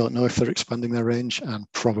 Don't know if they're expanding their range,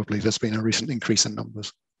 and probably there's been a recent increase in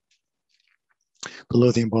numbers. The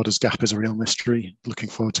Lothian Borders Gap is a real mystery. Looking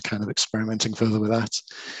forward to kind of experimenting further with that.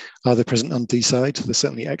 Are they present on Deeside? They're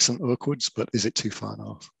certainly excellent oak woods, but is it too far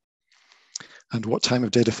north? And what time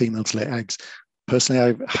of day do females lay eggs? Personally,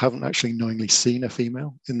 I haven't actually knowingly seen a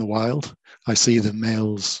female in the wild. I see the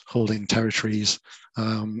males holding territories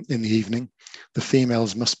in the evening. The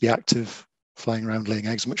females must be active, flying around laying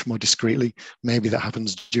eggs much more discreetly. Maybe that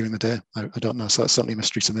happens during the day. I don't know, so that's certainly a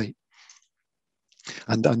mystery to me.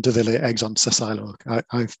 And do they lay eggs on sessile oak?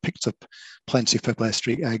 I've picked up plenty of purple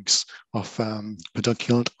hairstreak eggs off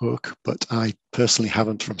pedunculate oak, but I personally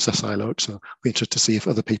haven't from sessile oak, so I'll be interested to see if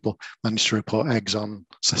other people manage to report eggs on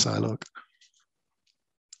sessile oak.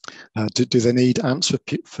 Do they need ants for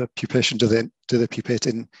pupation? Do they pupate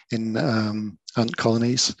in ant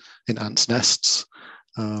colonies, in ants' nests?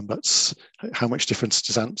 That's how much difference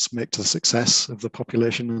does ants make to the success of the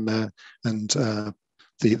population and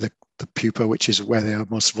the pupa, which is where they are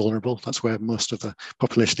most vulnerable. That's where most of the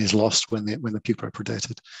population is lost when the pupa are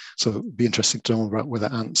predated. So it'd be interesting to know about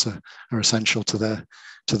whether ants are essential to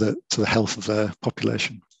the health of their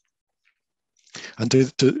population. And do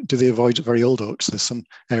they avoid very old oaks? There's some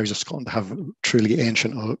areas of Scotland that have truly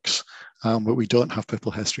ancient oaks, but we don't have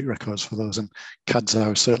purple hairstreak records for those. And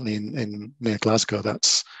Cadzow, certainly in near Glasgow,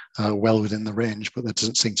 that's well within the range, but there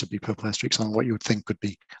doesn't seem to be purple hairstreaks on what you would think would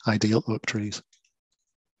be ideal oak trees.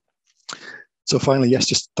 So finally, yes,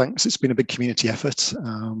 just thanks. It's been a big community effort.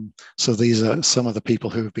 So these are some of the people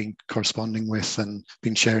who have been corresponding with and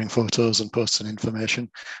been sharing photos and posts and information.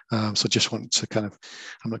 So just want to kind of,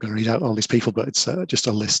 I'm not going to read out all these people, but it's just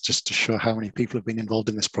a list just to show how many people have been involved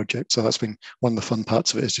in this project. So that's been one of the fun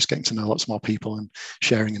parts of it, is just getting to know lots more people and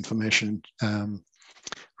sharing information.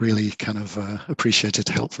 Really kind of appreciated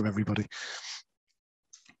help from everybody.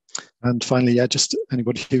 And finally, yeah, just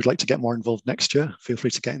anybody who'd like to get more involved next year, feel free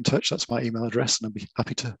to get in touch. That's my email address, and I'll be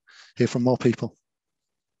happy to hear from more people.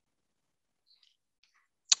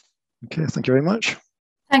 Okay, thank you very much.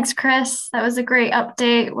 Thanks, Chris. That was a great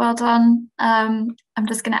update. Well done. I'm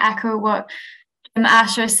just going to echo what Jim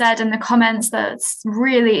Asher said in the comments. That's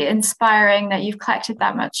really inspiring that you've collected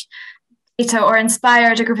that much data, or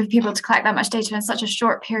inspired a group of people to collect that much data in such a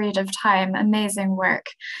short period of time. Amazing work.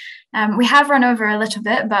 We have run over a little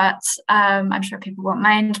bit, but I'm sure people won't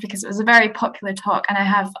mind because it was a very popular talk and I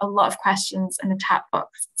have a lot of questions in the chat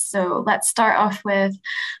box. So let's start off with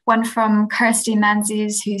one from Kirsty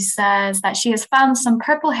Menzies, who says that she has found some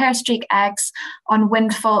purple hairstreak eggs on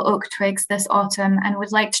windfall oak twigs this autumn and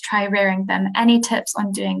would like to try rearing them. Any tips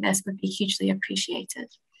on doing this would be hugely appreciated.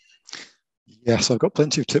 Yes, I've got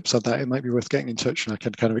plenty of tips on that. It might be worth getting in touch and I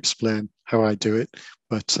can kind of explain how I do it.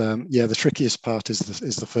 But yeah, the trickiest part is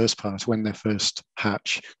the first part. When they first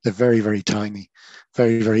hatch, they're very, very tiny,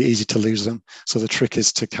 very, very easy to lose them. So the trick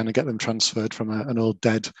is to kind of get them transferred from an old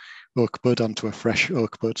dead oak bud onto a fresh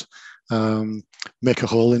oak bud. Make a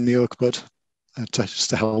hole in the oak bud,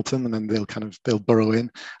 to help them, and then they'll burrow in,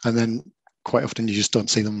 and then quite often you just don't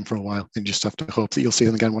see them for a while, and you just have to hope that you'll see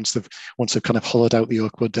them again once they've kind of hollowed out the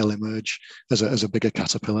oak wood. They'll emerge as a bigger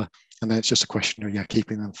caterpillar, and then it's just a question of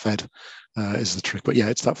keeping them fed is the trick. But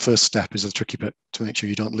it's that first step is the tricky bit, to make sure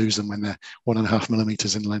you don't lose them when they're 1.5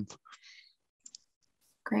 millimeters in length.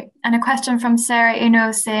 Great. And a question from Sarah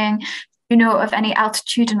Eno saying, do you know of any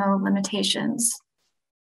altitudinal limitations?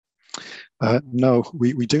 No,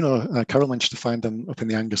 we do know. Carol managed to find them up in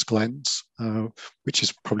the Angus Glens, which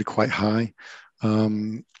is probably quite high.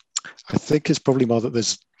 I think it's probably more that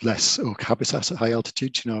there's less oak habitat at high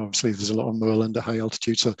altitude. Obviously there's a lot of moorland at high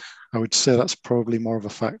altitude, so I would say that's probably more of a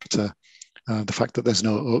factor. The fact that there's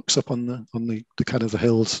no oaks up on the kind of the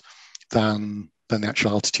hills than the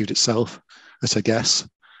actual altitude itself, as a guess.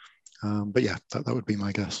 But yeah, that would be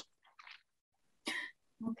my guess.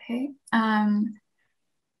 Okay.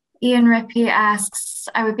 Ian Rippey asks,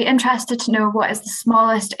 I would be interested to know what is the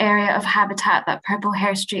smallest area of habitat that purple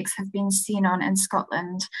hairstreaks have been seen on in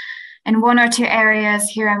Scotland. In 1 or 2 areas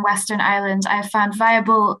here in Western Ireland, I have found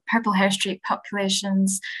viable purple hairstreak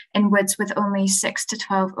populations in woods with only 6 to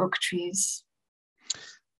 12 oak trees.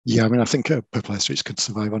 Yeah, I mean, I think purple hairstreaks could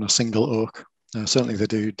survive on a single oak. Certainly they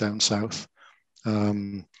do down south.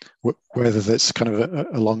 Whether that's kind of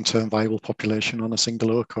a long-term viable population on a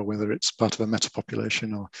single oak, or whether it's part of a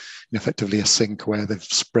meta-population, or effectively a sink where they've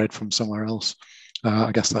spread from somewhere else,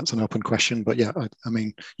 I guess that's an open question. But yeah,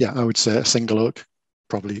 I would say a single oak,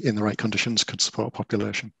 probably in the right conditions, could support a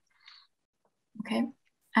population. Okay,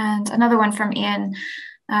 and another one from Ian.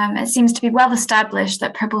 It seems to be well established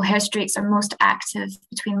that purple hairstreaks are most active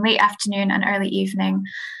between late afternoon and early evening.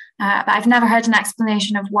 But I've never heard an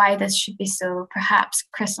explanation of why this should be so. Perhaps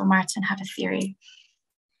Chris or Martin have a theory.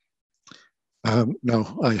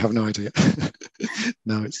 No, I have no idea.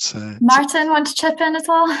 No, it's... Martin, want to chip in at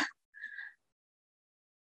all?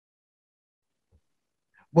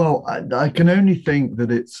 Well, I can only think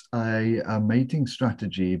that it's a mating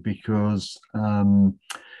strategy, because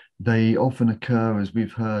they often occur, as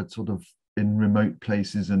we've heard, sort of in remote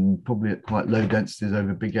places and probably at quite low densities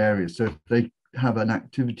over big areas. So if they have an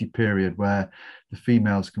activity period where the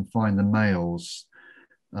females can find the males,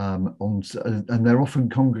 and they're often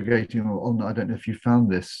congregating on, I don't know if you found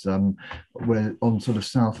this, where on sort of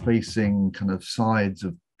south-facing kind of sides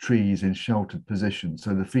of trees in sheltered positions.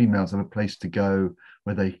 So the females have a place to go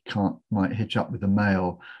where they might hitch up with the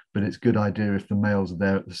male, but it's a good idea if the males are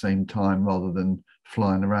there at the same time, rather than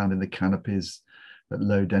flying around in the canopies at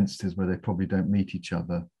low densities where they probably don't meet each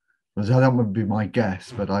other. That would be my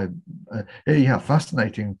guess, but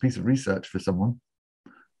fascinating piece of research for someone.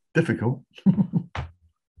 Difficult.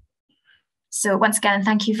 So once again,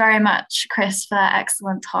 thank you very much, Chris, for that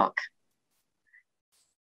excellent talk.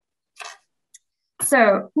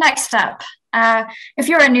 So next up, if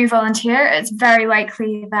you're a new volunteer, it's very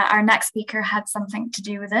likely that our next speaker had something to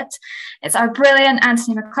do with it. It's our brilliant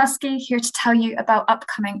Anthony McCluskey here to tell you about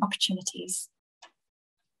upcoming opportunities.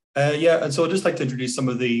 And so I'd just like to introduce some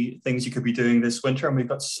of the things you could be doing this winter, and we've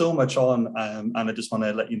got so much on, and I just want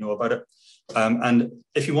to let you know about it. And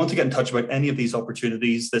if you want to get in touch about any of these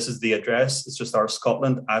opportunities, this is the address. It's just our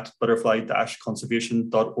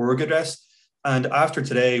scotland@butterfly-conservation.org address. And after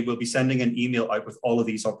today, we'll be sending an email out with all of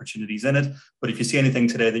these opportunities in it. But if you see anything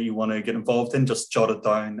today that you want to get involved in, just jot it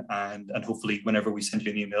down, and hopefully whenever we send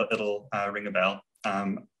you an email, it'll ring a bell.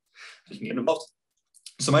 You can get involved.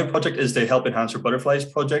 So my project is the Help Enhance Your Butterflies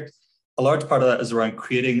project. A large part of that is around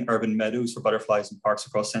creating urban meadows for butterflies in parks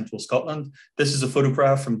across central Scotland. This is a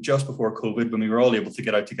photograph from just before COVID, when we were all able to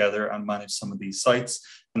get out together and manage some of these sites.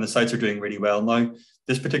 And the sites are doing really well now.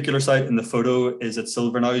 This particular site in the photo is at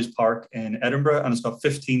Silverknowes Park in Edinburgh, and it's got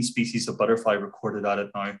 15 species of butterfly recorded at it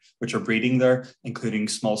now, which are breeding there, including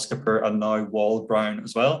small skipper and now wall brown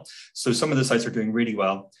as well. So some of the sites are doing really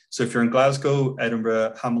well. So if you're in Glasgow,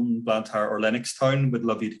 Edinburgh, Hamilton, Blantyre or Lennoxtown, we'd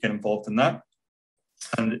love you to get involved in that.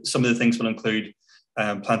 And some of the things will include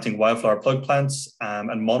planting wildflower plug plants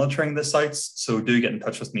and monitoring the sites. So do get in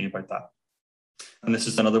touch with me about that. And this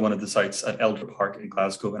is another one of the sites at Elder Park in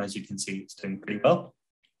Glasgow. And as you can see, it's doing pretty well.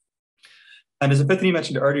 And as Epiphany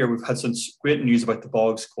mentioned earlier, we've had some great news about the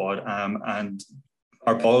bog squad. And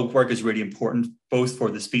our bog work is really important, both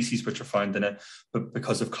for the species which are found in it, but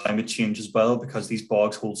because of climate change as well, because these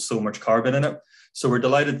bogs hold so much carbon in it. So we're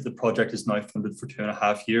delighted that the project is now funded for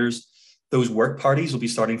 2.5 years. Those work parties will be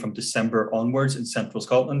starting from December onwards in central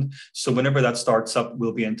Scotland. So whenever that starts up,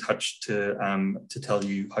 we'll be in touch to tell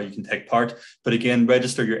you how you can take part. But again,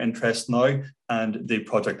 register your interest now, and the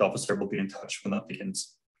project officer will be in touch when that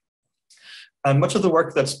begins. And much of the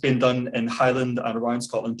work that's been done in Highland and around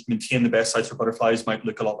Scotland to maintain the best sites for butterflies might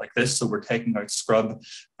look a lot like this. So we're taking out scrub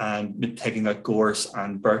and taking out gorse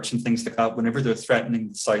and birch and things like that whenever they're threatening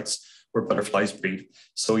the sites where butterflies breed.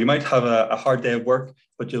 So you might have a hard day of work,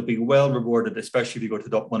 but you'll be well rewarded, especially if you go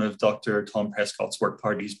to one of Dr. Tom Prescott's work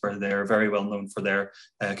parties, where they're very well known for their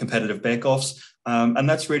competitive bake-offs. And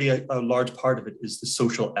that's really a large part of it, is the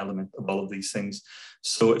social element of all of these things.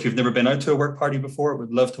 So if you've never been out to a work party before, we'd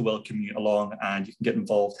love to welcome you along, and you can get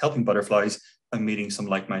involved helping butterflies and meeting some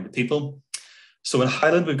like-minded people. So in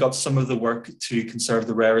Highland, we've got some of the work to conserve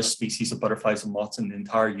the rarest species of butterflies and moths in the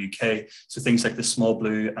entire UK. So things like the small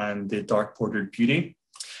blue and the dark bordered beauty.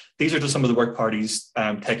 These are just some of the work parties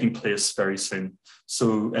taking place very soon.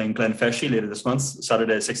 So in Glenfeshie later this month,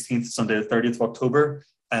 Saturday the 16th, Sunday the 30th of October,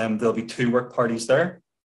 there'll be 2 work parties there.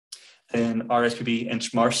 In RSPB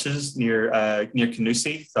Inchmarshes near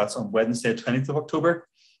Canusie, that's on Wednesday the 20th of October.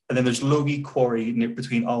 And then there's Logie Quarry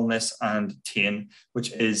between Alness and Tain,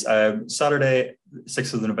 which is Saturday,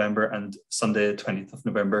 6th of November and Sunday, 20th of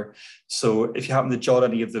November. So if you happen to jot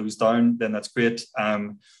any of those down, then that's great.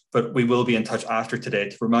 But we will be in touch after today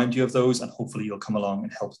to remind you of those, and hopefully you'll come along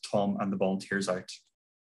and help Tom and the volunteers out.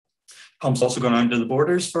 Tom's also gone out to the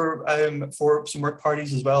borders for some work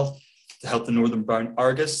parties as well to help the Northern Brown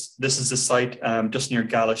Argus. This is the site just near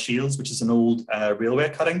Gala Shields, which is an old railway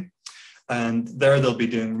cutting. And there they'll be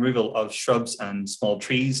doing removal of shrubs and small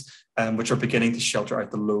trees, which are beginning to shelter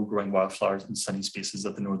out the low-growing wildflowers and sunny spaces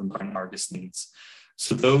that the Northern Brown Argus needs.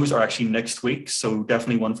 So those are actually next week. So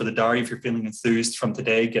definitely one for the diary if you're feeling enthused from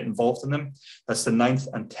today, get involved in them. That's the 9th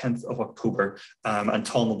and 10th of October. And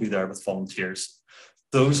Tom will be there with volunteers.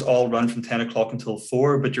 Those all run from 10 o'clock until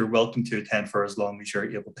 4, but you're welcome to attend for as long as you're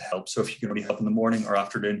able to help. So if you can only help in the morning or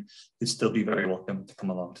afternoon, you'd still be very welcome to come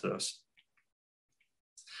along to those.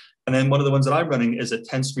 And then one of the ones that I'm running is at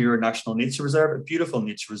Tensmuir National Nature Reserve, a beautiful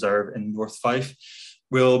nature reserve in North Fife.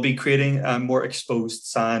 We'll be creating more exposed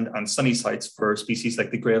sand and sunny sites for species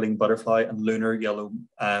like the grayling butterfly and lunar yellow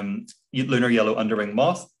underwing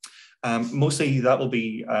moth. Mostly that will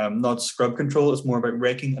be not scrub control, it's more about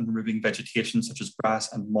raking and removing vegetation such as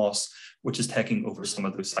grass and moss, which is taking over some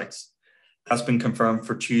of those sites. That's been confirmed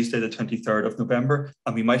for Tuesday, the 23rd of November,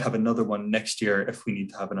 and we might have another one next year if we need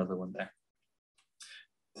to have another one there.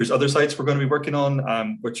 There's other sites we're going to be working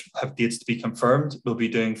on, which have dates to be confirmed. We'll be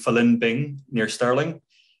doing Falin Bing near Stirling,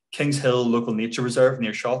 Kings Hill Local Nature Reserve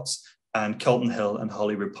near Shotts, and Kelton Hill and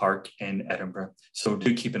Holyrood Park in Edinburgh. So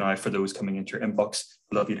do keep an eye for those coming into your inbox.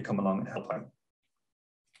 We'd love you to come along and help out.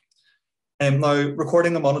 Now,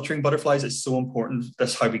 recording and monitoring butterflies is so important.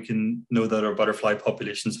 That's how we can know that our butterfly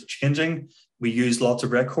populations are changing. We use lots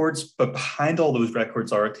of records, but behind all those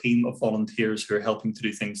records are a team of volunteers who are helping to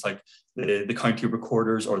do things like the county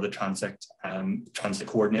recorders or the transit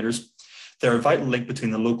coordinators. They're a vital link between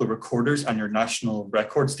the local recorders and your national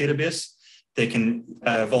records database. They can,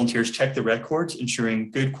 volunteers check the records, ensuring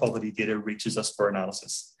good quality data reaches us for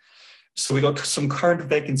analysis. So we got some current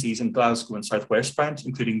vacancies in Glasgow and South West Branch,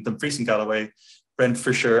 including Dumfries and Galloway,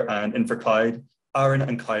 Brentfordshire and Inverclyde, Arran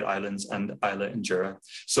and Clyde Islands, and Isla and Jura.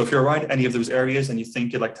 So if you're around any of those areas and you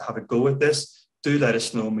think you'd like to have a go at this, do let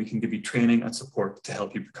us know and we can give you training and support to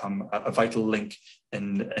help you become a vital link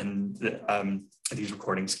in these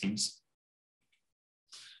recording schemes.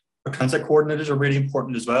 Our transit coordinators are really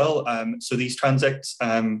important as well. So these transects,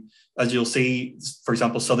 as you'll see, for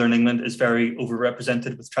example, Southern England is very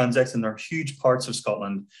overrepresented with transects, and there are huge parts of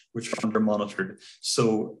Scotland which are under monitored.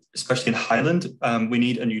 So especially in Highland, we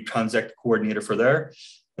need a new transect coordinator for there.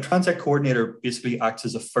 A transect coordinator basically acts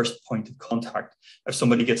as a first point of contact. If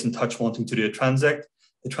somebody gets in touch wanting to do a transect,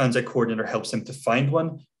 the transect coordinator helps them to find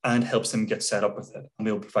one and helps them get set up with it. And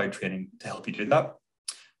we'll provide training to help you do that.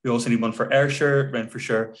 We also need one for Ayrshire,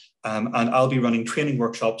 Renfrewshire, and I'll be running training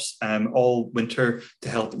workshops all winter to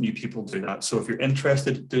help new people do that. So if you're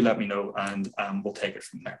interested, do let me know and we'll take it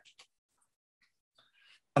from there.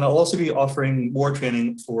 And I'll also be offering more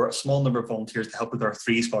training for a small number of volunteers to help with our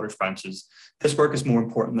 3 Scottish branches. This work is more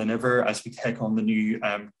important than ever as we take on the new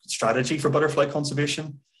strategy for butterfly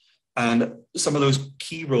conservation. And some of those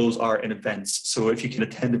key roles are in events. So if you can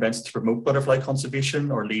attend events to promote butterfly conservation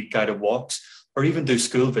or lead guided walks, or even do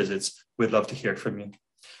school visits, we'd love to hear from you.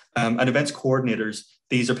 And events coordinators,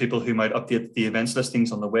 these are people who might update the events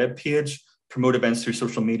listings on the web page, promote events through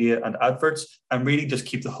social media and adverts, and really just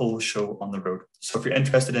keep the whole show on the road. So if you're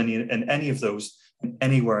interested in any of those,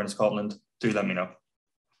 anywhere in Scotland, do let me know.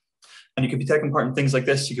 And you could be taking part in things like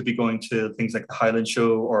this. You could be going to things like the Highland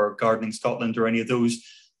Show or Gardening Scotland or any of those,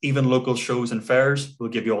 even local shows and fairs. We'll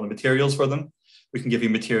give you all the materials for them. We can give you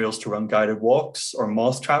materials to run guided walks or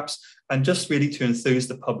moth traps, and just really to enthuse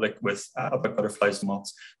the public with about butterflies and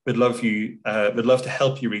moths. We'd love to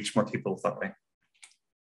help you reach more people that way.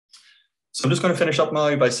 So I'm just going to finish up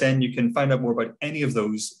now by saying you can find out more about any of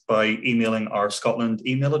those by emailing our Scotland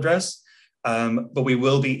email address. But we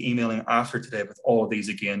will be emailing after today with all of these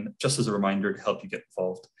again, just as a reminder to help you get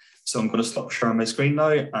involved. So I'm going to stop sharing my screen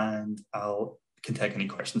now, and can take any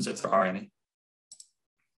questions if there are any.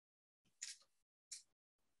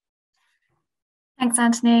 Thanks,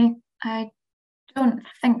 Anthony. I don't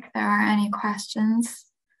think there are any questions.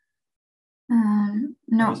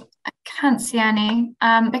 No, I can't see any.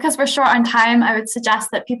 Because we're short on time, I would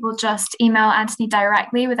suggest that people just email Anthony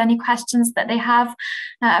directly with any questions that they have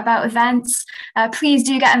about events. Please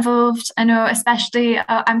do get involved. I know especially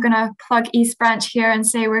I'm going to plug East Branch here and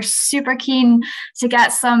say we're super keen to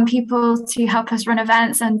get some people to help us run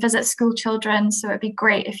events and visit school children. So it'd be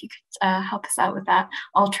great if you could help us out with that.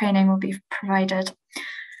 All training will be provided.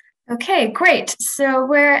 Okay, great. So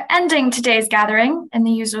we're ending today's gathering in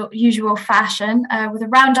the usual fashion with a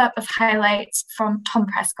roundup of highlights from Tom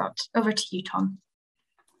Prescott. Over to you, Tom.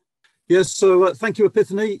 Yes, so thank you,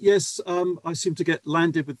 Epiphany. Yes, I seem to get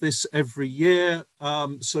landed with this every year.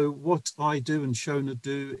 So what I do and Shona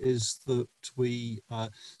do is that we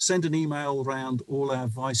send an email around all our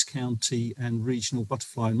Vice County and regional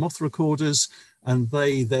butterfly and moth recorders, and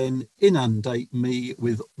they then inundate me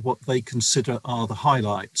with what they consider are the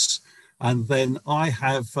highlights. And then I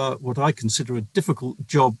have what I consider a difficult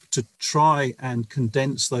job to try and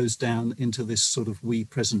condense those down into this sort of wee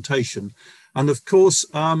presentation. And of course,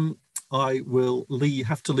 I will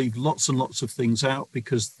have to leave lots and lots of things out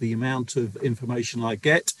because the amount of information I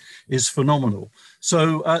get is phenomenal.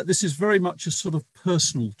 So this is very much a sort of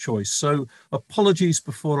personal choice. So apologies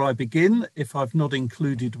before I begin if I've not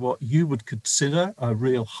included what you would consider a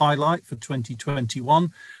real highlight for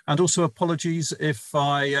 2021. And also apologies if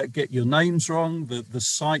I get your names wrong, the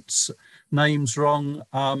site's names wrong,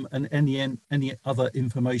 and any other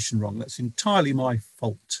information wrong. That's entirely my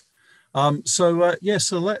fault. So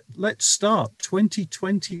let's start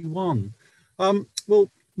 2021.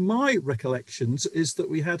 Well, my recollections is that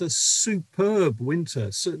we had a superb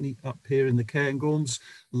winter, certainly up here in the Cairngorms,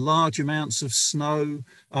 large amounts of snow,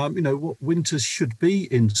 what winters should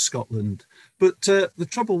be in Scotland. But the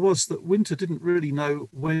trouble was that winter didn't really know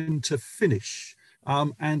when to finish.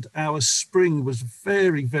 And our spring was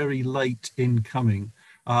very, very late in coming.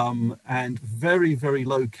 And very, very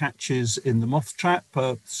low catches in the moth trap,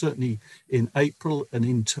 certainly in April and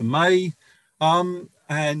into May.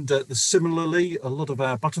 Similarly, a lot of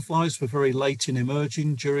our butterflies were very late in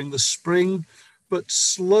emerging during the spring, but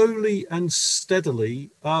slowly and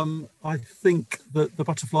steadily, I think that the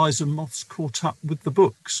butterflies and moths caught up with the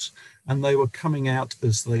books and they were coming out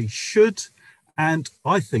as they should. And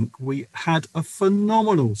I think we had a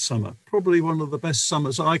phenomenal summer, probably one of the best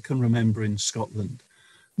summers I can remember in Scotland.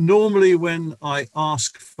 Normally, when I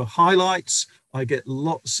ask for highlights, I get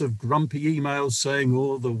lots of grumpy emails saying,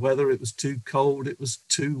 oh, the weather, it was too cold, it was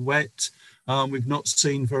too wet, we've not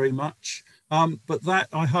seen very much. But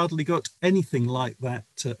I hardly got anything like that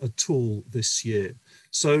at all this year.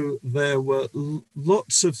 So there were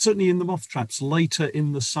lots of, certainly in the moth traps, later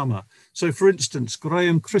in the summer. So for instance,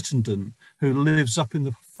 Graham Crittenden, who lives up in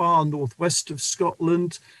the far northwest of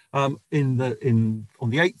Scotland, on the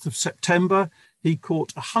 8th of September, he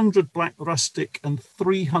caught 100 black rustic and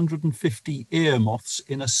 350 ear moths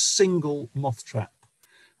in a single moth trap.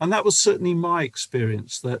 And that was certainly my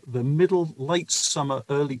experience, that the late summer,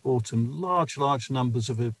 early autumn, large numbers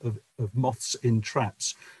of moths in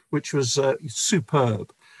traps, which was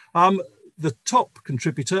superb. The top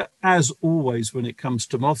contributor, as always when it comes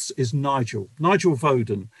to moths, is Nigel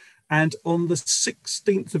Voaden. And on the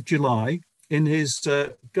 16th of July, in his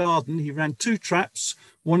garden, he ran 2 traps,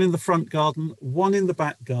 one in the front garden, one in the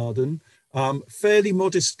back garden, fairly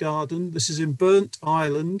modest garden. This is in Burnt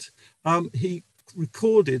Island. He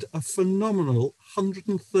recorded a phenomenal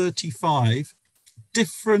 135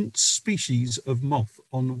 different species of moth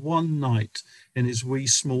on one night in his wee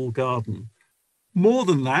small garden. More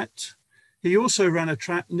than that, he also ran a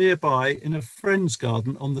trap nearby in a friend's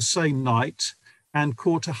garden on the same night and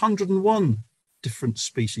caught 101 different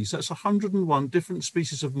species. That's 101 different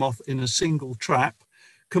species of moth in a single trap.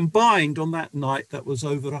 Combined on that night, that was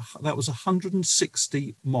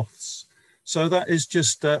 160 moths. So that is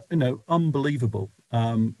just unbelievable.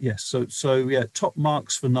 Yes. So yeah, top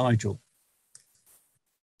marks for Nigel.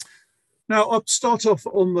 Now I'll start off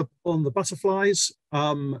on the butterflies.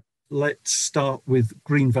 Let's start with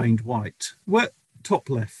green-veined white. Top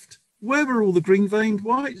left. Where were all the green-veined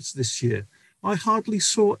whites this year? I hardly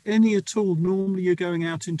saw any at all. Normally you're going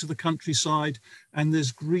out into the countryside and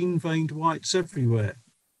there's green-veined whites everywhere.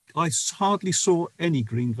 I hardly saw any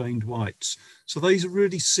green-veined whites. So these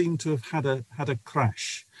really seem to have had a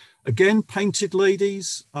crash. Again, painted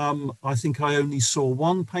ladies, I think I only saw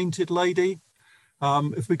one painted lady.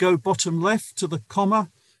 If we go bottom left to the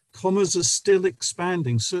commas are still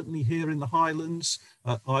expanding, certainly here in the Highlands.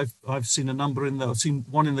 I've seen a number in there. I've seen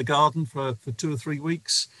one in the garden for 2 or 3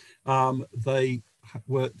 weeks. They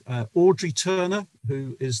were Audrey Turner,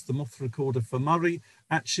 who is the moth recorder for Murray,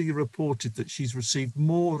 actually reported that she's received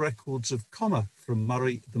more records of comma from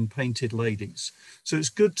Murray than painted ladies. So it's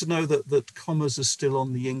good to know that commas are still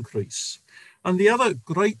on the increase. And the other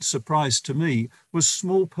great surprise to me was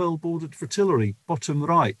small pearl bordered fritillary, bottom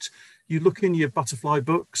right. You look in your butterfly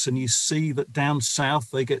books and you see that down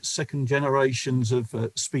south they get second generations of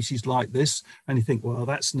species like this, and you think, well,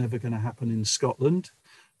 that's never going to happen in Scotland.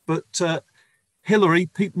 But Hilary,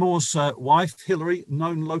 Pete Moore's wife, Hilary,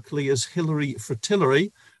 known locally as Hilary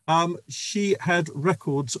Fritillary, she had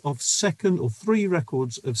records of 3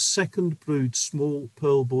 records of second brood small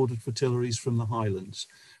pearl bordered fritillaries from the Highlands.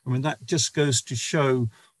 I mean, that just goes to show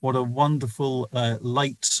what a wonderful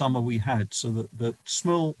late summer we had, so that the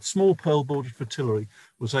small pearl bordered fritillary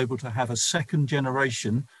was able to have a second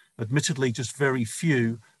generation, admittedly just very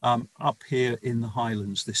few, up here in the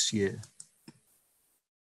Highlands this year.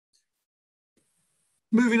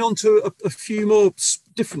 Moving on to a few more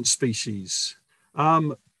different species.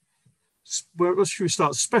 Where should we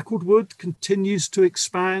start? Speckled wood continues to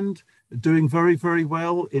expand, doing very, very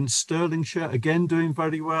well in Stirlingshire, again doing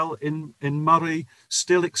very well in Murray,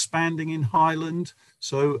 still expanding in Highland,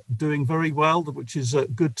 so doing very well, which is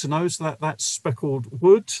good to know. So that's speckled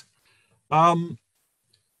wood.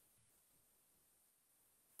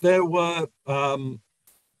 There were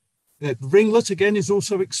ringlet again is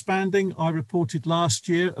also expanding. I reported last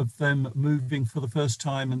year of them moving for the first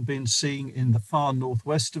time and being seen in the far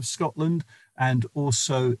northwest of Scotland and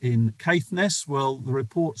also in Caithness. Well, the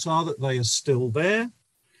reports are that they are still there.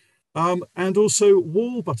 And also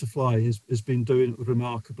wall butterfly has been doing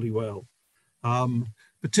remarkably well.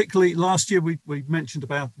 Particularly last year, we mentioned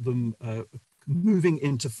about them moving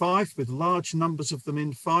into Fife with large numbers of them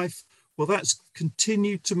in Fife. Well, that's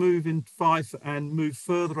continued to move in Fife and move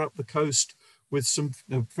further up the coast with some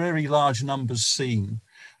very large numbers seen.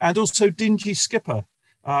 And also dingy skipper,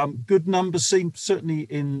 good numbers seen certainly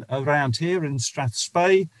in around here in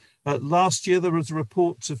Strathspey. Last year there was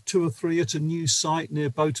reports of 2 or 3 at a new site near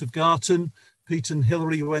Boat of Garton. Pete and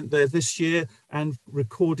Hilary went there this year and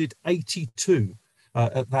recorded 82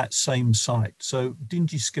 at that same site. So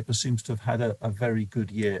dingy skipper seems to have had a very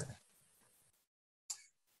good year.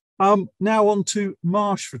 Now on to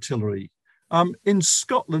marsh fritillary. In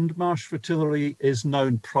Scotland, marsh fritillary is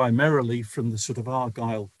known primarily from the sort of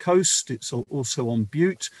Argyll coast. It's also on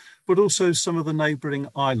Bute, but also some of the neighbouring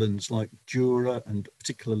islands like Jura and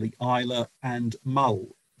particularly Islay and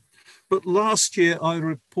Mull. But last year I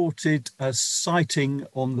reported a sighting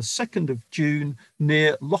on the 2nd of June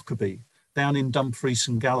near Lockerbie, down in Dumfries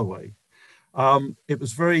and Galloway. It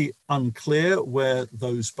was very unclear where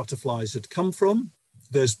those butterflies had come from.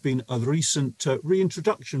 There's been a recent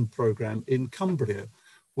reintroduction programme in Cumbria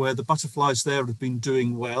where the butterflies there have been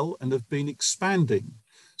doing well and have been expanding.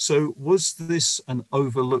 So was this an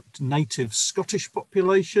overlooked native Scottish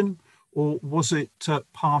population, or was it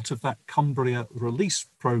part of that Cumbria release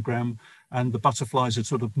programme and the butterflies had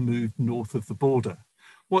sort of moved north of the border?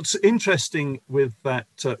 What's interesting with that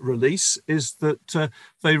release is that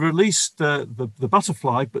they released the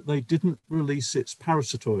butterfly, but they didn't release its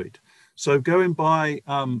parasitoid. So going by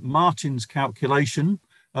Martin's calculation,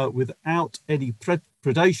 without any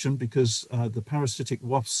predation, because the parasitic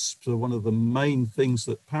wasps are one of the main things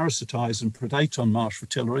that parasitize and predate on marsh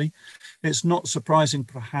fritillary, it's not surprising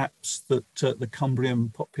perhaps that the Cumbrian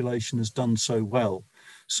population has done so well.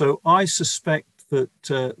 So I suspect that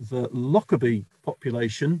the Lockerbie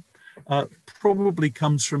population probably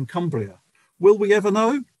comes from Cumbria. Will we ever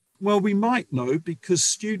know? Well, we might know because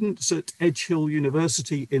students at Edgehill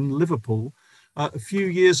University in Liverpool a few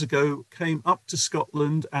years ago came up to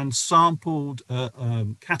Scotland and sampled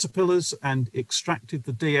caterpillars and extracted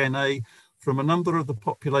the DNA from a number of the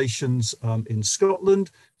populations in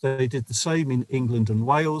Scotland. They did the same in England and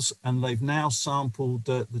Wales, and they've now sampled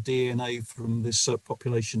the DNA from this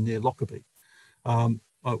population near Lockerbie.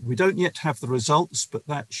 We don't yet have the results, but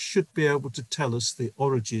that should be able to tell us the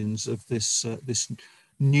origins of this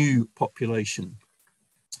new population.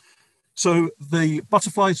 So the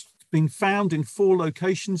butterflies been found in 4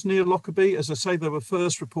 locations near Lockerbie. As I say, they were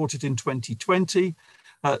first reported in 2020.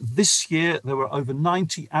 This year, there were over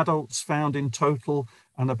 90 adults found in total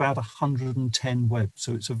and about 110 webs.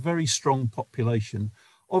 So it's a very strong population.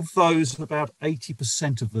 Of those, about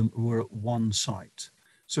 80% of them were at one site.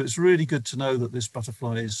 So it's really good to know that this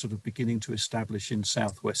butterfly is sort of beginning to establish in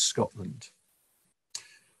southwest Scotland.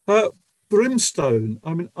 Brimstone,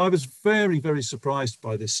 I mean, I was very, very surprised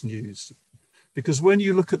by this news, because when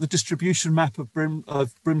you look at the distribution map of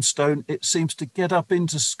brimstone, it seems to get up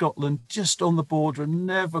into Scotland just on the border and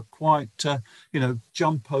never quite,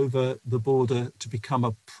 jump over the border to become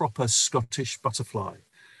a proper Scottish butterfly.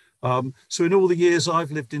 So in all the years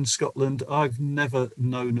I've lived in Scotland, I've never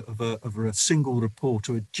known of a single report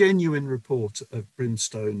or a genuine report of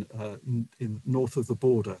brimstone in north of the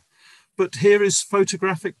border. But here is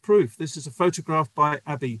photographic proof. This is a photograph by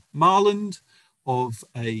Abby Marland of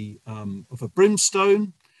a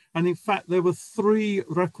brimstone. And in fact, there were 3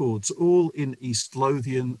 records, all in East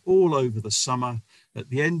Lothian, all over the summer, at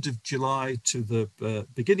the end of July to the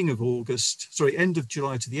beginning of August, end of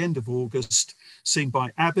July to the end of August, seen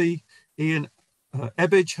by Abby. Ian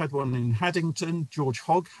Ebbage had one in Haddington, George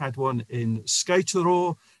Hogg had one in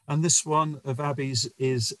Skaterraw, and this one of Abby's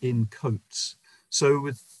is in Coates. So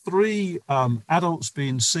with 3 adults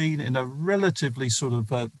being seen in a relatively sort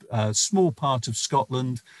of small part of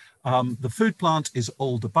Scotland. The food plant is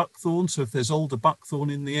alder buckthorn, so if there's alder buckthorn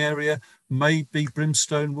in the area, maybe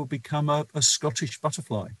brimstone will become a Scottish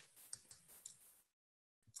butterfly.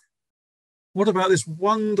 What about this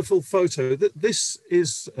wonderful photo? This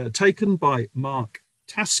is taken by Mark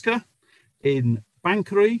Tasker in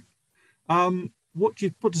Bankery. What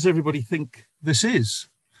does everybody think this is?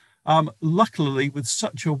 Luckily, with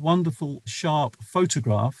such a wonderful, sharp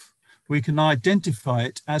photograph, we can identify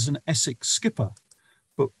it as an Essex skipper.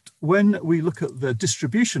 But when we look at the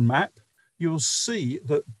distribution map, you'll see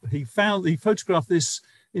that he photographed this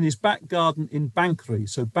in his back garden in Bankery.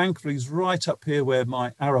 So Bankery's right up here where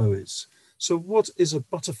my arrow is. So what is a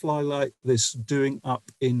butterfly like this doing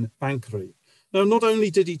up in Bankery? Now, not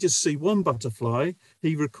only did he just see one butterfly,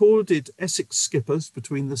 he recorded Essex skippers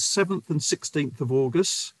between the 7th and 16th of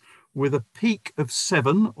August with a peak of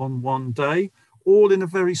 7 on one day, all in a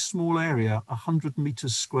very small area, 100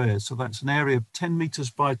 metres square. So that's an area of 10 metres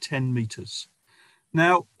by 10 metres.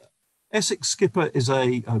 Now, Essex skipper is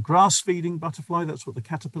a grass-feeding butterfly. That's what the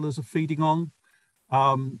caterpillars are feeding on.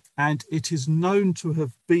 And it is known to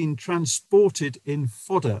have been transported in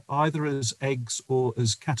fodder, either as eggs or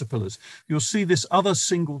as caterpillars. You'll see this other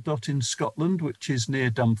single dot in Scotland, which is near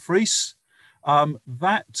Dumfries.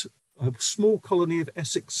 A small colony of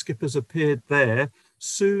Essex skippers appeared there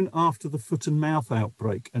soon after the foot and mouth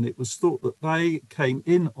outbreak, and it was thought that they came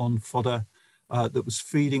in on fodder that was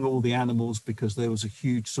feeding all the animals because there was a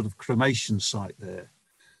huge sort of cremation site there.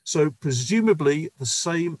 So presumably the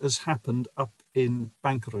same has happened up in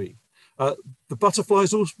Bankery. The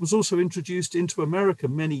butterflies was also introduced into America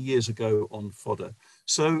many years ago on fodder.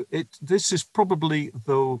 So this is probably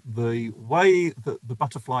the way that the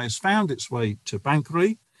butterfly has found its way to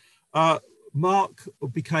Bankery. Mark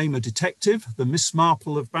became a detective, the Miss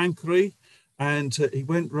Marple of Bankery, and he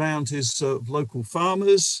went round his local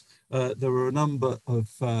farmers. There were a number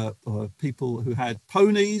of people who had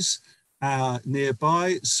ponies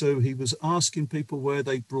nearby, so he was asking people where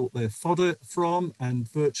they brought their fodder from, and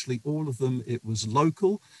virtually all of them it was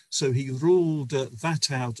local. So he ruled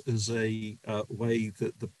that out as a way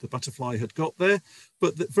that the butterfly had got there.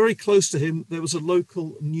 But very close to him there was a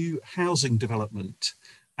local new housing development.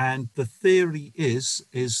 And the theory is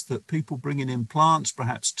that people bringing in plants,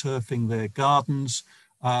 perhaps turfing their gardens,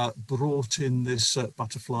 brought in this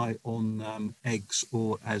butterfly on eggs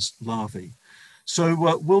or as larvae.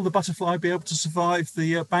 So will the butterfly be able to survive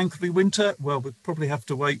the Bankery winter? Well, we'll probably have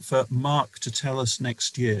to wait for Mark to tell us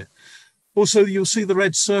next year. Also, you'll see the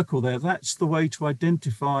red circle there. That's the way to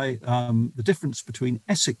identify the difference between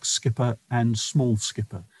Essex skipper and small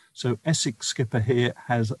skipper. So Essex skipper here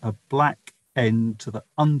has a black end to the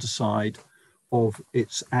underside of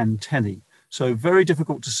its antennae. So very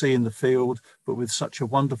difficult to see in the field, but with such a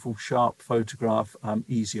wonderful sharp photograph,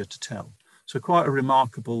 easier to tell. So quite a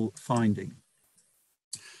remarkable finding.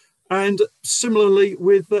 And similarly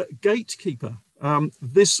with gatekeeper,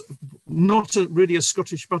 this not really a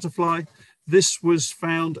Scottish butterfly. This was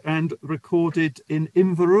found and recorded in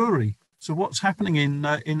Inverurie. So what's happening in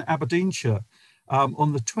Aberdeenshire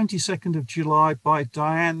on the 22nd of July by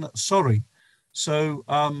Diane Sorry. So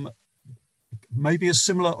maybe a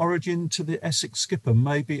similar origin to the Essex skipper.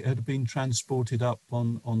 Maybe it had been transported up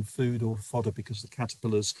on food or fodder because the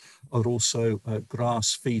caterpillars are also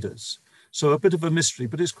grass feeders. So a bit of a mystery,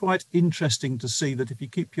 but it's quite interesting to see that if you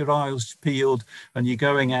keep your eyes peeled and you're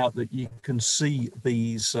going out, that you can see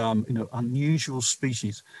these, unusual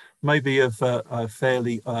species, maybe of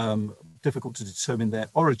fairly difficult to determine their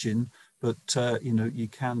origin, but you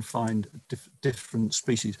can find different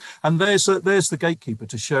species. And there's the gatekeeper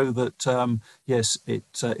to show that yes,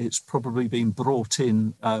 it's probably been brought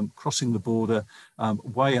in, crossing the border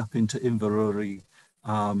way up into Inverurie,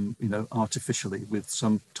 artificially with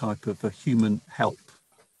some type of human help.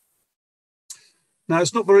 Now,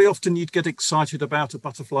 it's not very often you'd get excited about a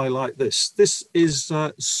butterfly like this. This is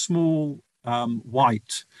small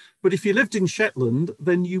white, but if you lived in Shetland,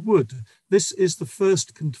 then you would. This is the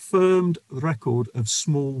first confirmed record of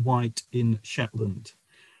small white in Shetland.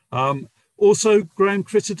 Also, Graham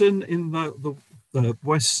Crittenden in the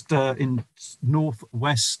west, in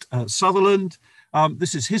northwest Sutherland.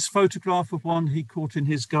 This is his photograph of one he caught in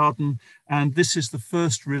his garden, and this is the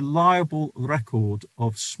first reliable record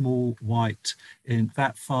of small white in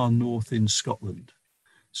that far north in Scotland.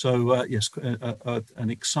 So yes, an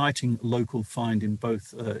exciting local find in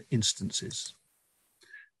both instances.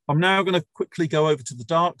 I'm now going to quickly go over to the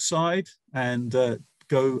dark side and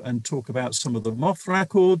go and talk about some of the moth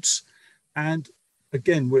records. And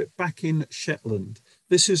again, we're back in Shetland.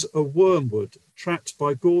 This is a wormwood trapped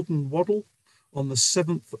by Gordon Waddell on the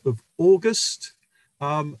 7th of August,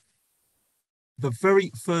 the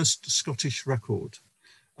very first Scottish record.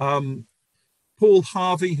 Paul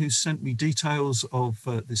Harvey, who sent me details of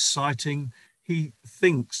this sighting, he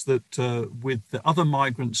thinks that with the other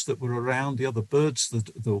migrants that were around, the other birds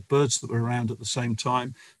that were around at the same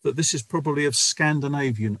time, that this is probably of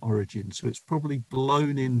Scandinavian origin. So it's probably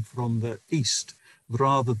blown in from the east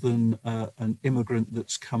rather than an immigrant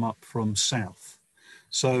that's come up from south.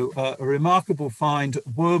 So a remarkable find,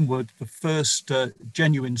 wormwood, the first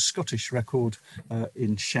genuine Scottish record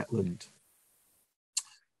in Shetland.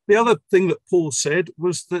 The other thing that Paul said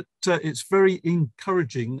was that it's very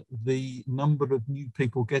encouraging the number of new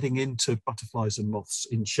people getting into butterflies and moths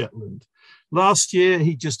in Shetland. Last year,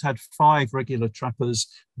 he just had 5 regular trappers.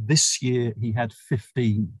 This year, he had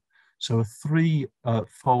 15. So a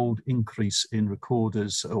 3-fold increase in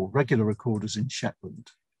recorders or regular recorders in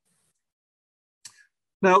Shetland.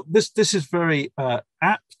 Now, this is very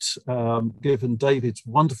apt, given David's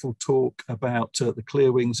wonderful talk about the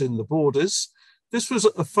clearwings in the borders. This was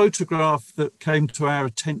a photograph that came to our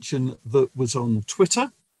attention that was on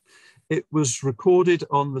Twitter. It was recorded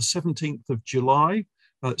on the 17th of July.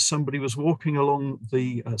 Somebody was walking along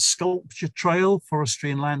the sculpture trail,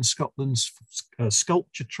 Forestry and Land Scotland's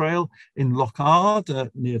sculpture trail in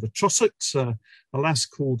Lochard, near the Trossachs, a lass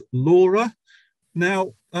called Laura.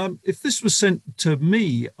 Now, if this was sent to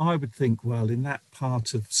me, I would think, well, in that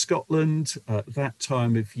part of Scotland, at that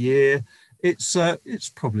time of year, it's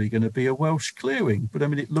probably going to be a Welsh clearwing, but I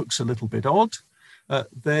mean, it looks a little bit odd.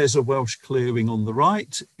 There's a Welsh clearwing on the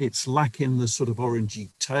right. It's lacking the sort of orangey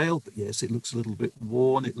tail, but yes, it looks a little bit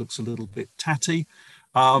worn. It looks a little bit tatty.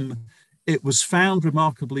 It was found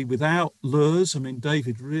remarkably without lures. I mean,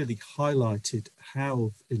 David really highlighted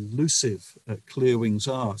how elusive clearwings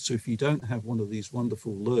are. So if you don't have one of these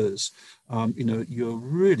wonderful lures, you're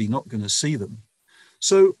really not going to see them.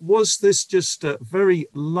 So was this just a very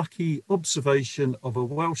lucky observation of a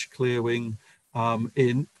Welsh clearwing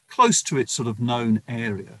in close to its sort of known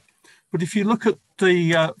area? But if you look at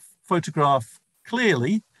the photograph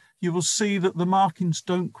clearly, you will see that the markings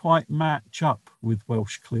don't quite match up with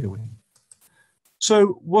Welsh clearwing.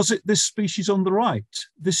 So was it this species on the right?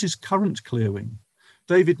 This is current clearwing.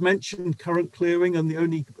 David mentioned current clearwing, and the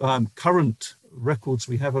only current records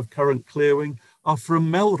we have of current clearwing are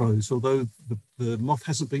from Melrose, although the moth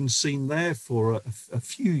hasn't been seen there for a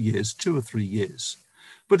few years, 2 or 3 years.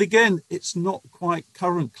 But again, it's not quite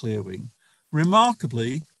current clearwing.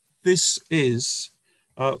 Remarkably, this is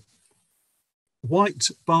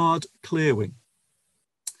white-barred clearwing.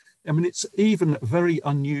 I mean, it's even very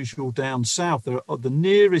unusual down south. The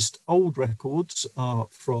nearest old records are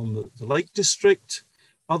from the Lake District.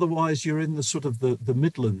 Otherwise, you're in the sort of the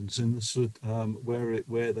Midlands, in the sort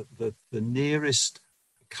where the nearest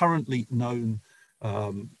currently known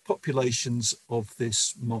populations of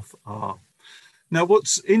this moth are. Now,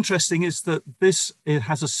 what's interesting is that it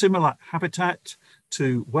has a similar habitat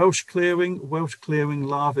to Welsh clearwing. Welsh clearwing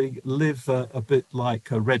larvae live a bit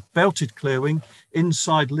like a red-belted clearwing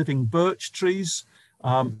inside living birch trees.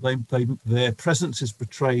 Their presence is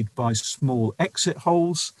betrayed by small exit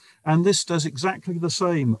holes, and this does exactly the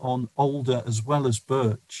same on alder as well as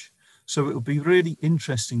birch. So it will be really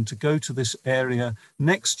interesting to go to this area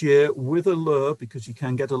next year with a lure, because you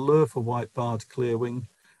can get a lure for white-barred clearwing,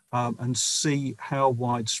 and see how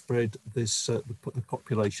widespread this the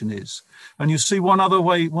population is. And you see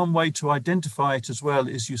one way to identify it as well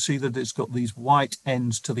is you see that it's got these white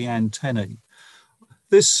ends to the antennae.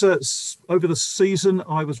 This over the season,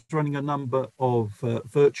 I was running a number of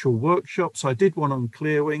virtual workshops. I did one on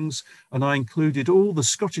clearwings, and I included all the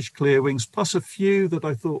Scottish clearwings, plus a few that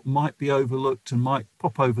I thought might be overlooked and might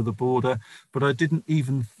pop over the border, but I didn't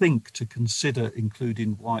even think to consider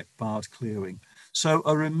including white-barred clearwing. So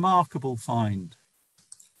a remarkable find.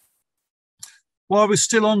 While we're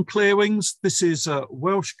still on clearwings, this is a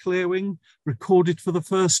Welsh clearwing recorded for the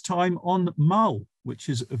first time on Mull, which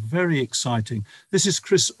is very exciting. This is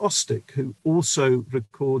Chris Ostick, who also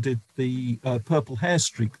recorded the Purple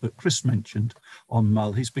Hairstreak that Chris mentioned on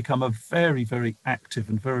Mull. He's become a very, very active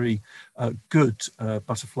and very good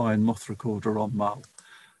butterfly and moth recorder on Mull.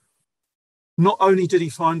 Not only did he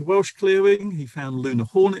find Welsh clearwing, he found lunar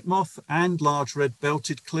hornet moth and large red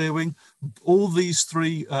belted clearwing. All these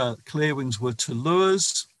three clearwings were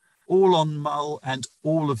Toulouse, all on Mull, and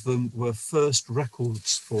all of them were first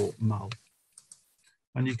records for Mull.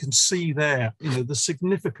 And you can see there, the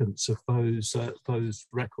significance of those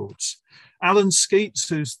records. Alan Skeets,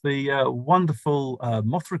 who's the wonderful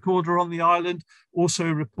moth recorder on the island,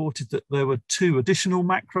 also reported that there were 2 additional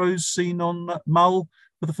macros seen on Mull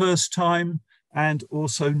for the first time, and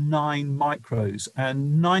also 9 micros.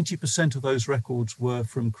 And 90% of those records were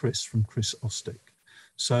from Chris Ostick.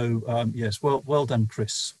 So yes, well done,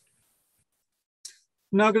 Chris.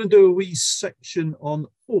 Now I'm going to do a wee section on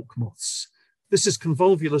hawk moths. This is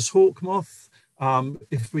convolvulus hawk moth.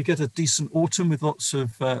 If we get a decent autumn with lots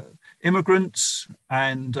of immigrants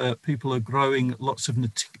and people are growing lots of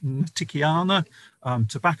Natikiana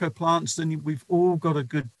tobacco plants, then we've all got a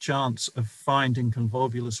good chance of finding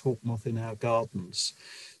convolvulus hawk moth in our gardens.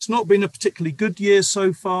 It's not been a particularly good year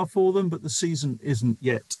so far for them, but the season isn't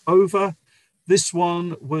yet over. This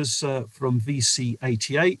one was from VC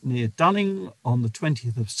 88 near Dunning on the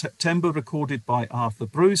 20th of September, recorded by Arthur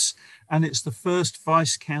Bruce, and it's the first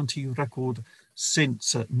Fife County record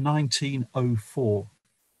since 1904.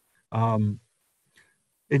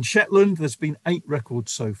 In Shetland, there's been 8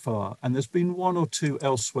 records so far, and there's been 1 or 2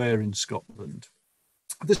 elsewhere in Scotland.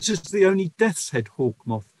 This is the only death's head hawk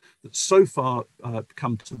moth that's so far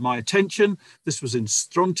come to my attention. This was in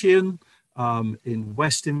Strontian, in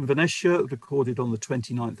West Inverness, recorded on the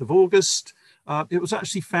 29th of August. It was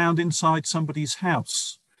actually found inside somebody's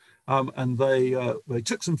house. And they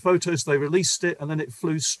took some photos, they released it, and then it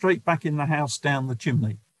flew straight back in the house down the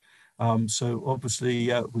chimney. So obviously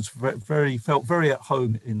was felt very at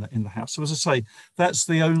home in the house. So as I say, that's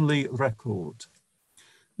the only record.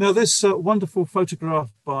 Now this wonderful photograph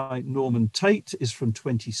by Norman Tate is from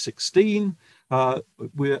 2016.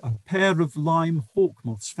 We're a pair of lime hawk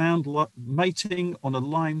moths found mating on a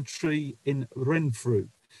lime tree in Renfrew,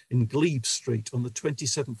 in Glebe Street on the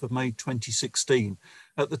 27th of May 2016.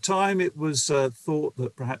 At the time, it was thought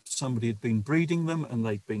that perhaps somebody had been breeding them and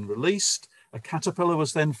they'd been released. A caterpillar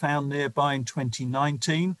was then found nearby in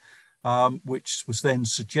 2019, which was then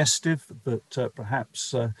suggestive that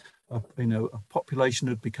perhaps a population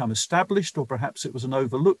had become established, or perhaps it was an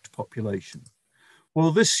overlooked population.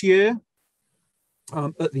 Well, this year,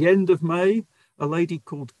 at the end of May, a lady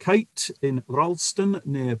called Kate in Ralston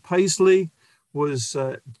near Paisley was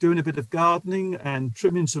doing a bit of gardening and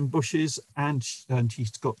trimming some bushes, and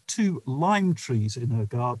she's got 2 lime trees in her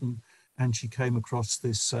garden, and she came across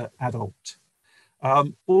this adult.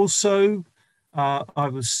 Also, I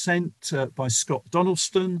was sent by Scott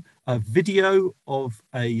Donaldson a video of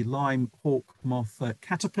a lime hawk moth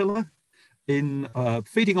caterpillar in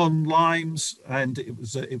feeding on limes, and it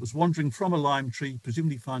was wandering from a lime tree,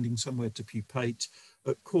 presumably finding somewhere to pupate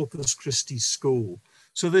at Corpus Christi School.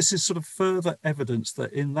 So this is sort of further evidence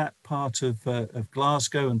that in that part of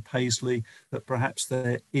Glasgow and Paisley, that perhaps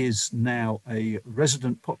there is now a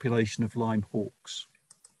resident population of lime hawks.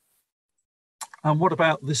 And what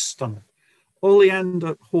about this stunner?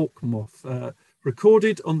 Oleander hawk moth,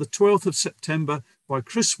 recorded on the 12th of September by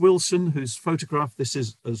Chris Wilson, whose photographed this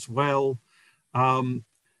is as well.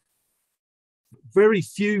 Very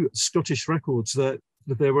few Scottish records that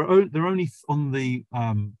they're only on the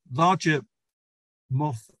larger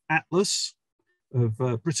moth atlas of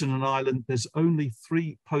Britain and Ireland. There's only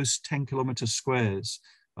 3 post 10 kilometre squares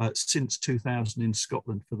since 2000 in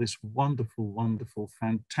Scotland for this wonderful, wonderful,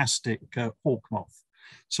 fantastic hawk moth.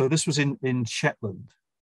 So this was in Shetland.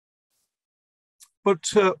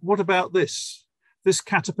 But what about this? This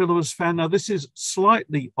caterpillar was found. Now, this is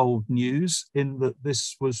slightly old news in that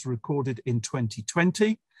this was recorded in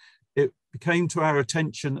 2020. It came to our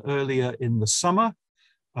attention earlier in the summer.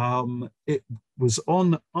 It was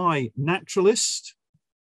on iNaturalist.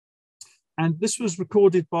 And this was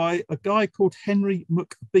recorded by a guy called Henry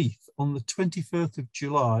McBeath on the 24th of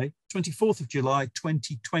July,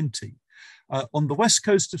 2020, on the west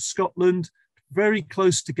coast of Scotland, very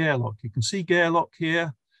close to Gairloch. You can see Gairloch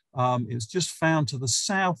here. It was just found to the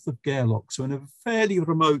south of Gairloch, so in a fairly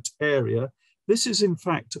remote area. This is in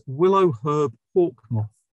fact willow herb hawk moth.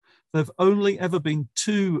 There have only ever been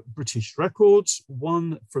 2 British records,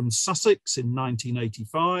 one from Sussex in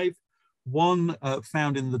 1985, one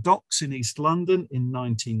found in the docks in East London in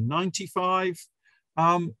 1995.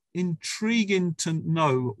 Intriguing to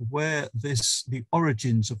know where the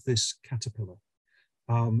origins of this caterpillar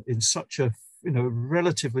in such a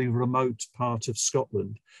relatively remote part of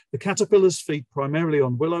Scotland. The caterpillars feed primarily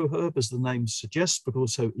on willow herb, as the name suggests, but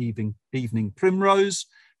also evening primrose.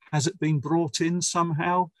 Has it been brought in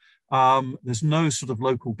somehow? There's no sort of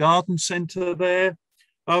local garden centre there.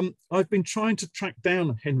 I've been trying to track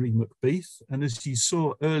down Henry McBeath, and as you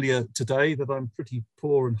saw earlier today, that I'm pretty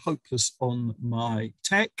poor and hopeless on my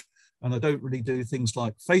tech, and I don't really do things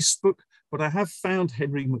like Facebook, but I have found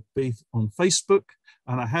Henry McBeath on Facebook,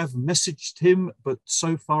 and I have messaged him, but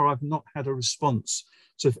so far I've not had a response.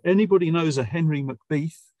 So if anybody knows a Henry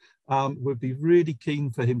McBeath, would be really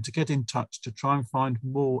keen for him to get in touch to try and find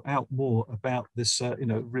out more about this,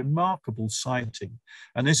 remarkable sighting.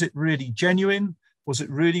 And is it really genuine? Was it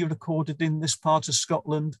really recorded in this part of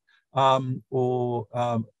Scotland?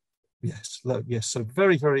 Yes, so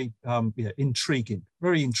very, very intriguing,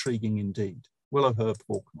 very intriguing indeed. Willow herb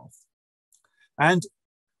hawk moth. And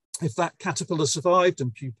if that caterpillar survived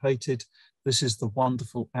and pupated, this is the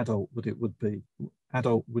wonderful adult that it would be,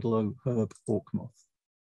 adult willow herb hawk moth.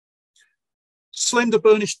 Slender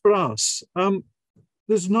burnished brass.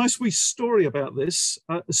 There's a nice wee story about this.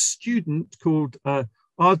 A student called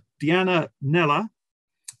Ardiana Nella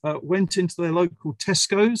went into their local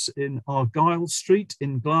Tesco's in Argyle Street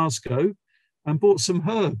in Glasgow and bought some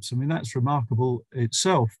herbs. I mean, that's remarkable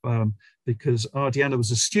itself because Ardiana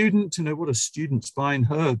was a student. What are students buying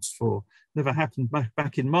herbs for? Never happened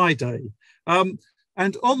back in my day.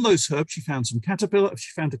 And on those herbs, she found some caterpillar.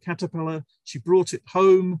 She found a caterpillar. She brought it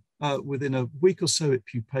home. Within a week or so, it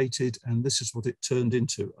pupated, and this is what it turned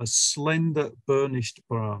into, a slender burnished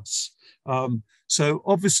brass. So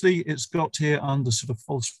obviously it's got here under sort of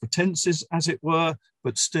false pretenses, as it were,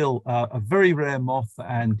 but still a very rare moth,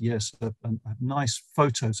 and yes, a nice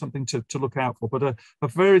photo, something to look out for. But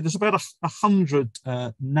there's about 100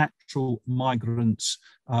 natural migrants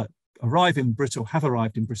have arrived in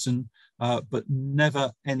Britain, but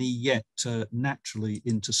never any yet naturally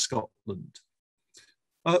into Scotland.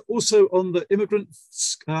 Also on the immigrant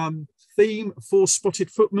theme,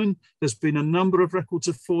 4-spotted footman, there's been a number of records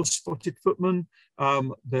of 4-spotted footman.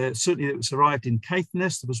 Certainly it was arrived in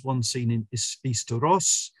Caithness. There was one seen in East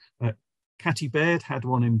Ross. Catty Baird had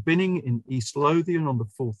one in Binning in East Lothian on the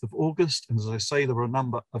 4th of August. And as I say, there were a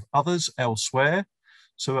number of others elsewhere.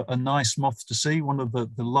 So a nice moth to see, one of the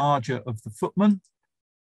larger of the footmen.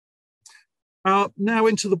 Now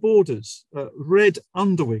into the borders, red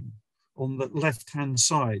underwing on the left-hand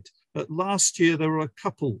side. Last year, there were a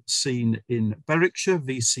couple seen in Berwickshire,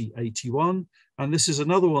 VC81, and this is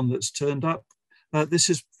another one that's turned up. This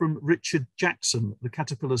is from Richard Jackson. The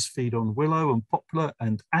caterpillars feed on willow and poplar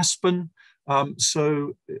and aspen.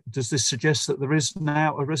 So does this suggest that there is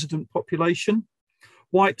now a resident population?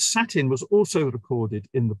 White satin was also recorded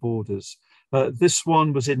in the borders. This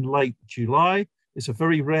one was in late July. It's a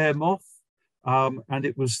very rare moth. And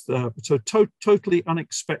it was totally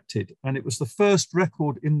unexpected. And it was the first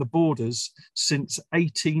record in the borders since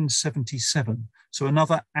 1877. So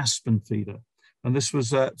another aspen feeder. And this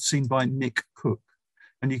was seen by Nick Cook.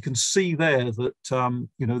 And you can see there that,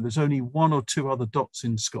 there's only 1 or 2 other dots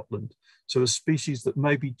in Scotland. So a species that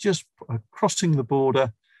may be just crossing the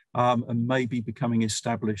border and maybe becoming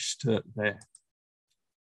established there.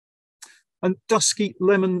 And dusky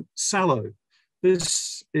lemon sallow.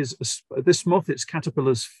 This moth, its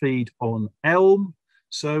caterpillars feed on elm,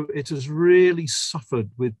 so it has really suffered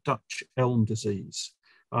with Dutch elm disease.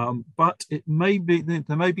 But there may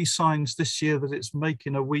be signs this year that it's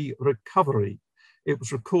making a wee recovery. It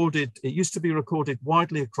used to be recorded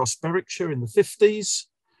widely across Berwickshire in the 50s,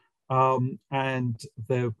 and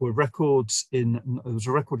there were records there was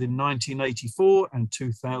a record in 1984 and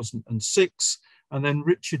 2006, and then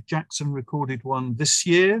Richard Jackson recorded one this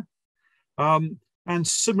year. And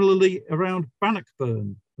similarly around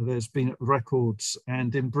Bannockburn, there's been records,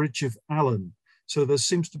 and in Bridge of Allen. So there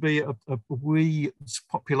seems to be a wee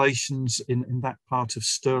populations in that part of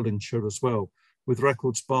Stirlingshire as well, with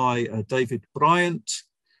records by David Bryant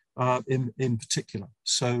in particular.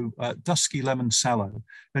 So dusky lemon sallow.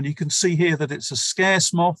 And you can see here that it's a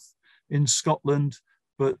scarce moth in Scotland,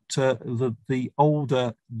 but the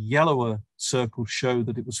older, yellower circles show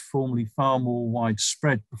that it was formerly far more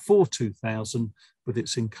widespread before 2000, but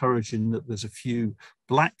it's encouraging that there's a few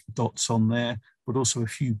black dots on there, but also a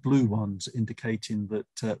few blue ones indicating that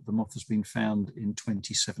the moth has been found in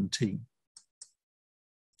 2017.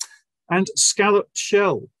 And scalloped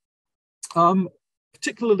shell,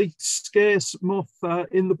 particularly scarce moth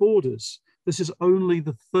in the borders. This is only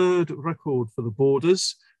the third record for the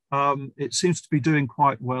borders. It seems to be doing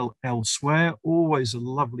quite well elsewhere. Always a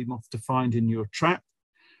lovely moth to find in your trap.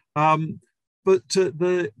 But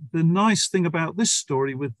the nice thing about this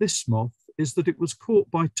story with this moth is that it was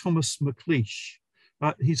caught by Thomas McLeish.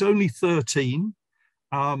 He's only 13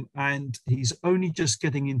 and he's only just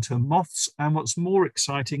getting into moths. And what's more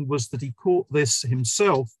exciting was that he caught this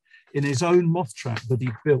himself in his own moth trap that he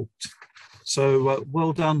built. So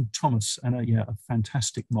well done, Thomas, and yeah, a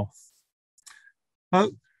fantastic moth.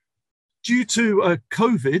 Due to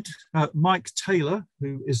COVID, Mike Taylor,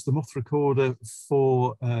 who is the moth recorder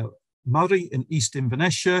for Murray in East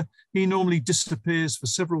Inverness, he normally disappears for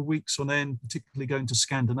several weeks on end, particularly going to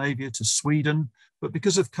Scandinavia, to Sweden. But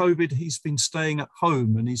because of COVID, he's been staying at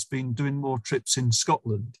home and he's been doing more trips in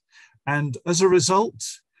Scotland. And as a result,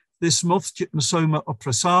 this moth, Gymnosoma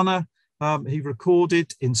oppressana, he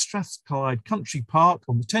recorded in Strathclyde Country Park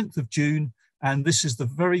on the 10th of June. And this is the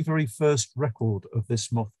very, very first record of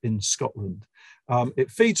this moth in Scotland.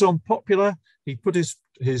 It feeds on popular. He put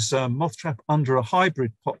his moth trap under a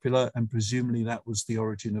hybrid popular, and presumably that was the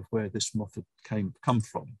origin of where this moth had come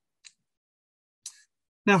from.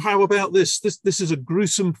 Now, how about this? This is a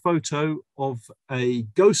gruesome photo of a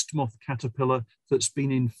ghost moth caterpillar that's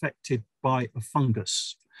been infected by a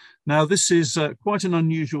fungus. Now, this is quite an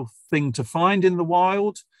unusual thing to find in the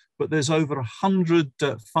wild, but there's over 100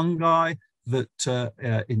 fungi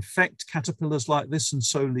that infect caterpillars like this and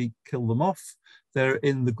solely kill them off. They're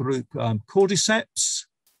in the group Cordyceps.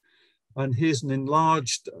 And here's an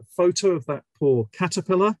enlarged photo of that poor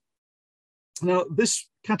caterpillar. Now, this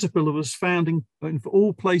caterpillar was found in for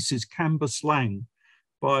all places, Cambus Lang,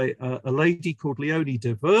 by a lady called Leonie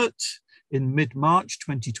de Vert in mid-March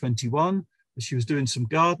 2021. She was doing some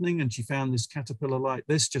gardening and she found this caterpillar like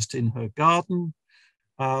this just in her garden.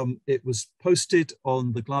 It was posted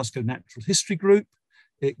on the Glasgow Natural History Group.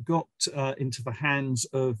 It got into the hands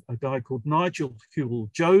of a guy called Nigel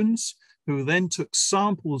Voaden, who then took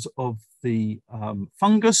samples of the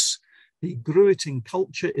fungus. He grew it in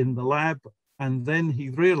culture in the lab, and then he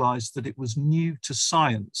realized that it was new to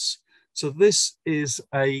science. So this is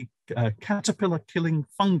a caterpillar killing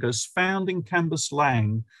fungus found in Cambus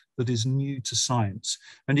Lang that is new to science.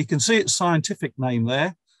 And you can see its scientific name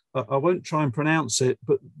there. I won't try and pronounce it,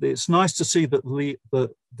 but it's nice to see that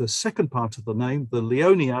the second part of the name, the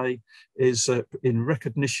Leonie, is in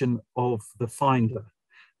recognition of the finder,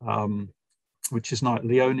 which is like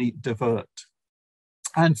Leonie de Vert.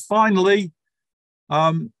 And finally,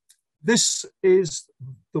 this is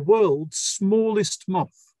the world's smallest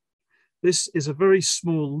moth. This is a very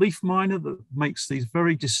small leaf miner that makes these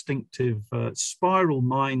very distinctive spiral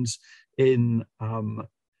mines in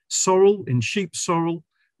sorrel, in sheep sorrel.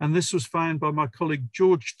 And this was found by my colleague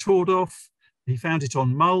George Tordoff. He found it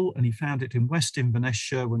on Mull and he found it in West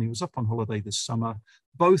Inverness when he was up on holiday this summer.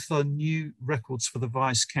 Both are new records for the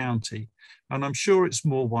Vice County, and I'm sure it's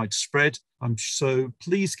more widespread. So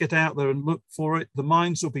please get out there and look for it. The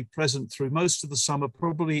mines will be present through most of the summer,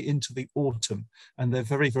 probably into the autumn, and they're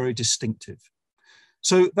very, very distinctive.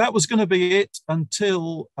 So that was going to be it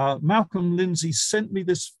until Malcolm Lindsay sent me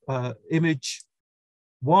this image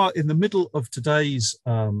while in the middle of today's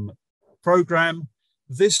program.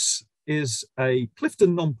 This is a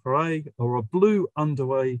Clifton nonpareil, or a blue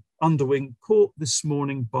underwing, caught this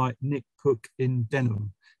morning by Nick Cook in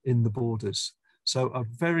Denham in the Borders. So a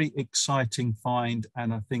very exciting find,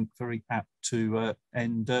 and I think very apt to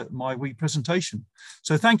end my wee presentation.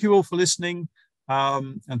 So thank you all for listening,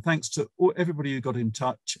 and thanks to everybody who got in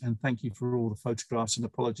touch, and thank you for all the photographs, and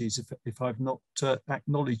apologies if I've not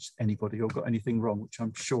acknowledged anybody or got anything wrong, which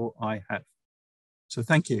I'm sure I have. So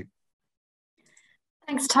thank you.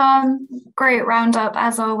 Thanks, Tom. Great roundup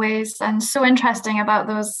as always, and so interesting about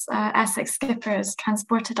those Essex skippers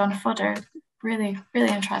transported on fodder. Really, really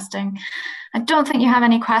interesting. I don't think you have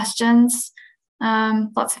any questions.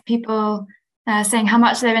 Lots of people saying how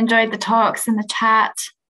much they've enjoyed the talks in the chat.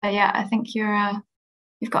 But yeah, I think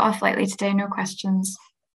you've got off lightly today. No questions.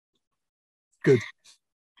 Good.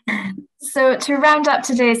 So to round up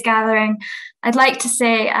today's gathering, I'd like to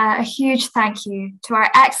say a huge thank you to our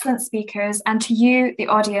excellent speakers and to you, the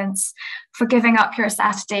audience, for giving up your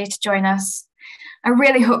Saturday to join us. I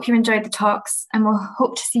really hope you enjoyed the talks, and we'll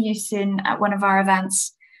hope to see you soon at one of our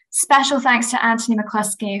events. Special thanks to Anthony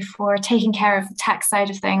McCluskey for taking care of the tech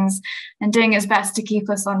side of things and doing his best to keep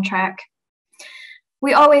us on track.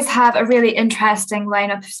 We always have a really interesting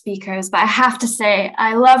lineup of speakers, but I have to say,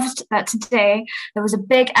 I loved that today there was a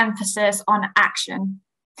big emphasis on action.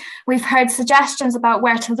 We've heard suggestions about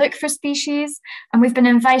where to look for species, and we've been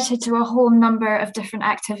invited to a whole number of different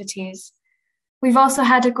activities. We've also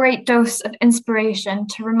had a great dose of inspiration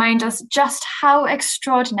to remind us just how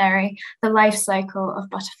extraordinary the life cycle of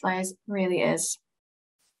butterflies really is.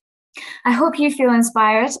 I hope you feel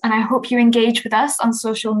inspired, and I hope you engage with us on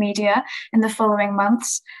social media in the following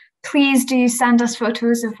months. Please do send us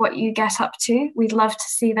photos of what you get up to. We'd love to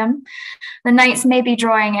see them. The nights may be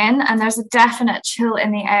drawing in and there's a definite chill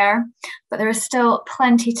in the air, but there is still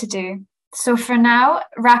plenty to do. So for now,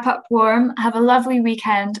 wrap up warm, have a lovely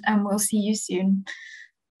weekend, and we'll see you soon.